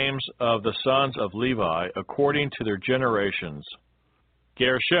the names of the sons of Levi according to their generations: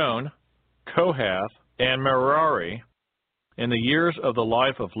 Gershon, Kohath, and Merari. In the years of the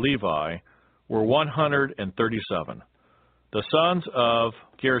life of Levi were 137. The sons of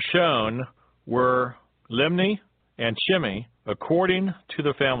Gershon were Limni and Shimei according to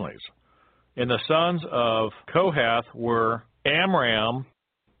the families. And the sons of Kohath were Amram,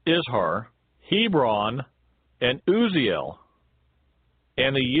 Izhar, Hebron, and Uziel.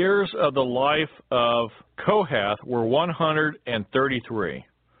 And the years of the life of Kohath were 133.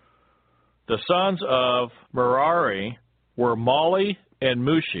 The sons of Merari were Mali and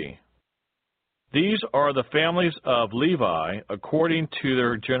Mushi. These are the families of Levi according to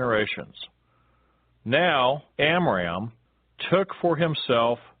their generations. Now Amram took for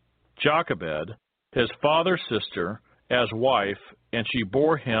himself Jochebed, his father's sister, as wife, and she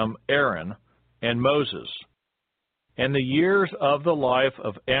bore him Aaron and Moses. And the years of the life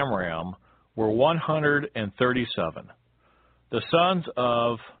of Amram were 137. The sons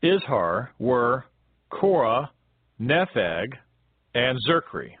of Izhar were Korah, Nepheg, and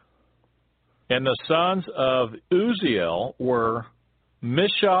Zerchri. And the sons of Uziel were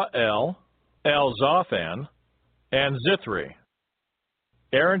Mishael, Elzaphan, and Zithri.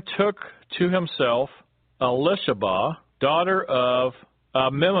 Aaron took to himself Elisheba, daughter of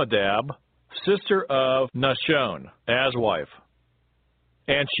Amminadab, sister of Nashon, as wife.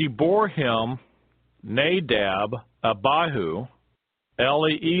 And she bore him Nadab, Abihu,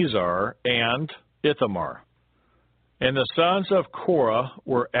 Eleazar, and Ithamar. And the sons of Korah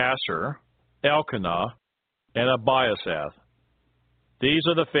were Asher, Elkanah, and Abiasaph. These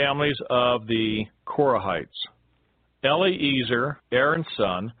are the families of the Korahites. Eleazar, Aaron's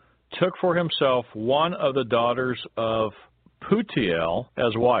son, took for himself one of the daughters of Putiel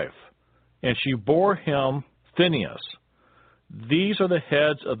as wife, and she bore him Phinehas. These are the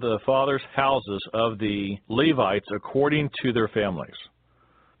heads of the fathers' houses of the Levites according to their families.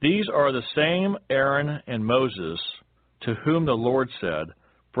 These are the same Aaron and Moses to whom the Lord said,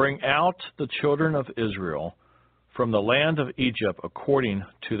 "Bring out the children of Israel from the land of Egypt according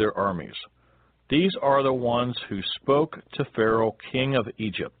to their armies." These are the ones who spoke to Pharaoh, king of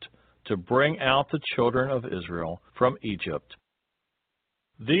Egypt, to bring out the children of Israel from Egypt.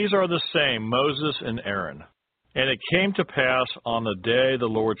 These are the same Moses and Aaron. And it came to pass on the day the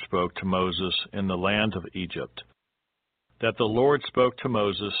Lord spoke to Moses in the land of Egypt, that the Lord spoke to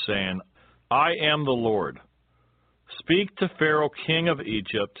Moses, saying, "I am the Lord. Speak to Pharaoh, king of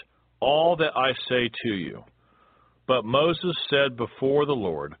Egypt, all that I say to you." But Moses said before the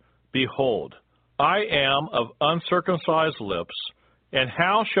Lord, "Behold, I am of uncircumcised lips, and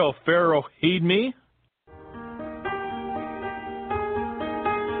how shall Pharaoh heed me?"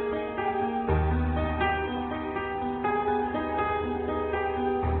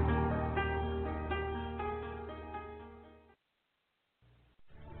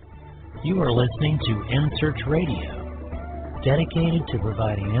 You are listening to InSearch Radio, dedicated to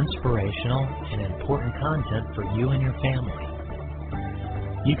providing inspirational and important content for you and your family.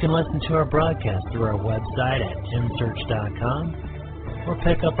 You can listen to our broadcast through our website at insearch.com or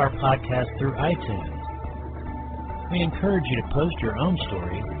pick up our podcast through iTunes. We encourage you to post your own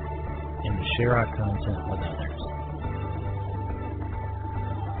stories and to share our content with others.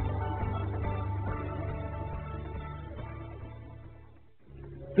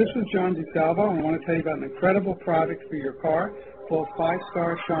 This is John DeSalvo, and I want to tell you about an incredible product for your car called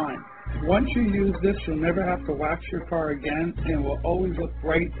 5-Star Shine. Once you use this, you'll never have to wax your car again, and it will always look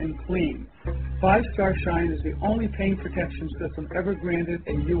bright and clean. 5-Star Shine is the only paint protection system ever granted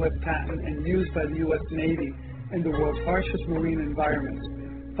a U.S. patent and used by the U.S. Navy in the world's harshest marine environments.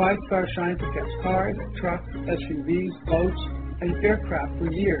 5-Star Shine protects cars, trucks, SUVs, boats, and aircraft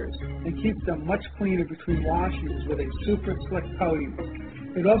for years and keeps them much cleaner between washes with a super slick coating.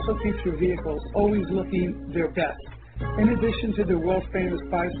 It also keeps your vehicles always looking their best. In addition to the world-famous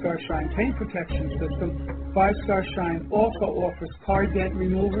 5-Star Shine paint protection system, 5-Star Shine also offers car dent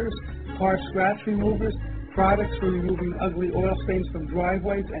removers, car scratch removers, products for removing ugly oil stains from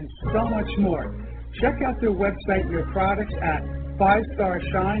driveways, and so much more. Check out their website and their products at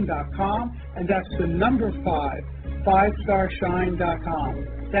 5starshine.com, and that's the number 5, 5starshine.com.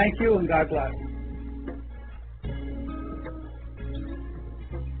 Thank you, and God bless.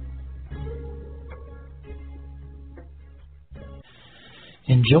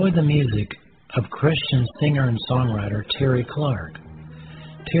 Enjoy the music of Christian singer and songwriter Terry Clark.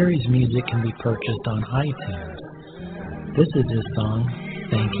 Terry's music can be purchased on iTunes. This is his song,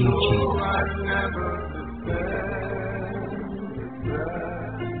 Thank You, Jesus.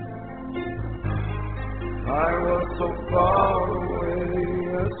 I was so far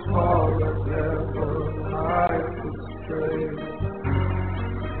away, as far as ever I could stray,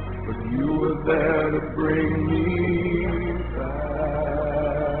 but you were there to bring me back.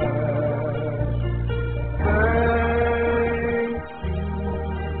 Thank you,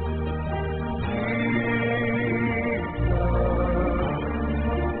 Jesus,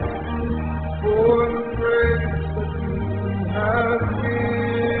 for the grace that you have given.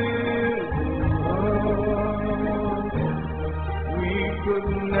 Could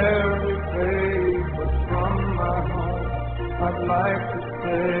never repay, but from my heart I'd like to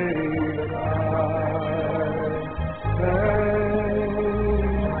say that I thank you.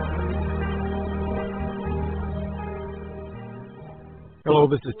 Hello,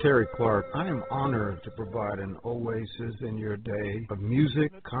 this is Terry Clark. I am honored to provide an oasis in your day of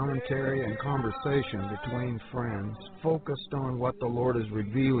music, commentary, and conversation between friends, focused on what the Lord is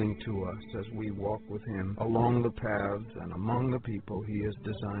revealing to us as we walk with Him along the paths and among the people He has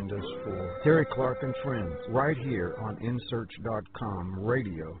designed us for. Terry Clark and Friends, right here on InSearch.com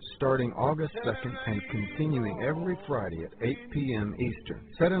radio, starting August 2nd and continuing every Friday at 8 p.m. Eastern.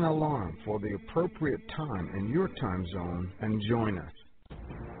 Set an alarm for the appropriate time in your time zone and join us.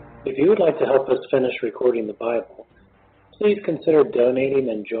 If you would like to help us finish recording the Bible, please consider donating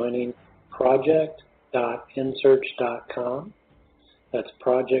and joining project.insearch.com. That's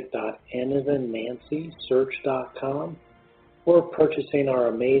project.n-as-in-Nancy-search.com, or purchasing our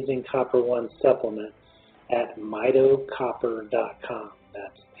amazing Copper One supplement at mitocopper.com.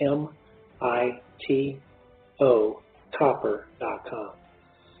 That's M-I-T-O copper.com.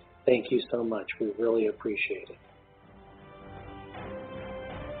 Thank you so much. We really appreciate it.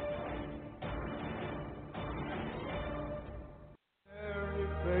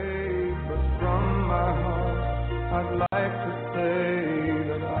 I'd like to say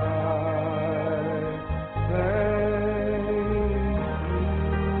that I thank you.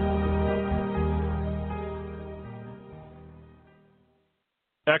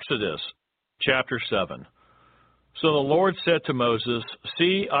 Exodus chapter 7. So the Lord said to Moses,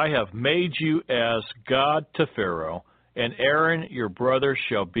 See, I have made you as God to Pharaoh, and Aaron your brother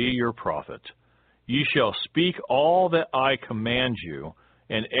shall be your prophet. You shall speak all that I command you,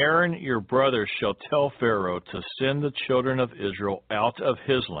 and Aaron your brother shall tell Pharaoh to send the children of Israel out of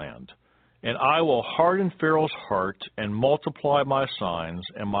his land. And I will harden Pharaoh's heart and multiply my signs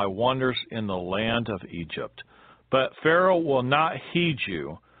and my wonders in the land of Egypt. But Pharaoh will not heed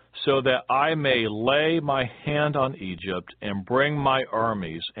you, so that I may lay my hand on Egypt and bring my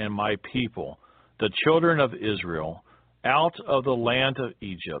armies and my people, the children of Israel, out of the land of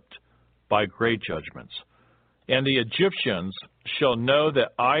Egypt by great judgments. And the Egyptians shall know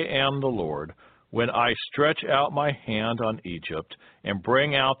that I am the Lord when I stretch out my hand on Egypt and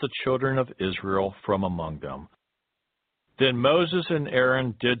bring out the children of Israel from among them. Then Moses and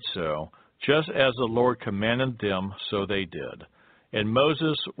Aaron did so, just as the Lord commanded them, so they did. And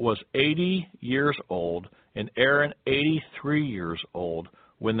Moses was 80 years old, and Aaron 83 years old,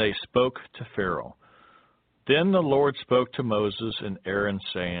 when they spoke to Pharaoh. Then the Lord spoke to Moses and Aaron,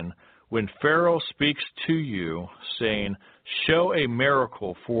 saying, When Pharaoh speaks to you, saying, Show a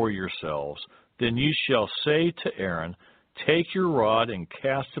miracle for yourselves, then you shall say to Aaron, Take your rod and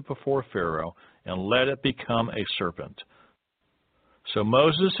cast it before Pharaoh, and let it become a serpent. So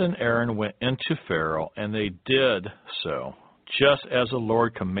Moses and Aaron went into Pharaoh, and they did so, just as the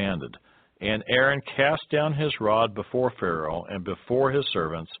Lord commanded. And Aaron cast down his rod before Pharaoh and before his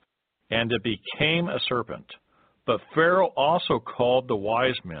servants, and it became a serpent. But Pharaoh also called the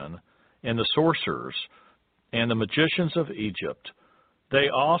wise men and the sorcerers and the magicians of Egypt. They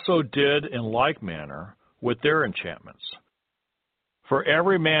also did in like manner with their enchantments. For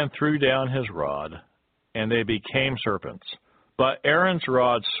every man threw down his rod, and they became serpents. But Aaron's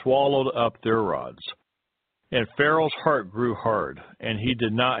rod swallowed up their rods. And Pharaoh's heart grew hard, and he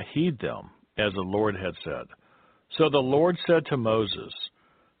did not heed them, as the Lord had said. So the Lord said to Moses,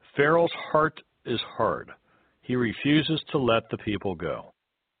 Pharaoh's heart is hard. He refuses to let the people go.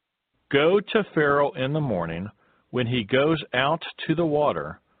 Go to Pharaoh in the morning, when he goes out to the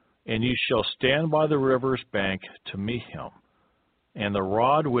water, and you shall stand by the river's bank to meet him. And the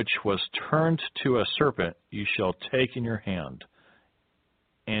rod which was turned to a serpent you shall take in your hand.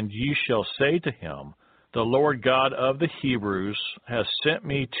 And you shall say to him, The Lord God of the Hebrews has sent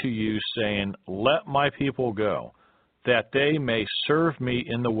me to you, saying, Let my people go, that they may serve me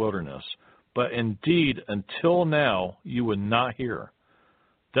in the wilderness. But indeed, until now you would not hear.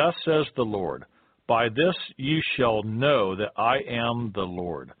 Thus says the Lord, By this you shall know that I am the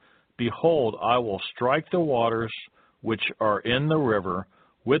Lord. Behold, I will strike the waters which are in the river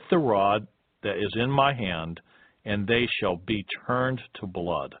with the rod that is in my hand, and they shall be turned to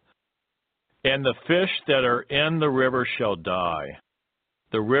blood. And the fish that are in the river shall die.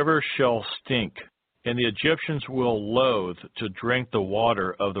 The river shall stink, and the Egyptians will loathe to drink the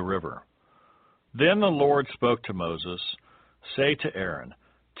water of the river. Then the Lord spoke to Moses, Say to Aaron,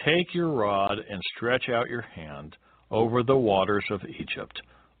 Take your rod and stretch out your hand over the waters of Egypt,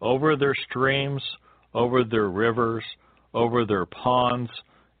 over their streams, over their rivers, over their ponds,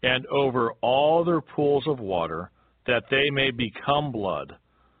 and over all their pools of water, that they may become blood.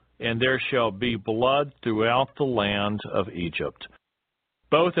 And there shall be blood throughout the land of Egypt,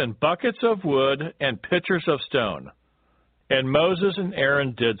 both in buckets of wood and pitchers of stone. And Moses and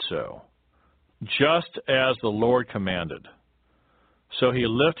Aaron did so, just as the Lord commanded. So he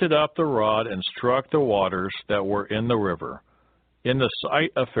lifted up the rod and struck the waters that were in the river, in the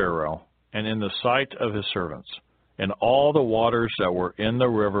sight of Pharaoh, and in the sight of his servants. And all the waters that were in the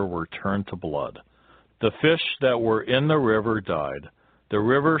river were turned to blood. The fish that were in the river died. The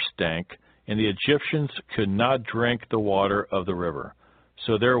river stank, and the Egyptians could not drink the water of the river.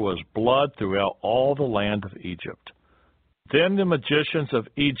 So there was blood throughout all the land of Egypt. Then the magicians of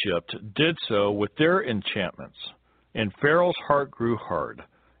Egypt did so with their enchantments. And Pharaoh's heart grew hard,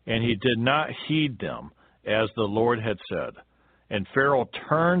 and he did not heed them, as the Lord had said. And Pharaoh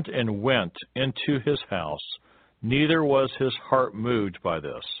turned and went into his house, neither was his heart moved by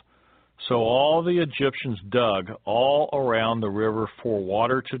this. So all the Egyptians dug all around the river for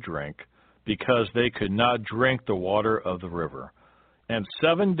water to drink, because they could not drink the water of the river. And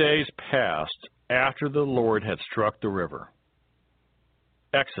 7 days passed after the Lord had struck the river.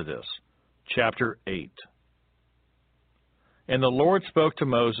 Exodus chapter 8. And the Lord spoke to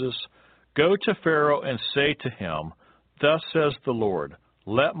Moses, Go to Pharaoh and say to him, Thus says the Lord,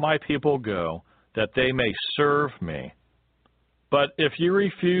 Let my people go, that they may serve me. But if you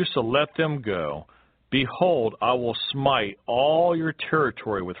refuse to let them go, behold, I will smite all your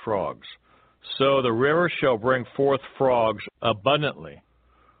territory with frogs. So the river shall bring forth frogs abundantly,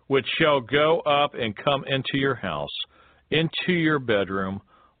 which shall go up and come into your house, into your bedroom,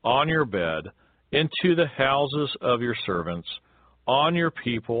 on your bed, into the houses of your servants, on your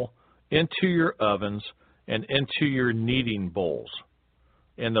people, into your ovens, and into your kneading bowls.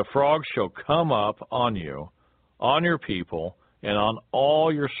 And the frogs shall come up on you, on your people, and on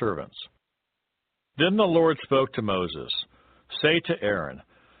all your servants. Then the Lord spoke to Moses, Say to Aaron,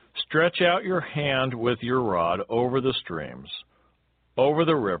 Stretch out your hand with your rod over the streams, over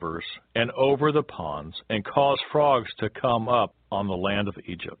the rivers, and over the ponds, and cause frogs to come up on the land of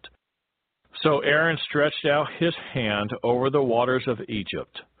Egypt. So Aaron stretched out his hand over the waters of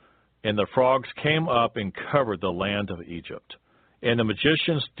Egypt, and the frogs came up and covered the land of Egypt. And the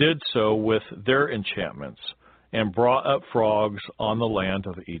magicians did so with their enchantments, and brought up frogs on the land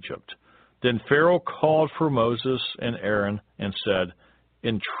of Egypt. Then Pharaoh called for Moses and Aaron and said,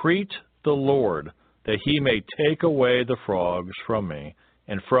 Entreat the Lord that he may take away the frogs from me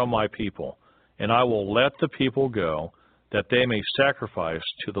and from my people, and I will let the people go, that they may sacrifice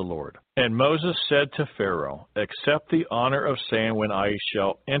to the Lord. And Moses said to Pharaoh, Accept the honor of saying when I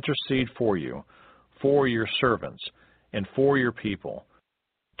shall intercede for you, for your servants, and for your people,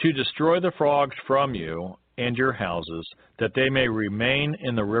 to destroy the frogs from you and your houses, that they may remain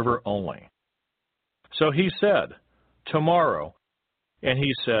in the river only. So he said, Tomorrow. And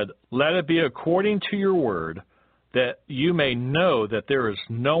he said, Let it be according to your word, that you may know that there is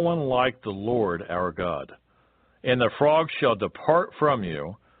no one like the Lord our God. And the frogs shall depart from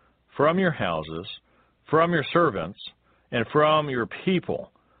you, from your houses, from your servants, and from your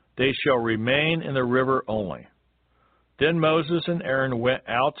people. They shall remain in the river only. Then Moses and Aaron went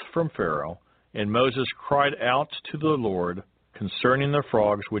out from Pharaoh, and Moses cried out to the Lord concerning the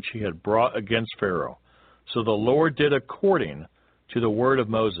frogs which he had brought against Pharaoh. So the Lord did according to the word of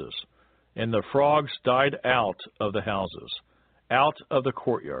Moses, and the frogs died out of the houses, out of the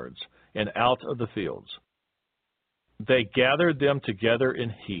courtyards, and out of the fields. They gathered them together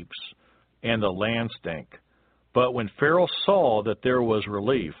in heaps, and the land stank. But when Pharaoh saw that there was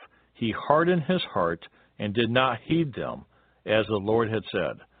relief, he hardened his heart and did not heed them, as the Lord had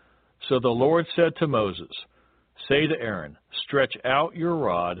said. So the Lord said to Moses, say to Aaron, stretch out your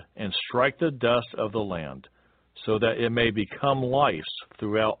rod and strike the dust of the land, so that it may become lice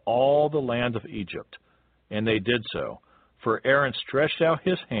throughout all the land of Egypt. And they did so. For Aaron stretched out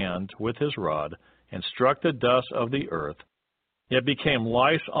his hand with his rod and struck the dust of the earth. It became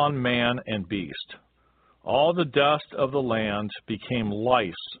lice on man and beast. All the dust of the land became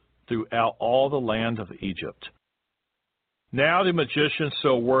lice throughout all the land of Egypt. Now the magicians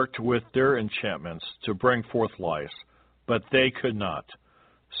so worked with their enchantments to bring forth lice, but they could not.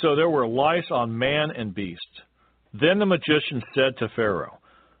 So there were lice on man and beast. Then the magician said to Pharaoh,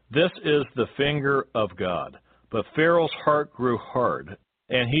 this is the finger of God. But Pharaoh's heart grew hard,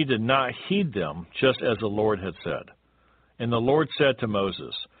 and he did not heed them, just as the Lord had said. And the Lord said to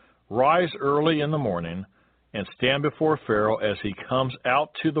Moses, rise early in the morning, and stand before Pharaoh as he comes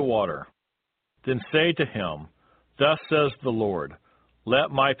out to the water. Then say to him, thus says the Lord,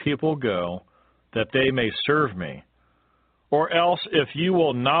 let my people go, that they may serve me. Or else, if you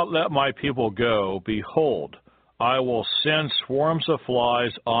will not let my people go, behold, I will send swarms of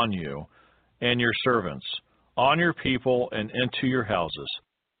flies on you and your servants, on your people and into your houses.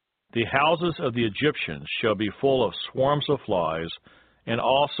 The houses of the Egyptians shall be full of swarms of flies, and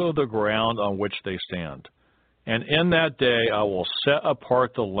also the ground on which they stand. And in that day I will set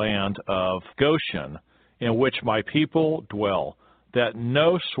apart the land of Goshen, in which my people dwell, that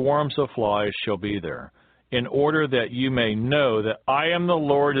no swarms of flies shall be there, in order that you may know that I am the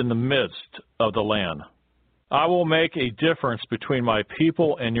Lord in the midst of the land. I will make a difference between my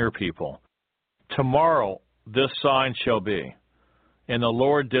people and your people. Tomorrow this sign shall be. And the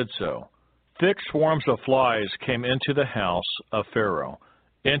Lord did so. Thick swarms of flies came into the house of Pharaoh,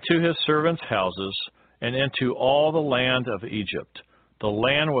 into his servants' houses, and into all the land of Egypt. The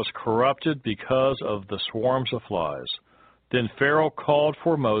land was corrupted because of the swarms of flies. Then Pharaoh called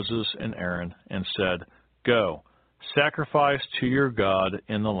for Moses and Aaron and said, go, sacrifice to your God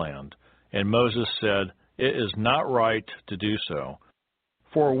in the land. And Moses said, it is not right to do so,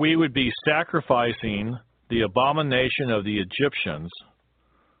 for we would be sacrificing the abomination of the Egyptians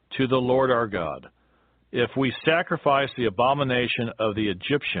to the Lord our God. If we sacrifice the abomination of the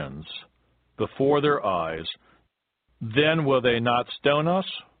Egyptians before their eyes, then will they not stone us?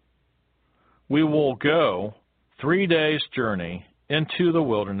 We will go 3 days' journey into the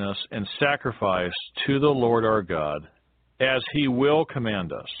wilderness and sacrifice to the Lord our God, as he will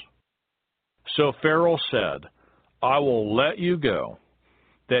command us. So Pharaoh said, I will let you go,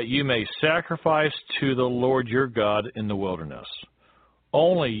 that you may sacrifice to the Lord your God in the wilderness.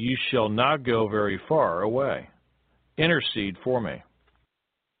 Only you shall not go very far away. Intercede for me.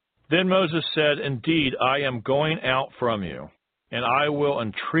 Then Moses said, indeed, I am going out from you, and I will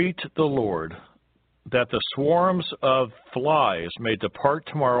entreat the Lord that the swarms of flies may depart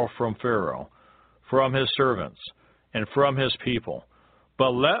tomorrow from Pharaoh, from his servants, and from his people.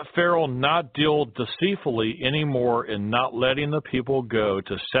 But let Pharaoh not deal deceitfully any more in not letting the people go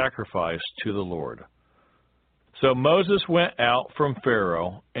to sacrifice to the Lord. So Moses went out from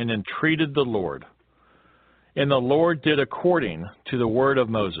Pharaoh and entreated the Lord. And the Lord did according to the word of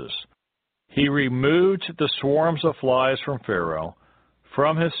Moses. He removed the swarms of flies from Pharaoh,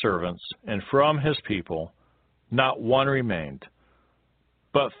 from his servants, and from his people. Not one remained.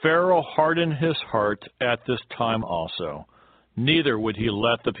 But Pharaoh hardened his heart at this time also. Neither would he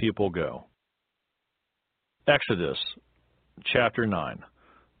let the people go. Exodus chapter 9.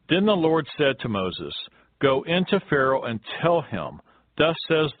 Then the Lord said to Moses, go into Pharaoh and tell him, thus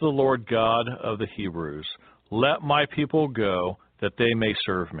says the Lord God of the Hebrews, let my people go, that they may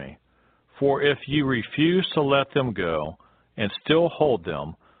serve me. For if you refuse to let them go, and still hold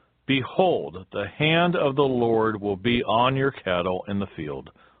them, behold, the hand of the Lord will be on your cattle in the field,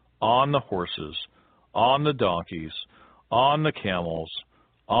 on the horses, on the donkeys, on the camels,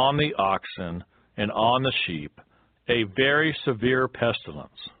 on the oxen, and on the sheep, a very severe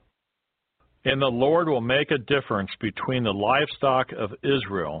pestilence. And the Lord will make a difference between the livestock of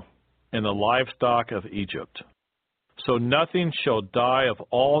Israel and the livestock of Egypt. So nothing shall die of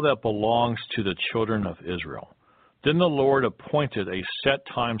all that belongs to the children of Israel. Then the Lord appointed a set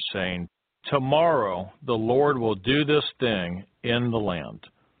time, saying, tomorrow the Lord will do this thing in the land.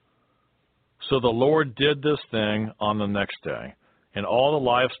 So the Lord did this thing on the next day, and all the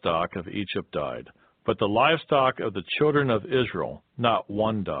livestock of Egypt died. But the livestock of the children of Israel, not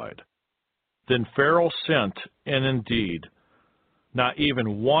one died. Then Pharaoh sent, and indeed, not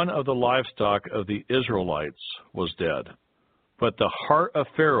even one of the livestock of the Israelites was dead. But the heart of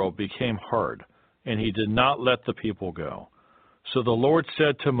Pharaoh became hard, and he did not let the people go. So the Lord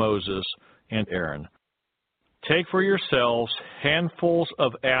said to Moses and Aaron, take for yourselves handfuls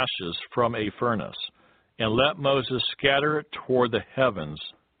of ashes from a furnace, and let Moses scatter it toward the heavens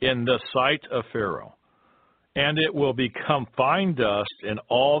in the sight of Pharaoh. And it will become fine dust in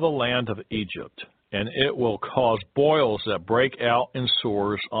all the land of Egypt, and it will cause boils that break out in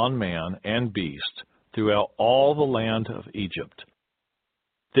sores on man and beast throughout all the land of Egypt.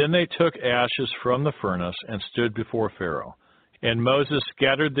 Then they took ashes from the furnace and stood before Pharaoh, and Moses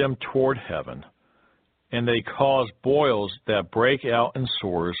scattered them toward heaven, and they caused boils that break out in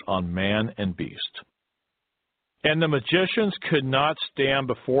sores on man and beast. And the magicians could not stand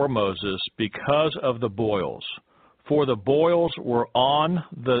before Moses because of the boils, for the boils were on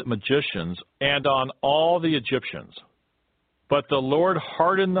the magicians and on all the Egyptians. But the Lord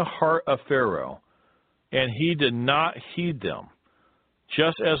hardened the heart of Pharaoh, and he did not heed them,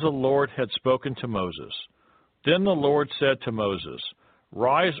 just as the Lord had spoken to Moses. Then the Lord said to Moses,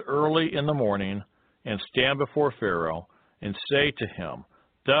 "Rise early in the morning and stand before Pharaoh, and say to him,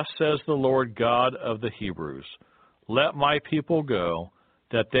 'Thus says the Lord God of the Hebrews, let my people go,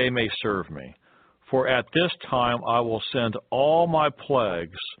 that they may serve me. For at this time I will send all my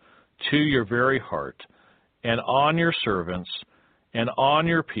plagues to your very heart, and on your servants, and on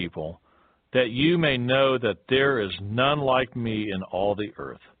your people, that you may know that there is none like me in all the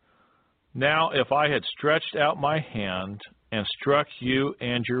earth.' Now if I had stretched out my hand and struck you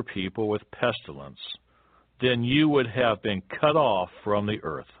and your people with pestilence, then you would have been cut off from the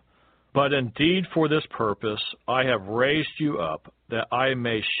earth. But indeed for this purpose I have raised you up, that I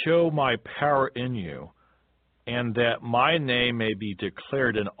may show my power in you, and that my name may be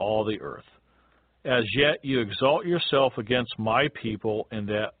declared in all the earth. As yet you exalt yourself against my people, in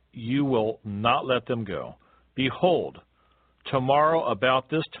that you will not let them go. Behold, tomorrow about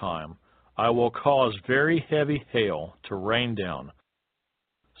this time I will cause very heavy hail to rain down,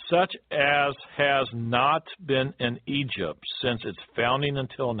 such as has not been in Egypt since its founding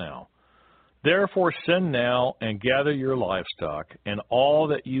until now. Therefore send now and gather your livestock and all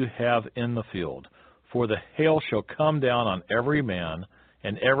that you have in the field, for the hail shall come down on every man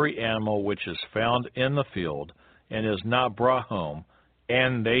and every animal which is found in the field and is not brought home,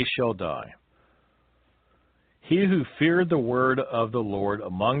 and they shall die. He who feared the word of the Lord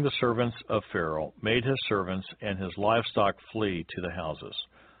among the servants of Pharaoh made his servants and his livestock flee to the houses.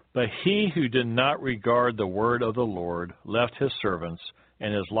 But he who did not regard the word of the Lord left his servants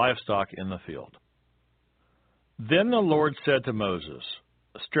and his livestock in the field. Then the Lord said to Moses,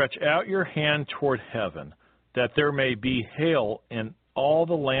 "Stretch out your hand toward heaven, that there may be hail in all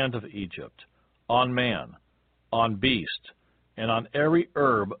the land of Egypt, on man, on beast, and on every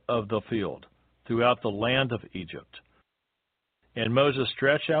herb of the field, throughout the land of Egypt." And Moses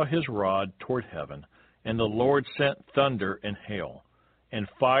stretched out his rod toward heaven, and the Lord sent thunder and hail, and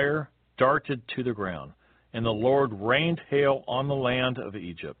fire darted to the ground, and the Lord rained hail on the land of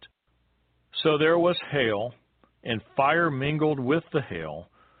Egypt. So there was hail, and fire mingled with the hail,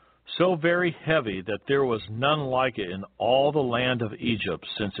 so very heavy that there was none like it in all the land of Egypt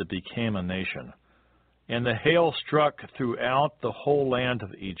since it became a nation. And the hail struck throughout the whole land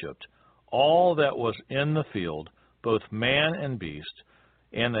of Egypt, all that was in the field, both man and beast,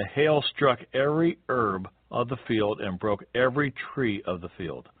 and the hail struck every herb of the field and broke every tree of the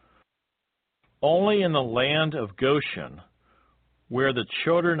field. Only in the land of Goshen, where the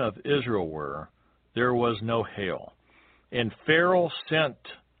children of Israel were, there was no hail. And Pharaoh sent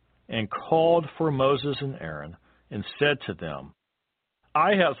and called for Moses and Aaron, and said to them,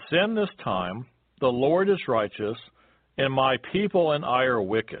 "I have sinned this time, the Lord is righteous, and my people and I are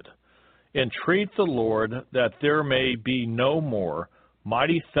wicked. Entreat the Lord that there may be no more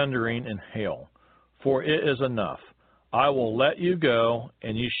mighty thundering and hail, for it is enough. I will let you go,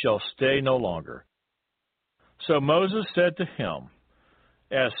 and you shall stay no longer." So Moses said to him,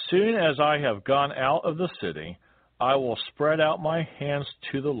 "As soon as I have gone out of the city, I will spread out my hands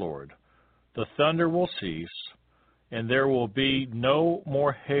to the Lord. The thunder will cease, and there will be no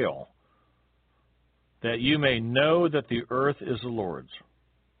more hail, that you may know that the earth is the Lord's.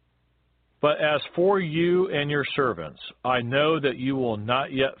 But as for you and your servants, I know that you will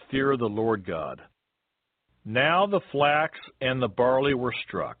not yet fear the Lord God." Now the flax and the barley were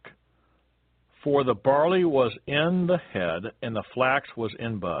struck, for the barley was in the head, and the flax was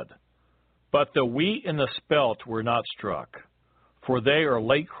in bud. But the wheat and the spelt were not struck, for they are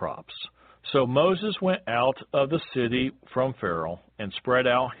late crops. So Moses went out of the city from Pharaoh, and spread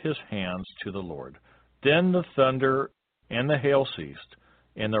out his hands to the Lord. Then the thunder and the hail ceased,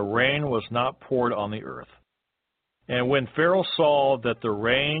 and the rain was not poured on the earth. And when Pharaoh saw that the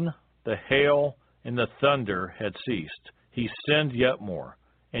rain, the hail, and the thunder had ceased, he sinned yet more,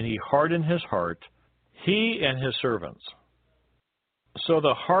 and he hardened his heart, he and his servants. So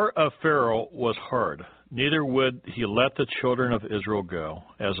the heart of Pharaoh was hard, Neither would he let the children of Israel go,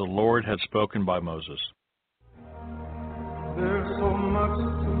 as the Lord had spoken by Moses. There's so much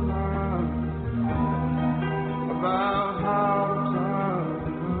to learn about how to turn.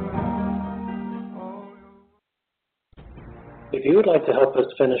 If you would like to help us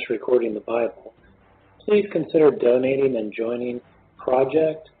finish recording the Bible, please consider donating and joining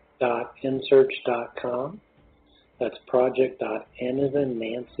project.nsearch.com. That's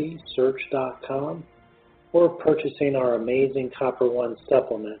project.nancysearch.com, or purchasing our amazing Copper One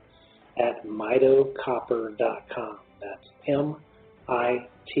supplement at mitocopper.com. That's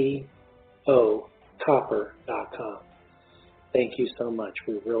MITO copper.com. Thank you so much.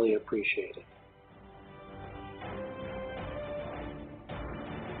 We really appreciate it.